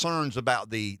have concerns about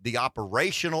the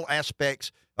operational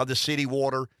aspects of the city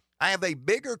water. I have a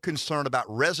bigger concern about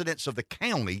residents of the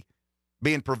county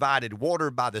being provided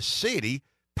water by the city,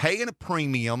 paying a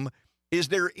premium. Is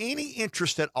there any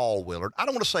interest at all, Willard? I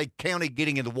don't want to say county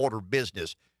getting in the water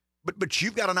business, but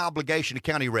you've got an obligation to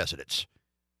county residents.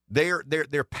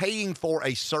 They're paying for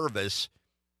a service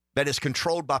that is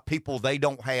controlled by people they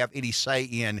don't have any say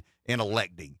in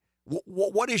electing.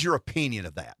 What is your opinion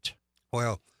of that?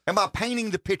 Well, am I painting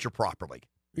the picture properly?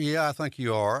 Yeah, I think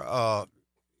you are.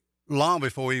 Long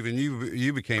before even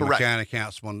you became a county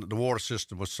councilman, the water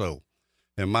system was sold.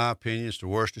 In my opinion, it's the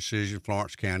worst decision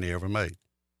Florence County ever made.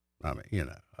 I mean,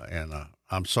 and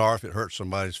I'm sorry if it hurts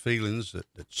somebody's feelings that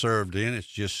served in. It's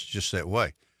just that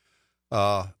way.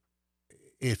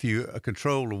 If you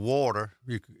control the water,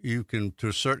 you can, to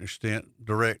a certain extent,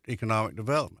 direct economic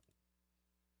development.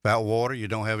 Without water, you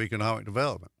don't have economic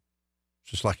development.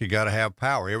 It's just like you got to have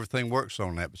power. Everything works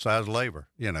on that besides labor.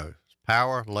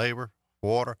 Power, labor,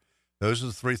 water. Those are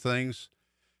the three things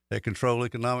that control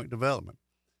economic development.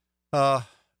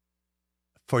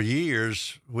 For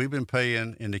years, we've been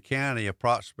paying in the county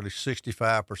approximately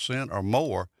 65% or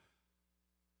more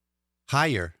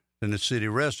higher than the city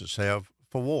residents have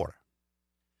for water.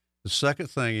 The second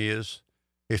thing is,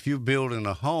 if you're building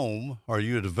a home or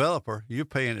you're a developer, you're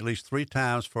paying at least 3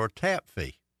 times for a tap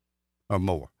fee or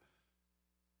more.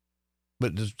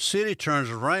 But the city turns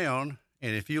around,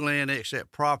 and if you annex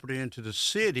that property into the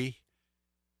city,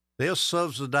 they'll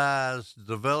subsidize the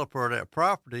developer of that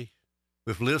property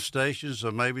with lift stations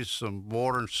or maybe some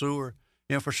water and sewer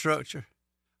infrastructure.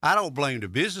 I don't blame the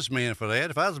businessman for that.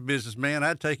 If I was a businessman,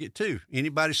 I'd take it too.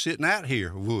 Anybody sitting out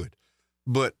here would.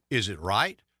 But is it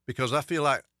right? Because I feel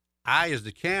like I, as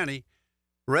the county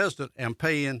resident, am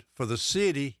paying for the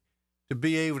city to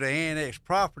be able to annex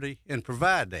property and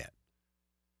provide that.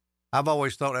 I've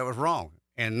always thought that was wrong.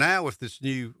 And now with this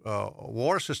new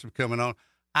water system coming on,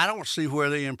 I don't see where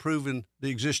they're improving the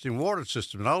existing water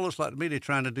system. It all looks like to me they're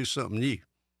trying to do something new.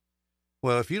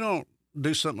 Well, if you don't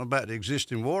do something about the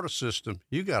existing water system,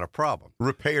 you got a problem.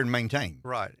 Repair and maintain.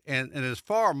 Right. And there's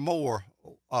far more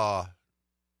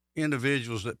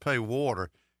individuals that pay water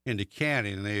in the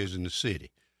county than there is in the city.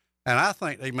 And I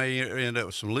think they may end up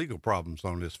with some legal problems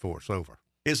on this before it's over.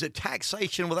 Is it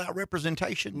taxation without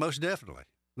representation? Most definitely.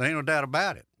 There ain't no doubt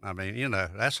about it. I mean,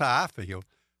 that's how I feel.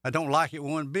 I don't like it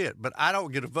one bit, but I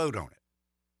don't get a vote on it.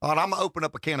 All right, I'm going to open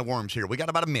up a can of worms here. We got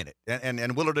about a minute.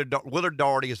 And Willard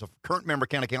Dorriety is a current member of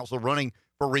county council running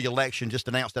for re-election, just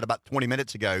announced that about 20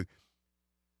 minutes ago.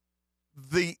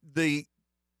 The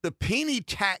penny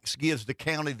tax gives the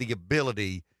county the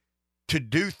ability to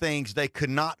do things they could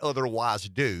not otherwise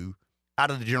do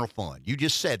out of the general fund. You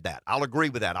just said that. I'll agree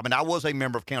with that. I mean, I was a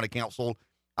member of county council.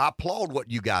 I applaud what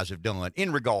you guys have done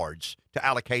in regards to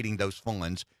allocating those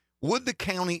funds. Would the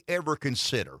county ever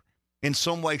consider, in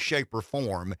some way, shape, or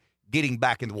form, getting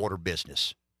back in the water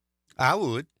business? I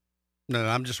would. No,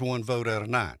 I'm just one vote out of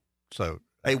 9. So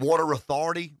a water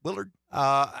authority, Willard?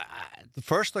 The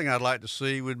first thing I'd like to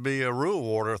see would be a rural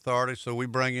water authority, so we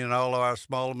bring in all of our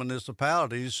smaller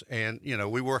municipalities and,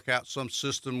 we work out some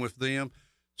system with them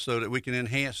so that we can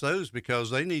enhance those because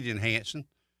they need enhancing.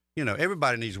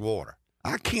 Everybody needs water.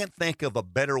 I can't think of a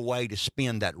better way to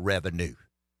spend that revenue.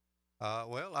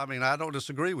 Well, I mean, I don't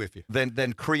disagree with you.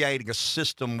 Than creating a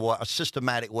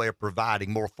systematic way of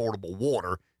providing more affordable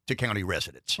water to county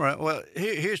residents. Right. Well,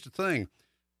 here's the thing.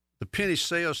 The penny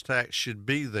sales tax should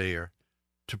be there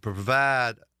to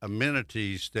provide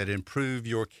amenities that improve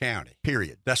your county.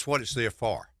 Period. That's what it's there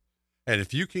for. And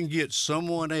if you can get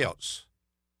someone else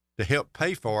to help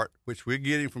pay for it, which we're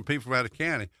getting from people around the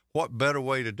county, what better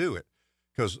way to do it?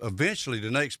 Because eventually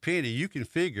the next penny, you can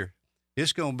figure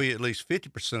it's going to be at least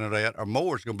 50% of that or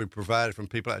more is going to be provided from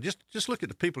people. Just look at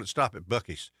the people that stop at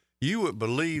Buc-ee's. You wouldn't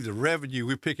believe the revenue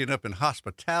we're picking up in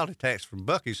hospitality tax from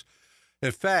Buc-ee's.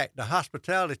 In fact, the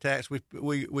hospitality tax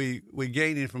we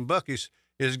gaining from Buc-ee's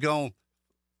is going to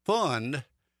fund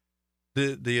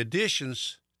the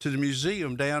additions to the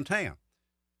museum downtown.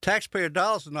 Taxpayer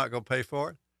dollars are not going to pay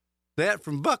for it. That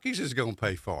from Buc-ee's is going to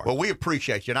pay for it. Well, we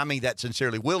appreciate you, and I mean that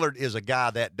sincerely. Willard is a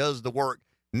guy that does the work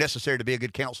necessary to be a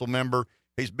good council member.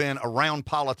 He's been around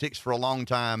politics for a long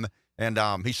time, and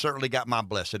he certainly got my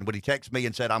blessing. When he texted me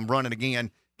and said, I'm running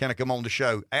again, can I come on the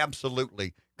show?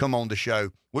 Absolutely, come on the show.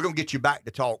 We're going to get you back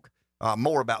to talk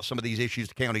more about some of these issues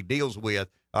the county deals with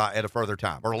at a further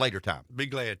time or a later time. Be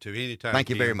glad to, anytime. Thank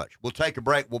you very much. We'll take a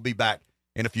break. We'll be back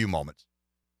in a few moments.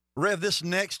 Rev, this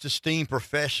next esteemed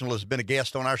professional has been a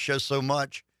guest on our show so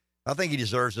much, I think he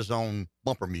deserves his own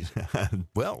bumper music.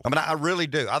 Well, I mean, I really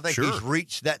do. I think sure. He's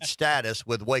reached that status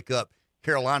with Wake Up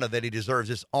Carolina that he deserves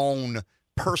his own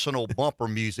personal bumper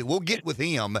music. We'll get with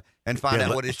him and find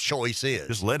out what his choice is.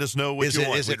 Just let us know what you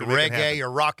want. Is it reggae or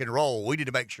rock and roll? We need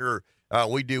to make sure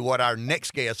we do what our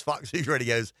next guest, Fox News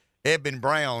Radio's Eben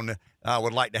Brown,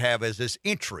 would like to have as his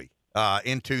entry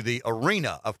into the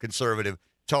arena of conservative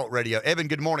talk radio. Eben,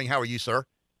 good morning. How are you, sir?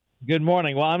 Good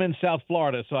morning. Well, I'm in South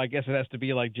Florida, so I guess it has to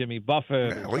be like Jimmy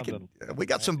Buffett. Yeah, or something. we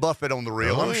got some Buffett on the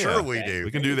reel. I'm sure we do. We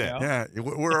can do that. Yeah,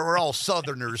 we're all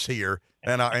Southerners here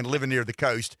and living near the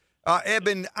coast.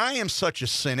 Eben, I am such a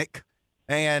cynic,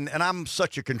 and I'm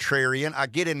such a contrarian. I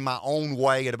get in my own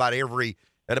way at about every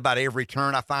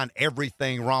turn. I find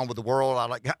everything wrong with the world.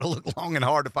 I got to look long and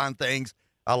hard to find things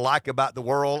I like about the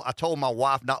world. I told my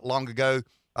wife not long ago,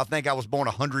 I think I was born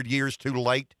 100 years too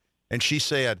late, and she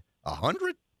said,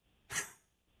 100?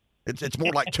 It's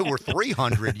more like 200 or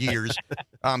 300 years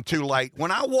too late.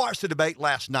 When I watched the debate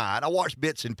last night, I watched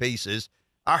bits and pieces.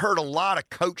 I heard a lot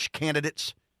of coach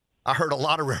candidates. I heard a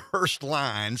lot of rehearsed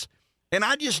lines, and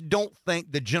I just don't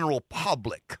think the general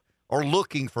public are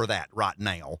looking for that right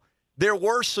now. There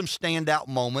were some standout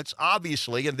moments,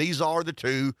 obviously, and these are the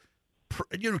two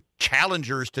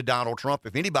challengers to Donald Trump,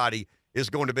 if anybody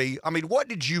is going to be. I mean, what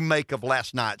did you make of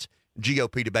last night's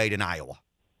GOP debate in Iowa?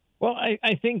 Well,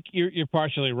 I think you're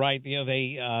partially right. You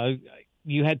know,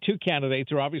 you had two candidates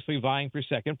who are obviously vying for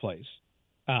second place.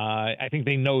 I think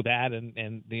they know that,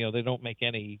 and you know, they don't make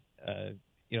any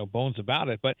bones about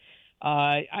it. But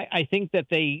I think that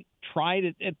they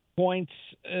tried at points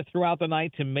throughout the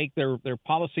night to make their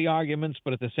policy arguments,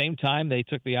 but at the same time, they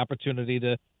took the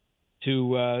opportunity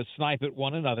to snipe at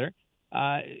one another.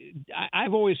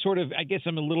 I've always I guess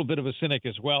I'm a little bit of a cynic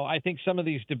as well. I think some of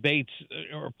these debates,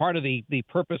 or part of the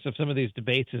purpose of some of these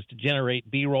debates, is to generate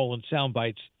B-roll and sound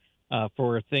bites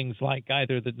for things like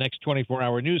either the next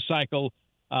 24-hour news cycle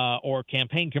or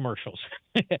campaign commercials.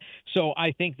 So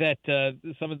I think that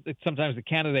sometimes the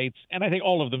candidates, and I think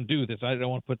all of them do this, I don't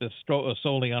want to put this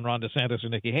solely on Ron DeSantis or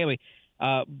Nikki Haley,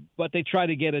 but they try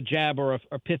to get a jab or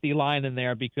a pithy line in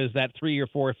there because that 3 or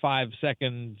 4 or 5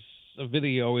 seconds of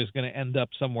video is going to end up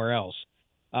somewhere else.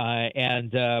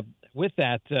 And with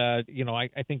that,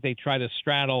 I think they try to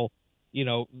straddle,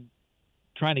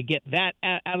 trying to get that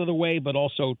out of the way, but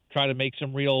also try to make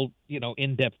some real,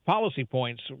 in-depth policy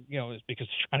points, because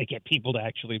they're trying to get people to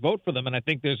actually vote for them. And I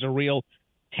think there's a real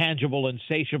tangible,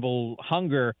 insatiable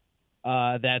hunger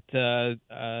that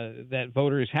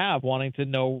voters have, wanting to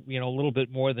know, a little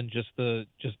bit more than just the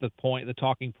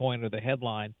talking point or the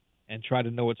headline, and try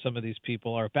to know what some of these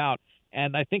people are about.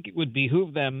 And I think it would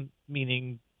behoove them,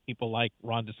 meaning people like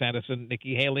Ron DeSantis and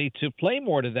Nikki Haley, to play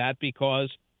more to that,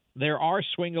 because there are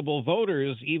swingable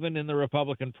voters even in the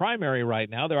Republican primary right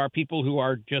now. There are people who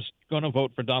are just going to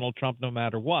vote for Donald Trump no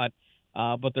matter what.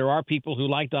 But there are people who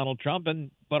like Donald Trump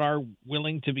but are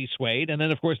willing to be swayed. And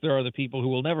then, of course, there are the people who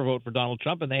will never vote for Donald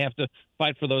Trump, and they have to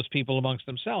fight for those people amongst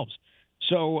themselves.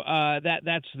 So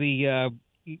that's the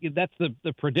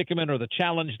predicament or the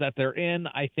challenge that they're in.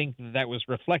 I think that was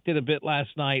reflected a bit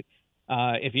last night.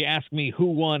 If you ask me who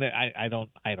won, I don't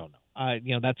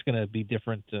know. That's going to be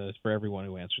different for everyone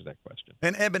who answers that question.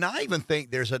 And Eben, I even think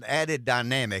there's an added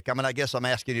dynamic. I mean, I guess I'm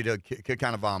asking you to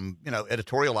kind of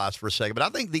editorialize for a second, but I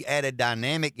think the added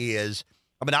dynamic is,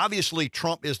 obviously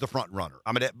Trump is the front runner.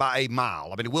 By a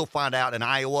mile. We'll find out in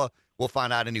Iowa. We'll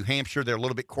find out in New Hampshire. They're a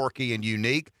little bit quirky and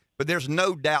unique. But there's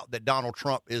no doubt that Donald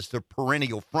Trump is the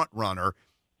perennial front runner.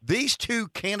 These two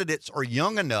candidates are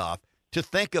young enough to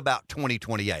think about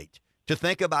 2028, to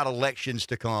think about elections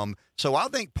to come. So I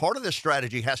think part of the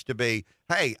strategy has to be,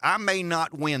 hey, I may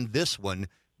not win this one,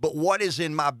 but what is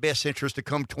in my best interest to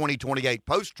come 2028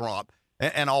 post-Trump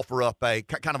and offer up a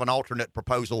kind of an alternate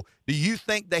proposal? Do you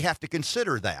think they have to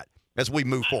consider that as we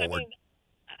move forward?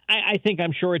 I think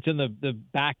I'm sure it's in the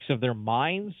backs of their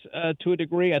minds to a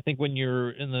degree. I think when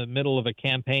you're in the middle of a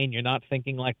campaign, you're not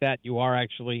thinking like that. You are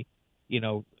actually,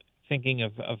 thinking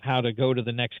of how to go to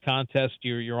the next contest.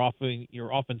 You're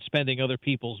often spending other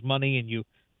people's money, and you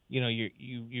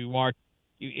are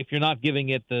if you're not giving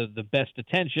it the best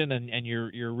attention and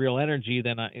your real energy,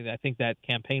 then I think that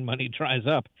campaign money dries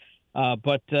up.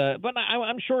 But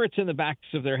I'm sure it's in the backs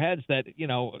of their heads that,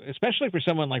 especially for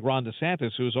someone like Ron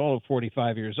DeSantis, who's all of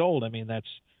 45 years old. That's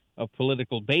a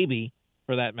political baby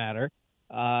for that matter.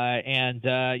 In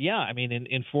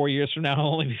 4 years from now,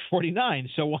 I'll only be 49.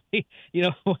 So, he's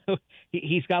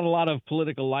got a lot of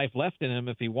political life left in him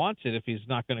if he wants it, if he's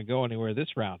not going to go anywhere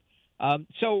this round. That's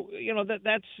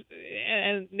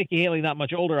and Nikki Haley not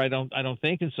much older, I don't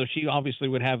think, and so she obviously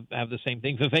would have the same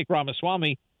thing. Vivek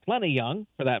Ramaswamy, plenty young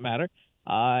for that matter,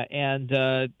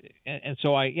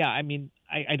 so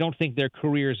I don't think their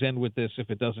careers end with this if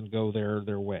it doesn't go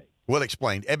their way. Well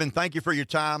explained. Eben, thank you for your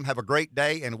time. Have a great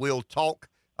day, and we'll talk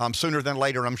sooner than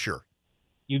later, I'm sure.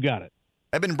 You got it.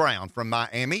 Eben Brown from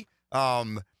Miami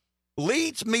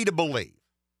leads me to believe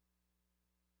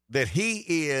that he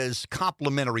is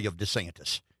complimentary of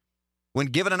DeSantis. When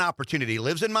given an opportunity, he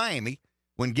lives in Miami.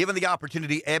 When given the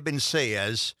opportunity, Eben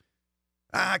says,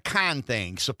 kind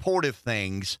things, supportive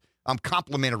things.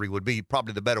 Complimentary would be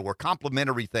probably the better word.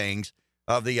 Complimentary things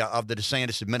of the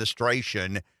DeSantis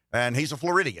administration, and he's a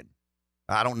Floridian.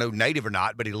 I don't know native or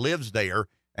not, but he lives there,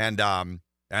 and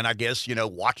I guess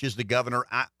watches the governor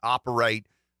operate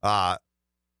up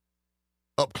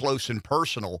close and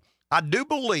personal. I do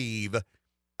believe.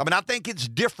 I think it's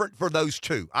different for those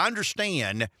two. I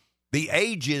understand the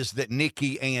ages that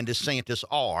Nikki and DeSantis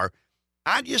are.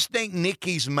 I just think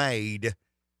Nikki's made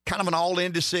kind of an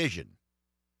all-in decision.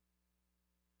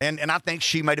 And I think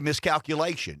she made a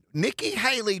miscalculation. Nikki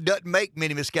Haley doesn't make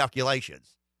many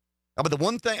miscalculations. But the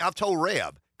one thing I've told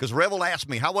Rev, because Rev will ask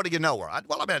me, how well do you know her?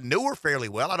 I knew her fairly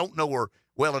well. I don't know her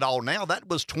well at all now. That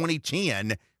was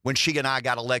 2010 when she and I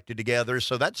got elected together.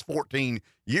 So that's 14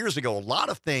 years ago. A lot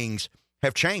of things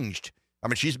have changed.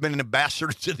 She's been an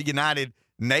ambassador to the United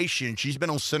Nations. She's been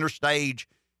on center stage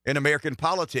in American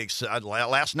politics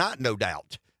last night, no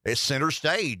doubt. It's center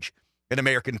stage in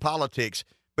American politics.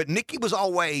 But Nikki was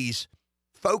always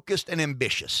focused and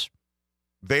ambitious.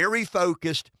 Very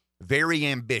focused, very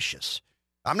ambitious.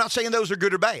 I'm not saying those are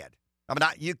good or bad.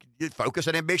 Focused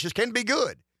and ambitious can be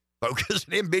good. Focused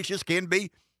and ambitious can be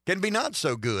not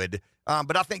so good.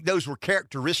 But I think those were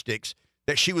characteristics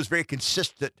that she was very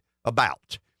consistent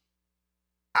about.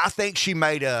 I think she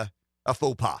made a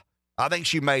faux pas. I think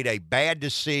she made a bad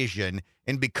decision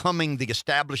in becoming the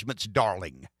establishment's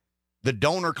darling, the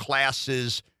donor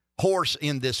class's horse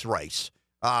in this race.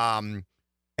 And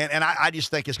I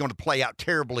just think it's going to play out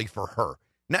terribly for her.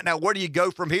 Now, where do you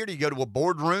go from here? Do you go to a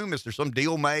boardroom? Is there some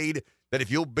deal made that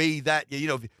if you'll be that,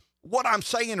 what I'm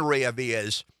saying, Rev,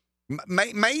 is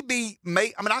maybe,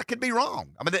 I could be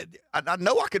wrong. I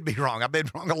know I could be wrong. I've been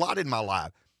wrong a lot in my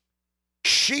life.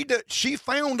 She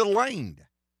found a lane,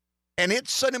 and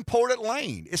it's an important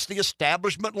lane. It's the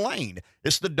establishment lane.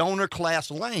 It's the donor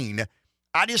class lane.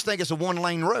 I just think it's a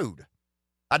one-lane road.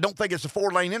 I don't think it's a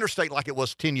 4-lane interstate like it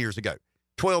was 10 years ago,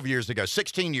 12 years ago,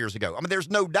 16 years ago. There's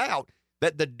no doubt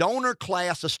that the donor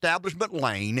class establishment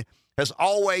lane has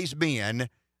always been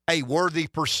a worthy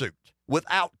pursuit.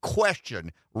 Without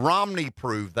question, Romney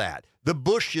proved that. The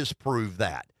Bushes proved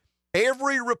that.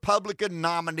 Every Republican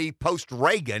nominee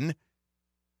post-Reagan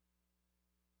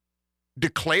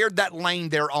declared that lane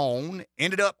their own,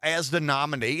 ended up as the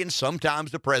nominee and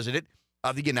sometimes the president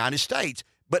of the United States.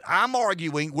 But I'm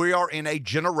arguing we are in a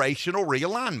generational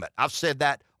realignment. I've said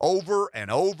that over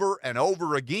and over and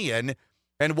over again.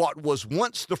 And what was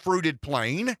once the fruited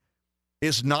plain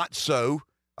is not so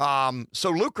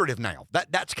lucrative now.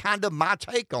 That's kind of my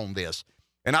take on this.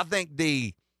 And I think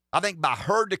by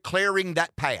her declaring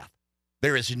that path,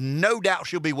 there is no doubt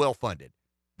she'll be well funded.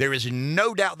 There is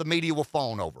no doubt the media will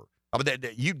fawn over.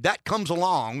 That comes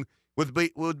along with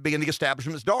being the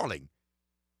establishment's darling.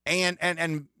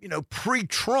 And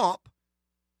pre-Trump,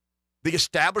 the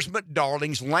establishment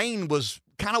darling's lane was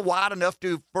kind of wide enough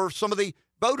for some of the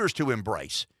voters to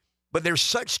embrace. But there's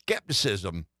such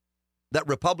skepticism that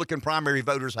Republican primary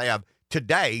voters have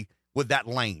today with that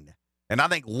lane. And I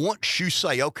think once you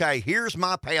say, okay, here's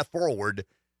my path forward,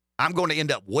 I'm going to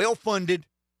end up well-funded.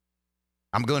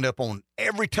 I'm going to end up on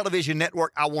every television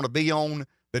network I want to be on.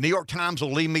 The New York Times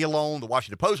will leave me alone. The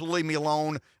Washington Post will leave me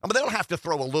alone. They'll have to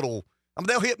throw a little,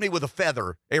 they'll hit me with a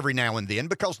feather every now and then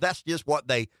because that's just what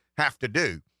they have to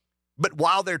do. But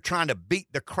while they're trying to beat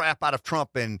the crap out of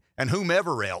Trump and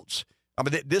whomever else,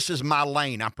 this is my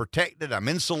lane. I'm protected. I'm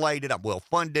insulated. I'm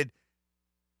well-funded.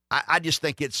 I just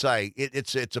think it's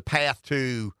a path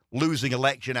to losing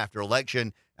election after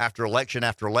election after election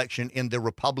after election in the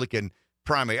Republican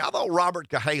primary. I thought Robert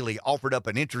Cahaly offered up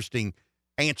an interesting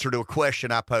answer to a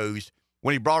question I posed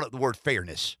when he brought up the word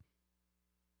fairness.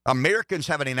 Americans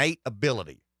have an innate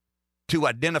ability to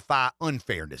identify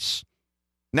unfairness.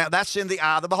 Now, that's in the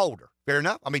eye of the beholder. Fair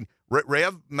enough?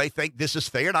 Rev may think this is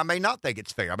fair, and I may not think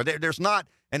it's fair. There's not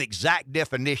an exact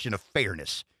definition of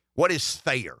fairness. What is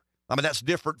fair? That's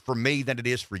different for me than it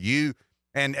is for you,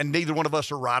 and neither one of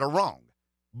us are right or wrong.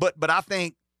 But I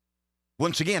think,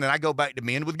 once again, and I go back to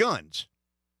men with guns,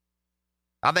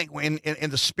 I think in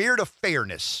the spirit of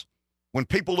fairness, when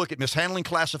people look at mishandling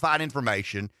classified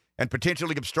information and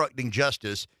potentially obstructing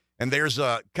justice, and there's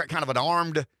a kind of an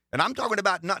armed, and I'm talking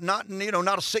about not a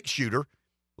 6-shooter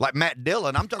like Matt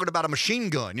Dillon. I'm talking about a machine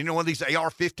gun, one of these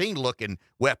AR-15 looking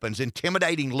weapons,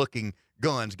 intimidating looking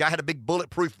guns. Guy had a big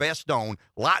bulletproof vest on,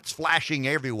 lights flashing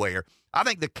everywhere. I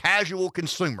think the casual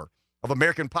consumer of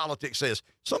American politics says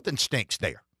something stinks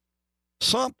there.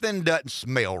 Something doesn't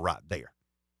smell right there.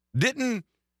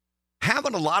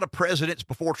 Haven't a lot of presidents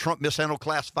before Trump mishandled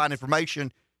classified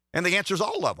information? And the answer is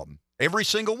all of them, every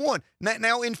single one.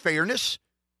 Now, in fairness,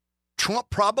 Trump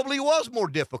probably was more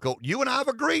difficult. You and I have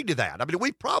agreed to that. I mean,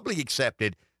 we probably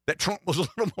accepted that Trump was a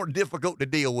little more difficult to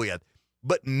deal with.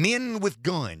 But men with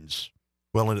guns.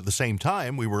 Well, and at the same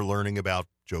time, we were learning about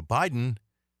Joe Biden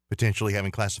potentially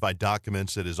having classified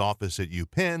documents at his office at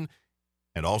UPenn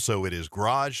and also at his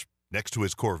garage next to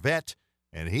his Corvette.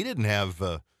 And he didn't have,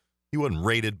 he wasn't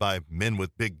raided by men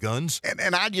with big guns.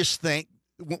 And I just think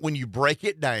when you break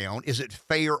it down, is it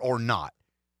fair or not?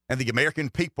 And the American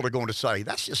people are going to say,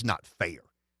 that's just not fair.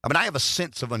 I mean, I have a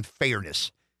sense of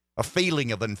unfairness, a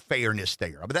feeling of unfairness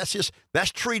there. I mean,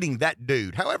 that's treating that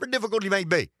dude, however difficult he may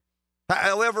be,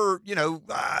 however,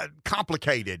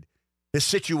 complicated his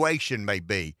situation may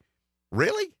be.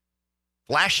 Really?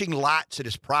 Flashing lights at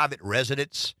his private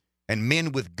residence and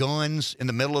men with guns in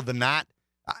the middle of the night?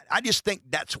 I just think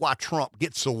that's why Trump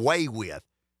gets away with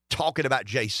talking about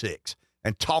J6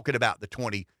 and talking about the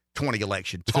 2020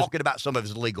 election, talking about some of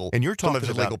his legal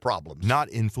problems. Not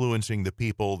influencing the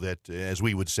people that, as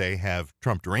we would say, have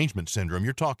Trump derangement syndrome.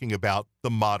 You're talking about the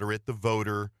moderate, the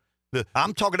voter.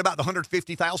 I'm talking about the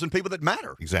 150,000 people that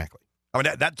matter. Exactly. I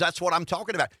mean, that's what I'm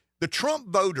talking about. The Trump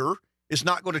voter is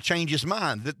not going to change his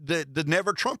mind. The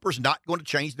never Trumper's not going to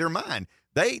change their mind.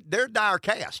 They're dire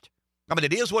cast. I mean,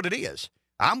 it is what it is.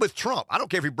 I'm with Trump. I don't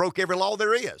care if he broke every law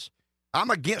there is. I'm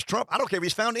against Trump. I don't care if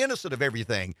he's found innocent of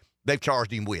everything they've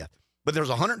charged him with. But there's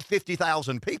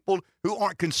 150,000 people who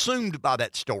aren't consumed by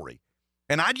that story.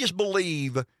 And I just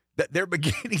believe that they're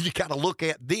beginning to kind of look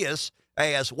at this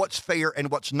as what's fair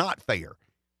and what's not fair.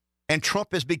 And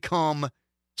Trump has become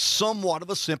somewhat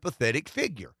of a sympathetic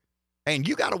figure. And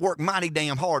you got to work mighty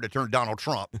damn hard to turn Donald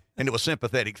Trump into a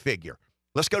sympathetic figure.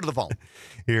 Let's go to the phone.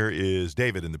 Here is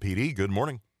David in the PD. Good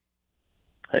morning.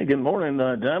 Hey, good morning.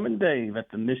 Diamond Dave at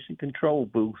the Mission Control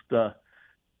booth.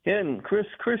 Ken, Chris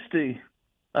Christie,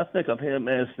 I think of him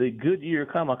as the Goodyear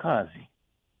kamikaze.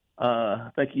 I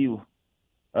think you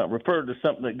referred to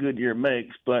something that Goodyear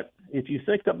makes, but if you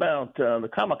think about the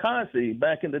kamikaze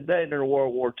back in the day during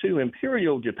World War II,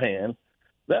 Imperial Japan,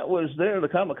 that was the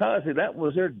kamikaze, that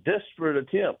was their desperate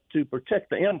attempt to protect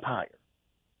the empire.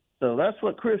 So that's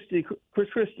what Chris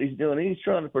Christie's doing. He's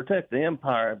trying to protect the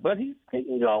empire, but he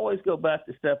can always go back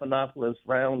to Stephanopoulos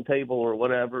Round Table or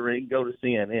whatever, and he can go to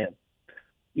CNN.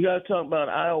 You got to talk about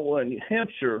Iowa and New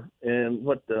Hampshire and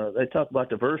what they talk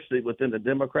about diversity within the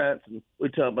Democrats, and we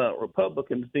talk about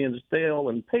Republicans being stale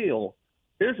and pale.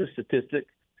 Here's a statistic.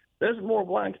 There's more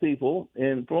black people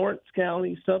in Florence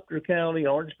County, Sumter County,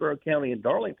 Orangeburg County, and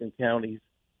Darlington counties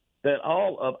than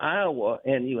all of Iowa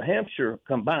and New Hampshire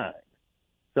combined.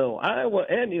 So Iowa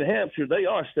and New Hampshire, they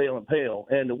are stale and pale,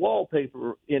 and the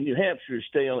wallpaper in New Hampshire is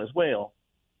stale as well.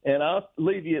 And I'll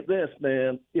leave you at this,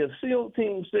 man. If SEAL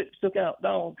Team 6 took out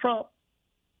Donald Trump,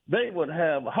 they would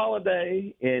have a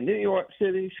holiday in New York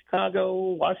City,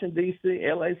 Chicago, Washington, D.C.,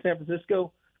 L.A., San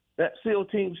Francisco. That SEAL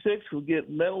Team 6 would get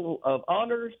Medal of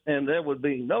Honors, and there would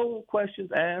be no questions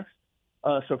asked.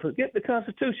 So forget the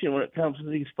Constitution when it comes to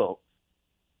these folks.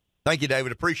 Thank you,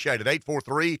 David. Appreciate it.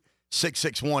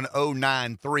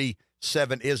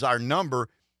 843-661-0937 is our number.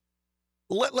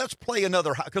 Let's play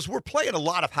another, because we're playing a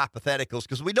lot of hypotheticals,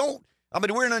 because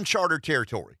we're in uncharted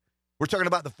territory. We're talking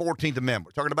about the 14th Amendment.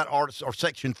 We're talking about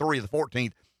Section 3 of the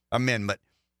 14th Amendment.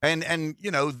 And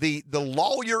the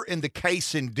lawyer in the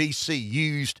case in D.C.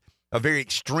 used a very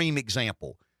extreme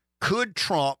example. Could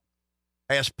Trump,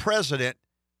 as president,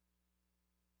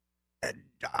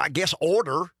 I guess,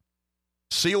 order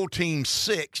SEAL Team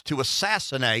 6 to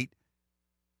assassinate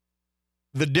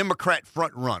the Democrat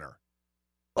front runner?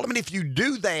 Well, I mean, if you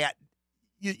do that,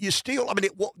 you still, I mean,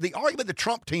 the argument the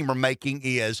Trump team are making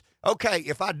is, okay,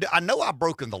 if I know I've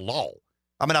broken the law.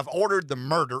 I mean, I've ordered the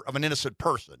murder of an innocent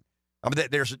person. I mean,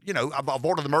 I've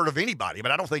ordered the murder of anybody,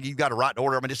 but I don't think you've got a right to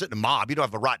order. I mean, it's in a mob. You don't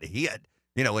have the right to hit,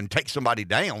 and take somebody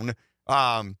down.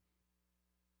 But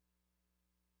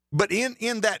in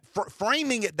that,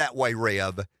 framing it that way,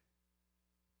 Rev,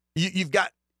 you've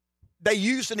got, they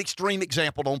used an extreme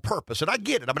example on purpose, and I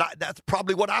get it. I mean, that's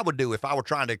probably what I would do if I were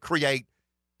trying to create,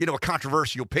 a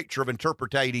controversial picture of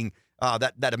interpreting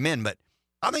that amendment.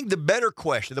 I think the better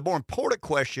question, the more important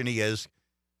question is,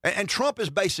 and Trump is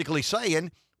basically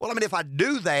saying, well, I mean, if I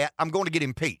do that, I'm going to get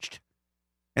impeached,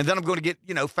 and then I'm going to get,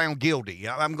 found guilty.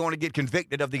 I'm going to get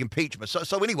convicted of the impeachment.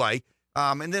 So anyway,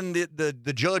 and then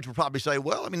the judge would probably say,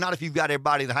 well, I mean, not if you've got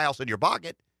everybody in the house in your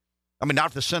pocket. I mean, not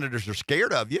if the senators are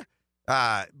scared of you.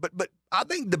 But I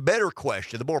think the better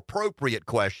question, the more appropriate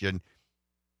question,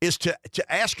 is to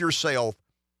ask yourself,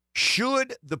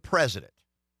 should the president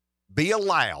be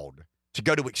allowed to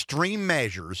go to extreme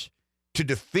measures to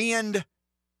defend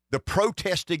the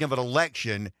protesting of an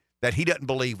election that he doesn't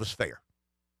believe was fair?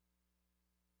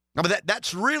 I mean,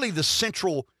 that's really the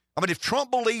central. I mean, if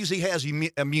Trump believes he has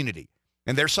immunity,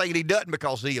 and they're saying he doesn't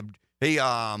because he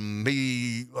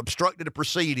obstructed a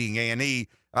proceeding and he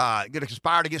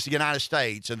conspired against the United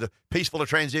States and the peaceful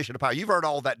transition of power. You've heard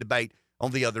all that debate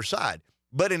on the other side.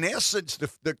 But in essence,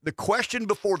 the question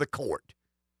before the court,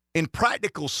 in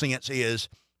practical sense, is,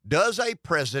 does a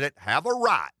president have a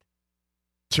right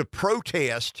to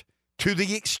protest to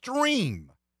the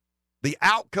extreme the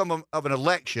outcome of an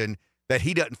election that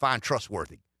he doesn't find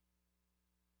trustworthy?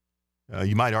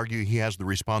 You might argue he has the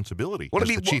responsibility as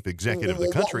the chief executive of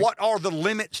the country. What are the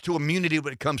limits to immunity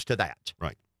when it comes to that?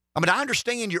 Right. I mean, I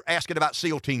understand you're asking about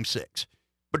SEAL Team 6,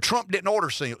 but Trump didn't order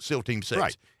SEAL Team 6.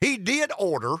 Right. He did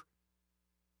order.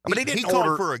 I mean, he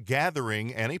called for a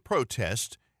gathering and a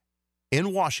protest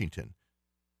in Washington,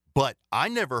 but I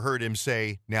never heard him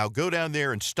say, now go down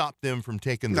there and stop them from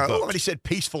taking the vote. No, I mean, he said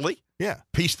peacefully. Yeah.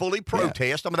 Peacefully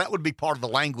protest. Yeah. I mean, that would be part of the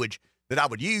language that I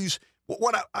would use.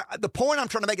 The point I'm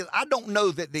trying to make is I don't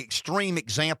know that the extreme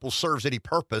example serves any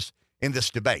purpose in this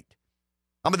debate.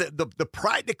 I mean, the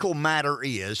practical matter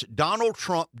is Donald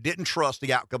Trump didn't trust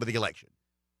the outcome of the election.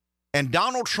 And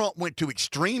Donald Trump went to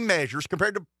extreme measures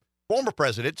compared to former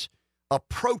presidents of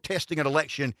protesting an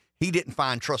election he didn't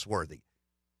find trustworthy.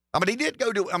 I mean, he did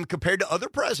go to, compared to other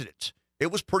presidents,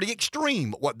 it was pretty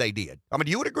extreme what they did. I mean,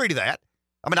 you would agree to that.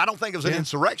 I mean, I don't think it was an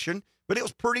insurrection, but it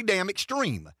was pretty damn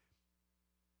extreme.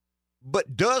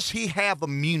 But does he have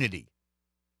immunity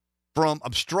from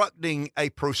obstructing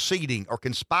a proceeding or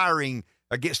conspiring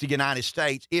against the United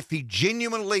States if he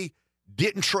genuinely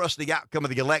didn't trust the outcome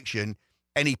of the election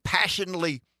and he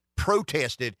passionately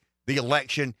protested the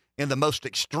election in the most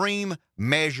extreme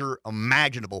measure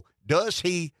imaginable? Does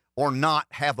he or not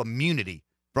have immunity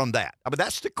from that? I mean,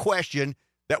 that's the question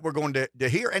that we're going to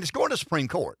hear, and it's going to the Supreme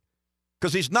Court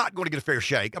because he's not going to get a fair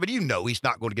shake. I mean, you know he's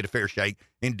not going to get a fair shake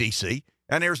in D.C.,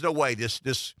 and there's no way this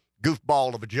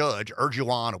goofball of a judge,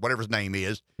 Erdogan or whatever his name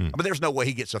is, I mean, there's no way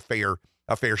he gets a fair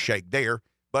shake there.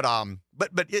 But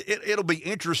it'll be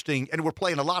interesting, and we're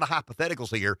playing a lot of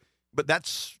hypotheticals here, but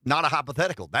that's not a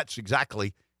hypothetical. That's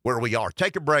exactly where we are.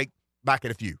 Take a break. Back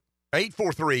in a few.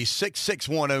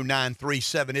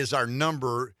 843-661-0937 is our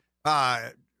number.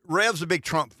 Rev's a big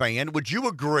Trump fan. Would you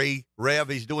agree, Rev,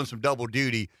 he's doing some double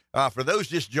duty? For those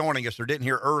just joining us or didn't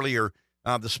hear earlier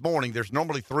this morning, there's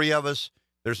normally 3 of us.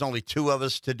 There's only 2 of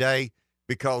us today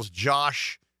because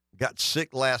Josh got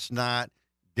sick last night,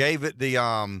 gave it the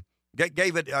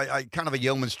gave it a kind of a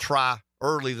yeoman's try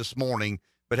early this morning,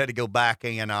 but had to go back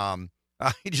and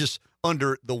he's just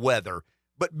under the weather.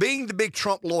 But being the big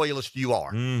Trump loyalist you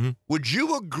are, would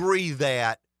you agree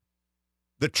that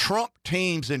the Trump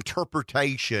team's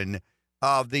interpretation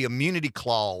of the immunity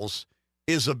clause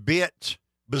is a bit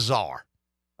bizarre?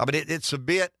 I mean, it's a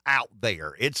bit out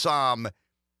there. It's not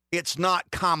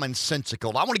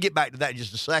commonsensical. I want to get back to that in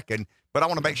just a second, but I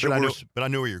want to make sure But I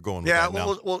know where you're going with that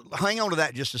now. Well, hang on to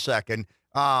that just a second.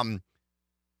 I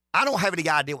don't have any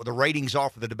idea what the ratings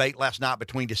are for the debate last night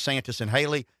between DeSantis and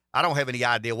Haley. I don't have any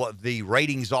idea what the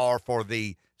ratings are for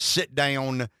the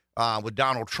sit-down with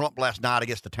Donald Trump last night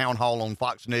against the town hall on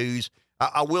Fox News.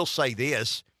 I will say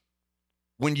this.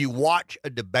 When you watch a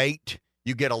debate,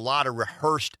 you get a lot of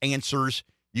rehearsed answers.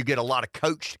 You get a lot of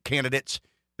coached candidates.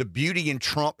 The beauty in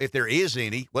Trump, if there is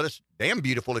any, well, it's damn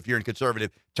beautiful if you're in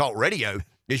conservative talk radio,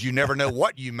 is you never know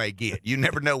what you may get. You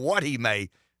never know what he may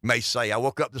say. I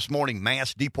woke up this morning,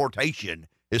 mass deportation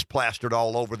is plastered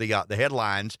all over the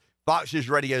headlines. Fox News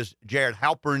Radio's Jared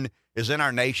Halpern is in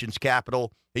our nation's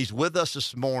capital. He's with us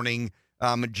this morning.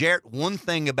 Jared, one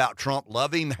thing about Trump,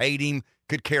 love him, hate him,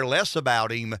 could care less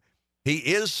about him, he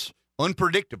is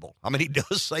unpredictable. I mean, he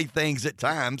does say things at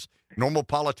times normal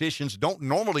politicians don't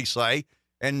normally say,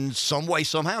 and some way,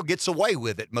 somehow gets away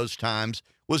with it most times.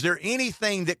 Was there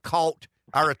anything that caught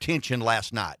our attention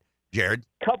last night, Jared?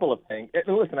 Couple of things.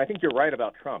 Listen, I think you're right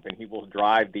about Trump, and he will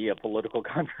drive the political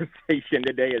conversation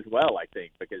today as well, I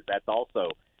think, because that's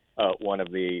also one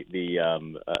of the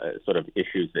sort of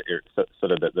issues that are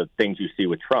sort of the things you see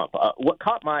with Trump. What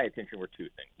caught my attention were 2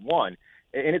 things. One,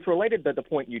 and it's related to the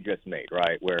point you just made,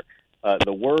 right, where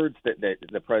the words that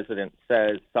the president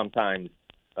says sometimes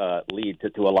lead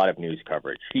to a lot of news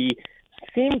coverage. He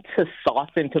seemed to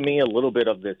soften to me a little bit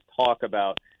of this talk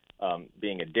about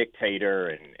being a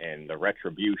dictator and the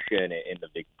retribution and the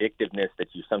vindictiveness that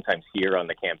you sometimes hear on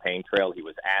the campaign trail. He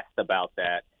was asked about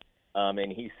that,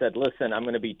 and he said, listen, I'm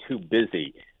going to be too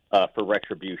busy for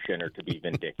retribution or to be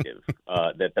vindictive.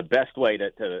 That the best way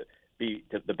to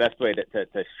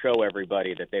show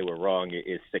everybody that they were wrong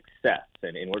is success,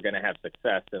 and we're going to have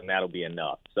success, and that'll be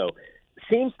enough. So it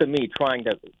seems to me trying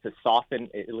to soften,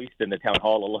 at least in the town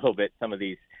hall a little bit, some of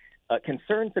these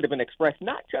concerns that have been expressed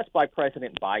not just by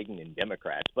President Biden and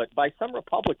Democrats, but by some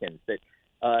Republicans that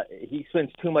Trump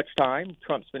spends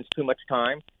too much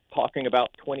time talking about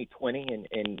 2020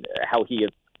 and how he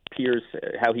appears,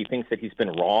 how he thinks that he's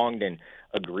been wronged and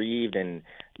aggrieved, and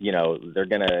they're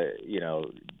going to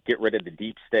get rid of the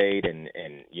deep state, and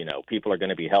people are going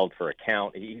to be held for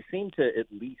account. He seemed to, at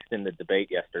least in the debate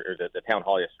yesterday, or the town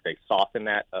hall yesterday, soften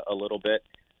that a little bit.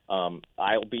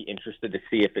 I'll be interested to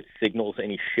see if it signals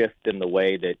any shift in the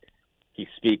way that he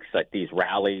speaks at these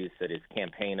rallies, at his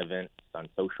campaign events, on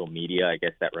social media. I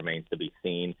guess that remains to be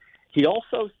seen. He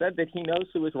also said that he knows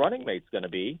who his running mate's going to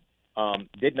be.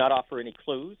 Did not offer any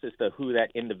clues as to who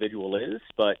that individual is,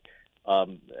 but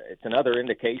it's another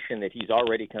indication that he's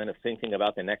already kind of thinking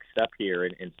about the next step here,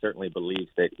 and certainly believes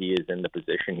that he is in the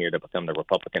position here to become the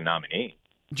Republican nominee.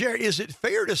 Jared, is it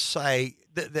fair to say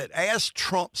that as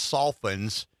Trump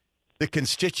softens, the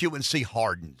constituency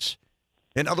hardens?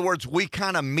 In other words, we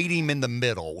kind of meet him in the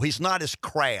middle. He's not as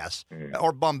crass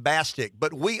or bombastic,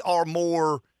 but we are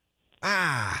more,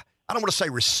 I don't want to say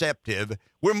receptive.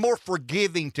 We're more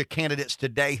forgiving to candidates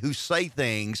today who say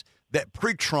things that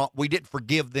pre-Trump we didn't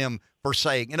forgive them for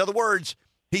saying. In other words,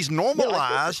 he's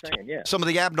normalized some of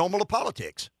the abnormal of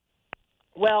politics.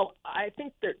 Well, I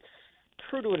think that's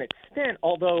true to an extent,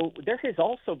 although there has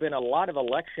also been a lot of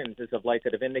elections as of late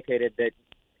that have indicated that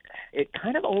it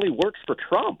kind of only works for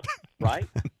Trump, right?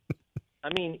 I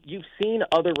mean, you've seen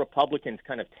other Republicans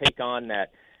kind of take on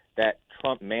that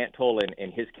Trump mantle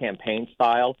and his campaign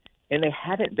style, and they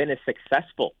haven't been as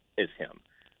successful as him.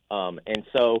 And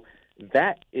so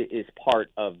that is part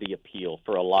of the appeal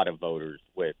for a lot of voters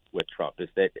with Trump, is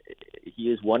that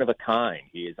he is one of a kind.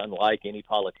 He is unlike any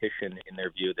politician in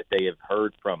their view that they have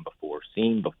heard from before,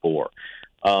 seen before.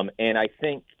 And I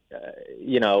think,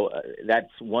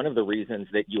 that's one of the reasons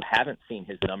that you haven't seen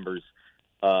his numbers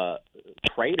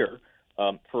crater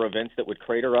for events that would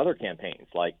crater other campaigns,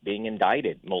 like being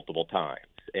indicted multiple times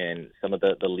and some of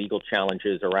the legal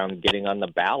challenges around getting on the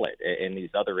ballot and these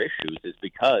other issues, is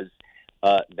because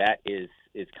that is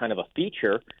kind of a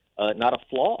feature, not a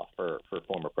flaw for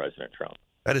former President Trump.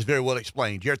 That is very well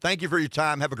explained. Jared, thank you for your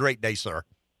time. Have a great day, sir.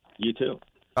 You too.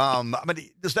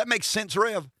 Does that make sense,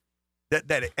 Rev?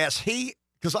 That as he,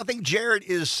 because I think Jared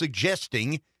is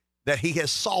suggesting that he has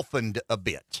softened a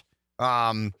bit.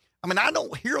 I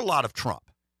don't hear a lot of Trump.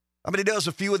 He does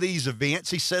a few of these events.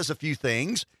 He says a few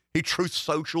things. He truth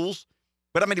socials.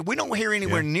 But, we don't hear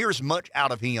anywhere near as much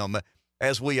out of him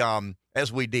as we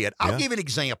did. I'll give an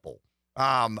example.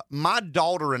 My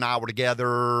daughter and I were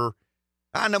together.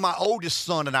 I know my oldest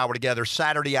son and I were together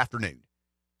Saturday afternoon,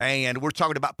 and we're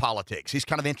talking about politics. He's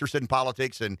kind of interested in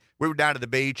politics, and we were down at the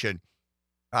beach, and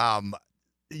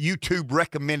YouTube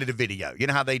recommended a video. You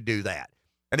know how they do that.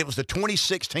 And it was the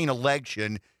 2016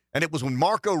 election, and it was when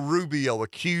Marco Rubio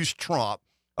accused Trump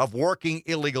of working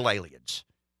illegal aliens.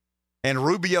 And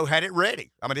Rubio had it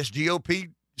ready. It's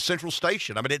GOP Central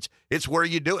Station. It's where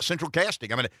you do it, Central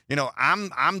Casting. I'm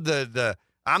the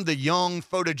young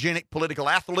photogenic political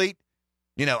athlete.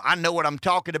 I know what I'm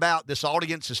talking about. This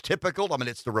audience is typical.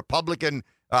 It's the Republican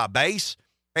base.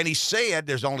 And he said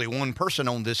there's only one person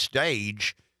on this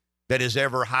stage that has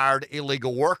ever hired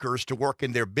illegal workers to work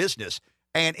in their business.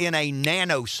 And in a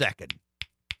nanosecond,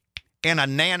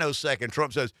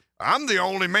 Trump says, I'm the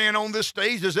only man on this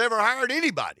stage that's ever hired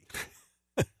anybody.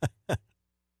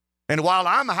 And while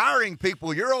I'm hiring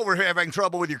people, you're over here having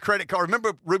trouble with your credit card.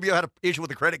 Remember, Rubio had an issue with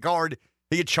the credit card.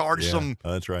 He had charged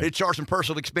that's right. He had charged some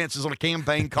personal expenses on a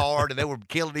campaign card, and they were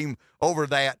killing him over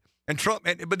that. And Trump,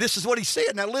 but this is what he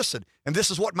said. Now listen, and this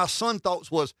is what my son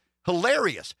thought was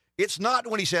hilarious. It's not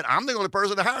when he said, I'm the only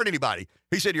person that hired anybody.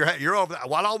 He said, you're over,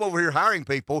 while I'm over here hiring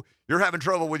people, you're having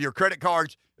trouble with your credit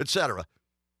cards, et cetera.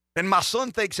 And my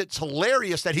son thinks it's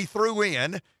hilarious that he threw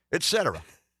in, et cetera.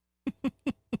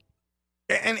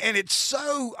 And it's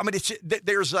so,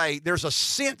 there's a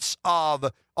sense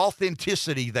of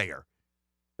authenticity there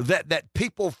that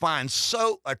people find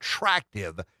so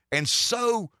attractive and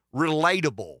so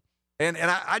relatable. And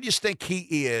I just think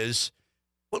he is.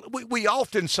 We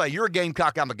often say, you're a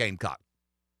Gamecock, I'm a Gamecock.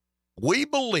 We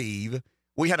believe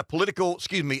we had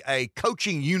a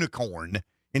coaching unicorn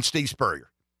in Steve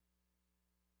Spurrier.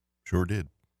 Sure did.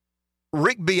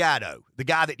 Rick Beato, the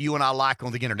guy that you and I like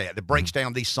on the internet that breaks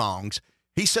down these songs,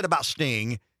 he said about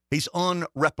Sting, he's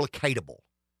unreplicatable.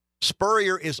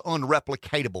 Spurrier is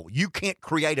unreplicatable. You can't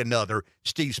create another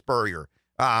Steve Spurrier.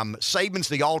 Saban's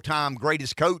the all-time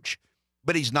greatest coach,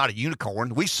 but he's not a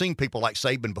unicorn. We've seen people like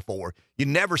Saban before. You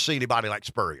never see anybody like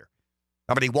Spurrier.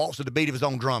 He walks to the beat of his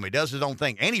own drum. He does his own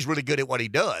thing, and he's really good at what he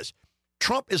does.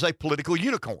 Trump is a political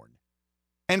unicorn.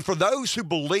 And for those who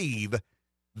believe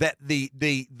that the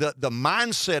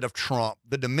mindset of Trump,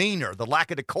 the demeanor, the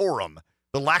lack of decorum,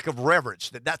 the lack of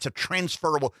reverence, that's a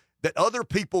transferable, that other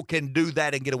people can do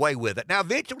that and get away with it. Now,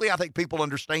 eventually, I think people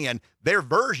understand their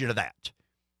version of that.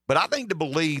 But I think to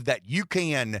believe that you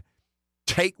can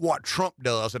take what Trump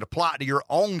does and apply it to your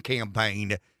own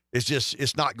campaign is just,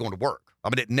 it's not going to work. I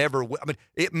mean,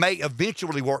 it may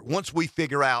eventually work once we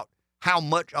figure out how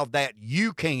much of that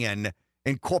you can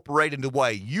incorporate in the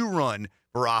way you run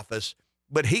for office.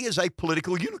 But he is a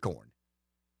political unicorn.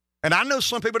 And I know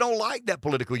some people don't like that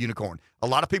political unicorn. A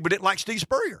lot of people didn't like Steve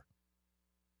Spurrier,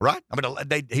 right? I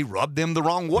mean, he rubbed them the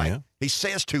wrong way. Yeah. He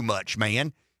says too much,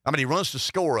 man. I mean, he runs the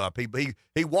score up.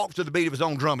 He walks to the beat of his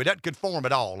own drum. He doesn't conform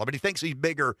at all. I mean, he thinks he's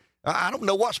bigger. I don't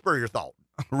know what Spurrier thought.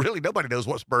 Really, nobody knows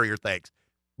what Spurrier thinks.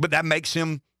 But that makes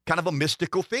him kind of a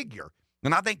mystical figure.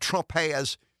 And I think Trump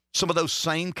has some of those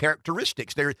same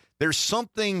characteristics. There's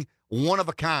something one of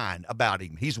a kind about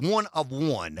him. He's one of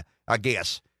one, I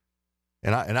guess.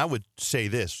 And I would say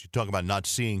this, you talk about not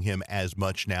seeing him as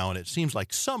much now, and it seems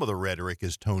like some of the rhetoric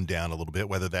is toned down a little bit,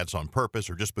 whether that's on purpose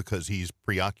or just because he's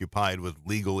preoccupied with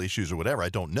legal issues or whatever, I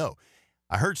don't know.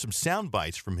 I heard some sound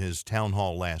bites from his town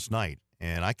hall last night,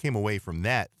 and I came away from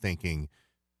that thinking,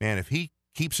 man, if he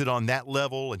keeps it on that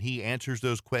level and he answers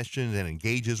those questions and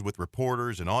engages with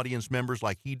reporters and audience members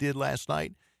like he did last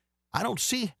night, I don't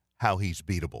see how he's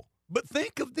beatable. But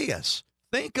think of this.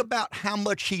 Think about how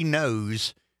much he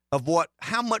knows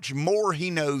how much more he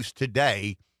knows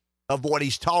today of what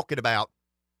he's talking about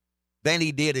than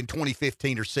he did in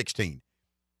 2015 or 16.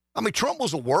 I mean, Trump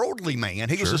was a worldly man.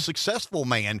 He was a successful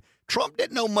man. Trump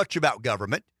didn't know much about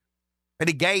government, and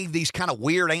he gave these kind of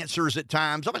weird answers at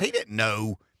times. I mean, he didn't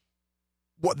know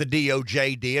what the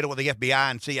DOJ did or what the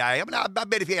FBI and CIA. I mean, I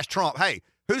bet if you asked Trump, hey,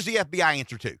 who's the FBI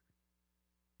answer to?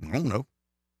 I don't know.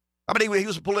 I mean, he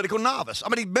was a political novice. I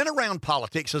mean, he'd been around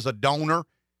politics as a donor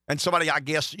and somebody, I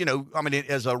guess,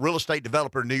 as a real estate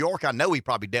developer in New York, I know he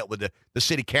probably dealt with the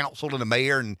city council and the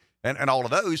mayor and all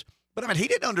of those. But, I mean, he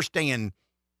didn't understand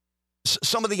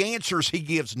some of the answers he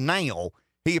gives now.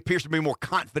 He appears to be more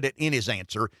confident in his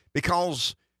answer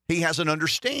because he has an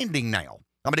understanding now.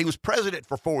 I mean, he was president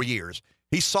for 4 years.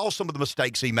 He saw some of the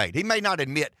mistakes he made. He may not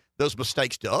admit those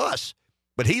mistakes to us,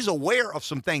 but he's aware of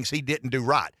some things he didn't do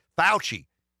right. Fauci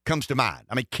comes to mind.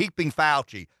 I mean, keeping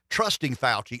Fauci, trusting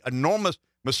Fauci, enormous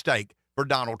mistake for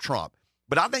Donald Trump.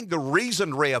 But I think the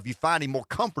reason, Rev, you find him more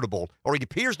comfortable, or he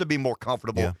appears to be more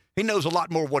comfortable, he knows a lot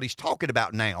more of what he's talking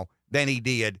about now than he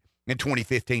did in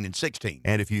 2015 and 16.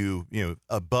 And if you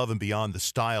above and beyond the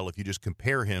style, if you just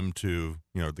compare him to,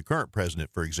 the current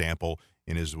president, for example,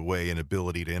 in his way and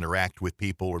ability to interact with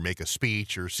people or make a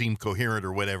speech or seem coherent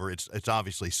or whatever, it's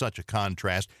obviously such a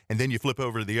contrast. And then you flip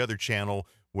over to the other channel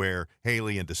where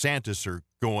Haley and DeSantis are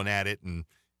going at it, and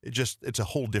it's a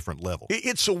whole different level.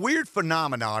 It's a weird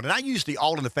phenomenon, and I use the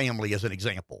All in the Family as an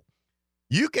example.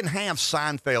 You can have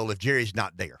Seinfeld if Jerry's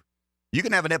not there. You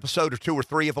can have an episode or 2 or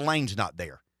 3 if Elaine's not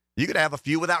there. You could have a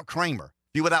few without Kramer, a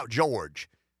few without George.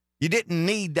 You didn't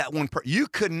need that one. You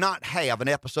could not have an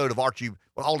episode of All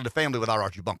in the Family without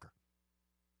Archie Bunker.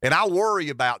 And I worry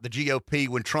about the GOP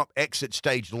when Trump exits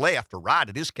stage left or right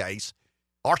in this case.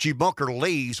 Archie Bunker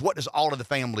leaves. What does All in the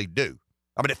Family do?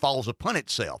 I mean, it falls upon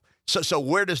itself. So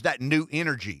where does that new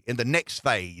energy in the next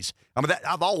phase? I mean,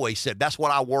 I've always said that's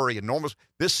what I worry enormous.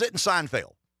 This isn't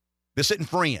Seinfeld. This isn't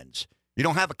Friends. You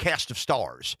don't have a cast of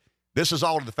stars. This is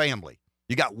All in the Family.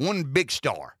 You got one big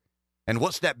star. And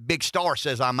once that big star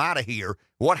says, I'm out of here,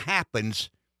 what happens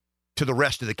to the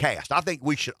rest of the cast? I think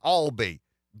we should all be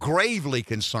gravely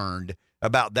concerned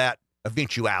about that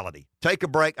eventuality. Take a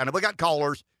break. I know we got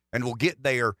callers, and we'll get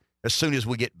there as soon as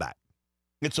we get back.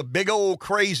 It's a big old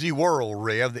crazy world,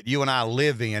 Rev, that you and I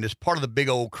live in. As part of the big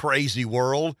old crazy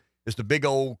world is the big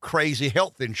old crazy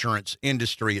health insurance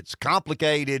industry. It's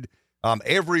complicated.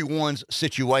 Everyone's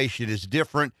situation is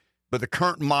different, but the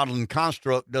current model and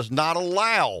construct does not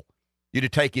allow you to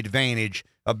take advantage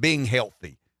of being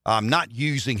healthy, not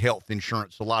using health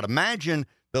insurance a lot. Imagine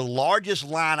the largest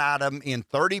line item in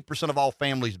 30% of all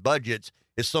families' budgets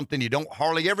is something you don't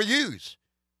hardly ever use,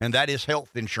 and that is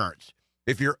health insurance.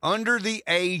 If you're under the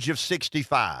age of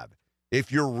 65,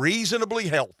 if you're reasonably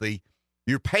healthy,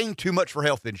 you're paying too much for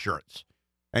health insurance.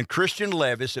 And Christian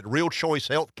Levis at Real Choice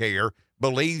Healthcare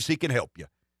believes he can help you.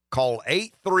 Call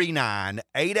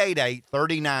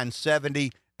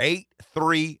 839-888-3970,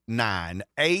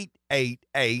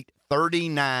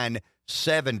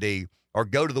 839-888-3970, or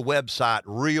go to the website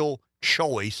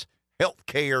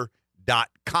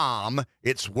realchoicehealthcare.com.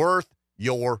 It's worth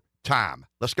your time.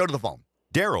 Let's go to the phone.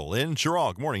 Daryl in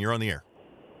Chirag. Good morning. You're on the air.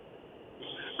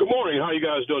 Good morning. How you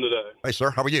guys doing today? Hey, sir.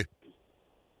 How are you?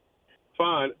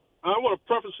 fine. I want to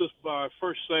preface this by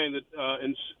first saying that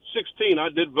in 2016 I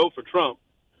did vote for Trump,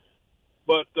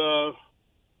 but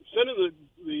sending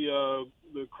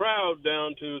the crowd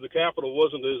down to the Capitol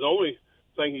wasn't his only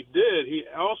thing he did. He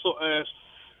also asked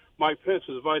Mike Pence,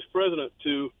 his vice president,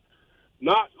 to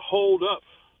not hold up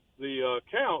the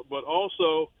count, but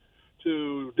also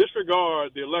to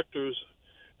disregard the electors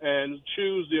and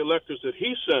choose the electors that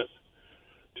he sent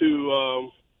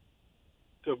to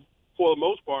for the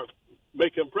most part,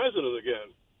 make him president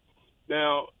again.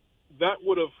 Now, that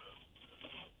would have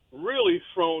really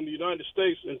thrown the United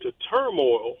States into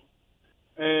turmoil.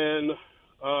 And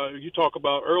you talk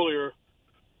about earlier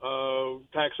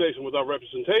taxation without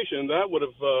representation. That would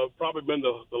have probably been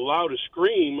the loudest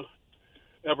scream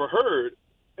ever heard.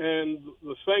 And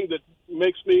the thing that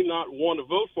makes me not want to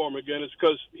vote for him again is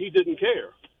because he didn't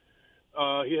care.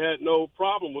 He had no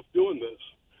problem with doing this.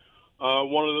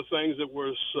 One of the things that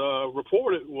was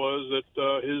reported was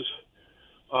that his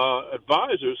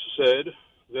advisors said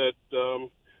that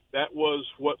that was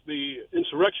what the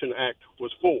Insurrection Act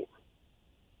was for.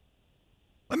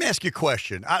 Let me ask you a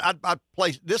question. I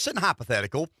place this in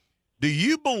hypothetical. Do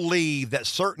you believe that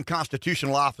certain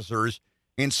constitutional officers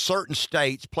in certain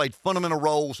states played fundamental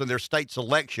roles in their state's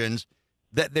elections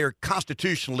that they're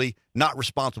constitutionally not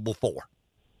responsible for?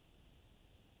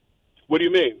 What do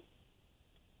you mean?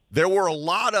 There were a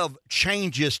lot of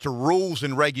changes to rules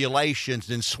and regulations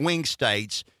in swing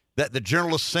states that the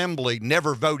General Assembly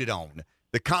never voted on.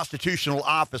 The constitutional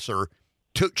officer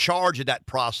took charge of that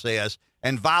process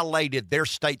and violated their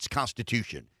state's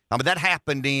constitution. I mean, that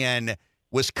happened in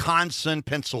Wisconsin,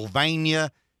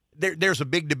 Pennsylvania. There's a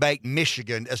big debate in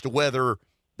Michigan as to whether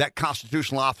that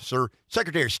constitutional officer,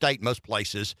 Secretary of State in most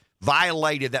places,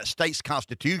 violated that state's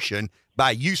constitution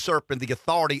by usurping the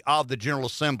authority of the General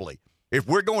Assembly. If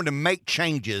we're going to make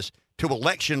changes to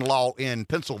election law in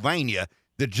Pennsylvania,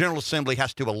 the General Assembly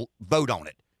has to vote on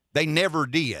it. They never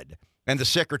did. And the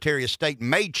Secretary of State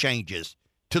made changes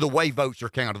to the way votes are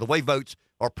counted, the way votes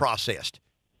are processed.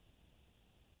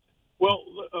 Well,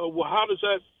 how does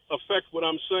that affect what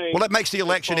I'm saying? Well, it makes the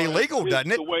election illegal,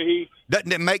 doesn't it? The way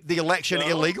doesn't it make the election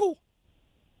illegal?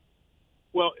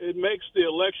 Well, it makes the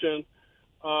election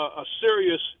a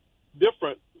serious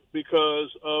difference because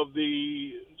of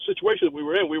the situation that we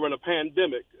were in. We were in a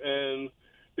pandemic, and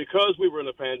because we were in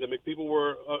a pandemic, people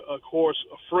were, of course,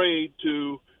 afraid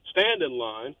to stand in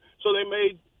line. So they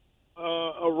made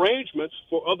arrangements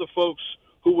for other folks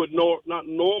who would not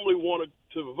normally want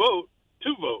to vote.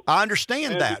 I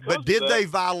understand that, but did they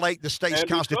violate the state's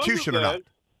constitution or not?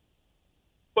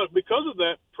 But because of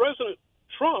that, President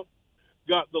Trump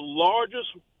got the largest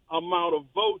amount of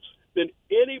votes than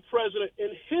any president in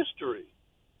history.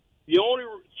 The only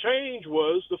change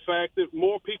was the fact that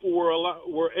more people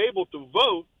were able to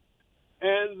vote,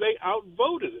 and they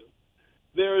outvoted him.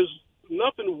 There's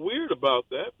nothing weird about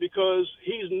that because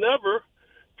he's never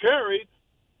carried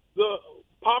the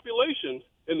population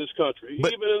in this country.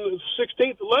 Even in the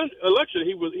 16th election,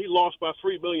 he lost by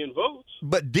 3 million votes.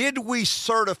 But did we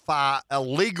certify a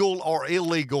legal or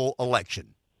illegal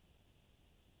election?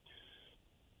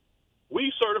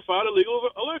 We certified a legal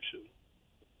election.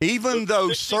 Even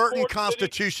though certain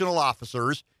constitutional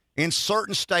officers in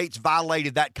certain states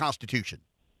violated that constitution.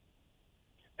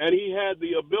 And he had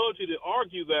the ability to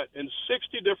argue that in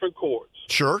 60 different courts.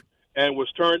 Sure. And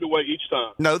was turned away each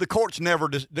time. No, the courts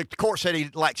the court said he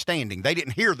lacked standing. They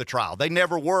didn't hear the trial. They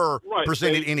never were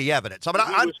presented any evidence. I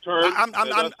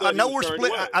mean, I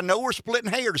know we're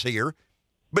splitting hairs here,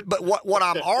 but what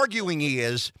I'm arguing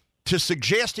is to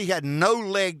suggest he had no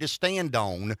leg to stand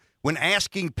on when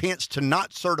asking Pence to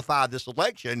not certify this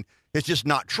election is just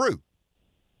not true.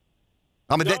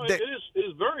 I mean, it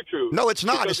is very true. No, it's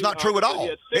not. It's not true at all.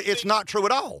 It's not true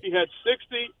at all. He had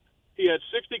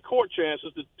 60 court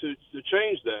chances to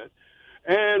change that,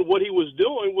 and what he was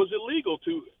doing was illegal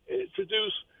to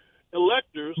introduce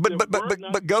electors.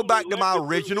 But go back to my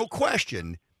original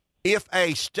question: if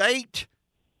a state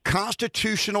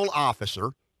constitutional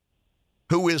officer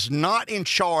who is not in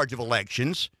charge of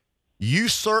elections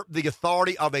usurp the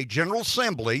authority of a General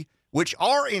Assembly, which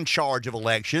are in charge of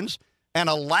elections, and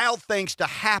allow things to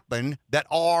happen that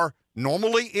are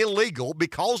normally illegal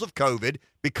because of COVID,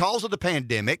 because of the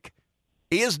pandemic,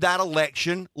 is that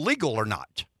election legal or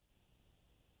not?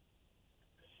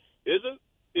 Isn't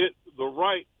it the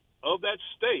right of that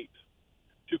state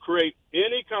to create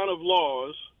any kind of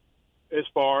laws as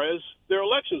far as their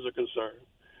elections are concerned?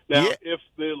 Now, if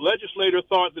the legislator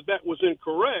thought that was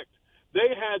incorrect, they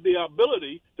had the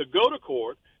ability to go to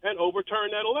court and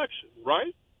overturn that election,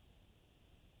 right?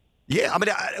 Yeah, I mean,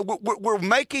 we're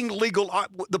making legal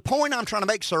 – the point I'm trying to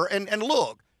make, sir, and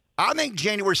look, I think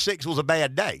January 6th was a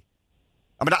bad day.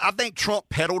 I mean, I think Trump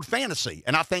peddled fantasy,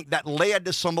 and I think that led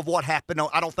to some of what happened.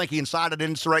 I don't think he incited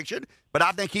insurrection, but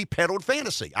I think he peddled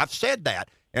fantasy. I've said that,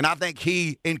 and I think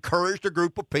he encouraged a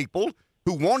group of people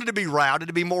who wanted to be rowdy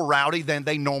to be more rowdy than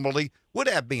they normally would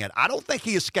have been. I don't think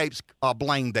he escapes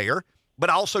blame there, but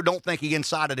I also don't think he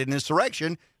incited an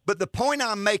insurrection. But the point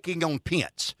I'm making on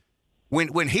Pence,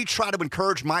 when he tried to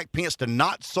encourage Mike Pence to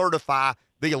not certify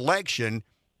the election,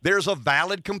 there's a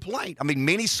valid complaint. I mean,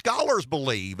 many scholars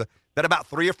believe that about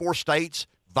 3 or 4 states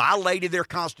violated their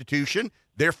constitution.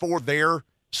 Therefore, their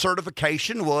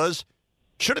certification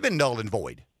should have been null and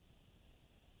void.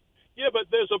 Yeah, but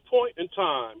there's a point in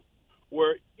time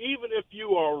where even if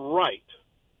you are right,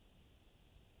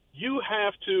 you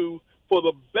have to, for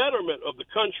the betterment of the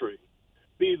country,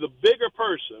 be the bigger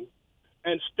person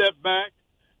and step back,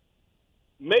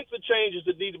 make the changes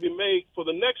that need to be made for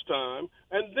the next time,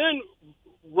 and then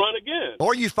run again.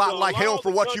 Or you fight like hell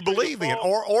for what you believe in.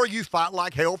 Or you fight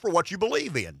like hell for what you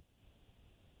believe in.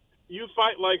 You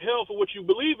fight like hell for what you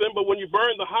believe in, but when you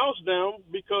burn the house down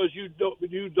because you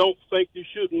don't think you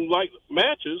shouldn't light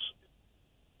matches,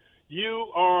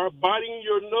 you are biting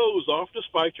your nose off to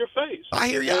spite your face. I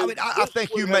hear you. I mean, I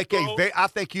think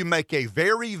you make a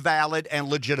very valid and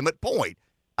legitimate point.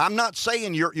 I'm not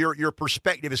saying your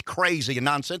perspective is crazy and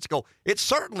nonsensical. It's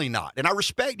certainly not, and I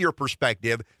respect your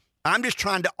perspective. I'm just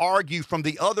trying to argue from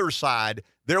the other side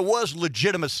there was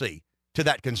legitimacy to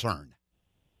that concern.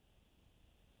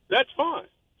 That's fine.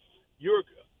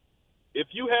 If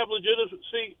you have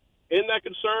legitimacy in that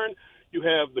concern, you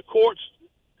have the courts,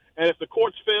 and if the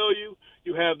courts fail you,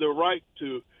 you have the right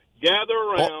to gather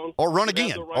around or run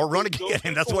again,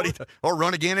 and that's what or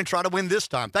run again and try to win this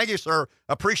time. Thank you, sir.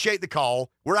 Appreciate the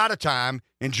call. We're out of time.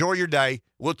 Enjoy your day.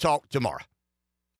 We'll talk tomorrow.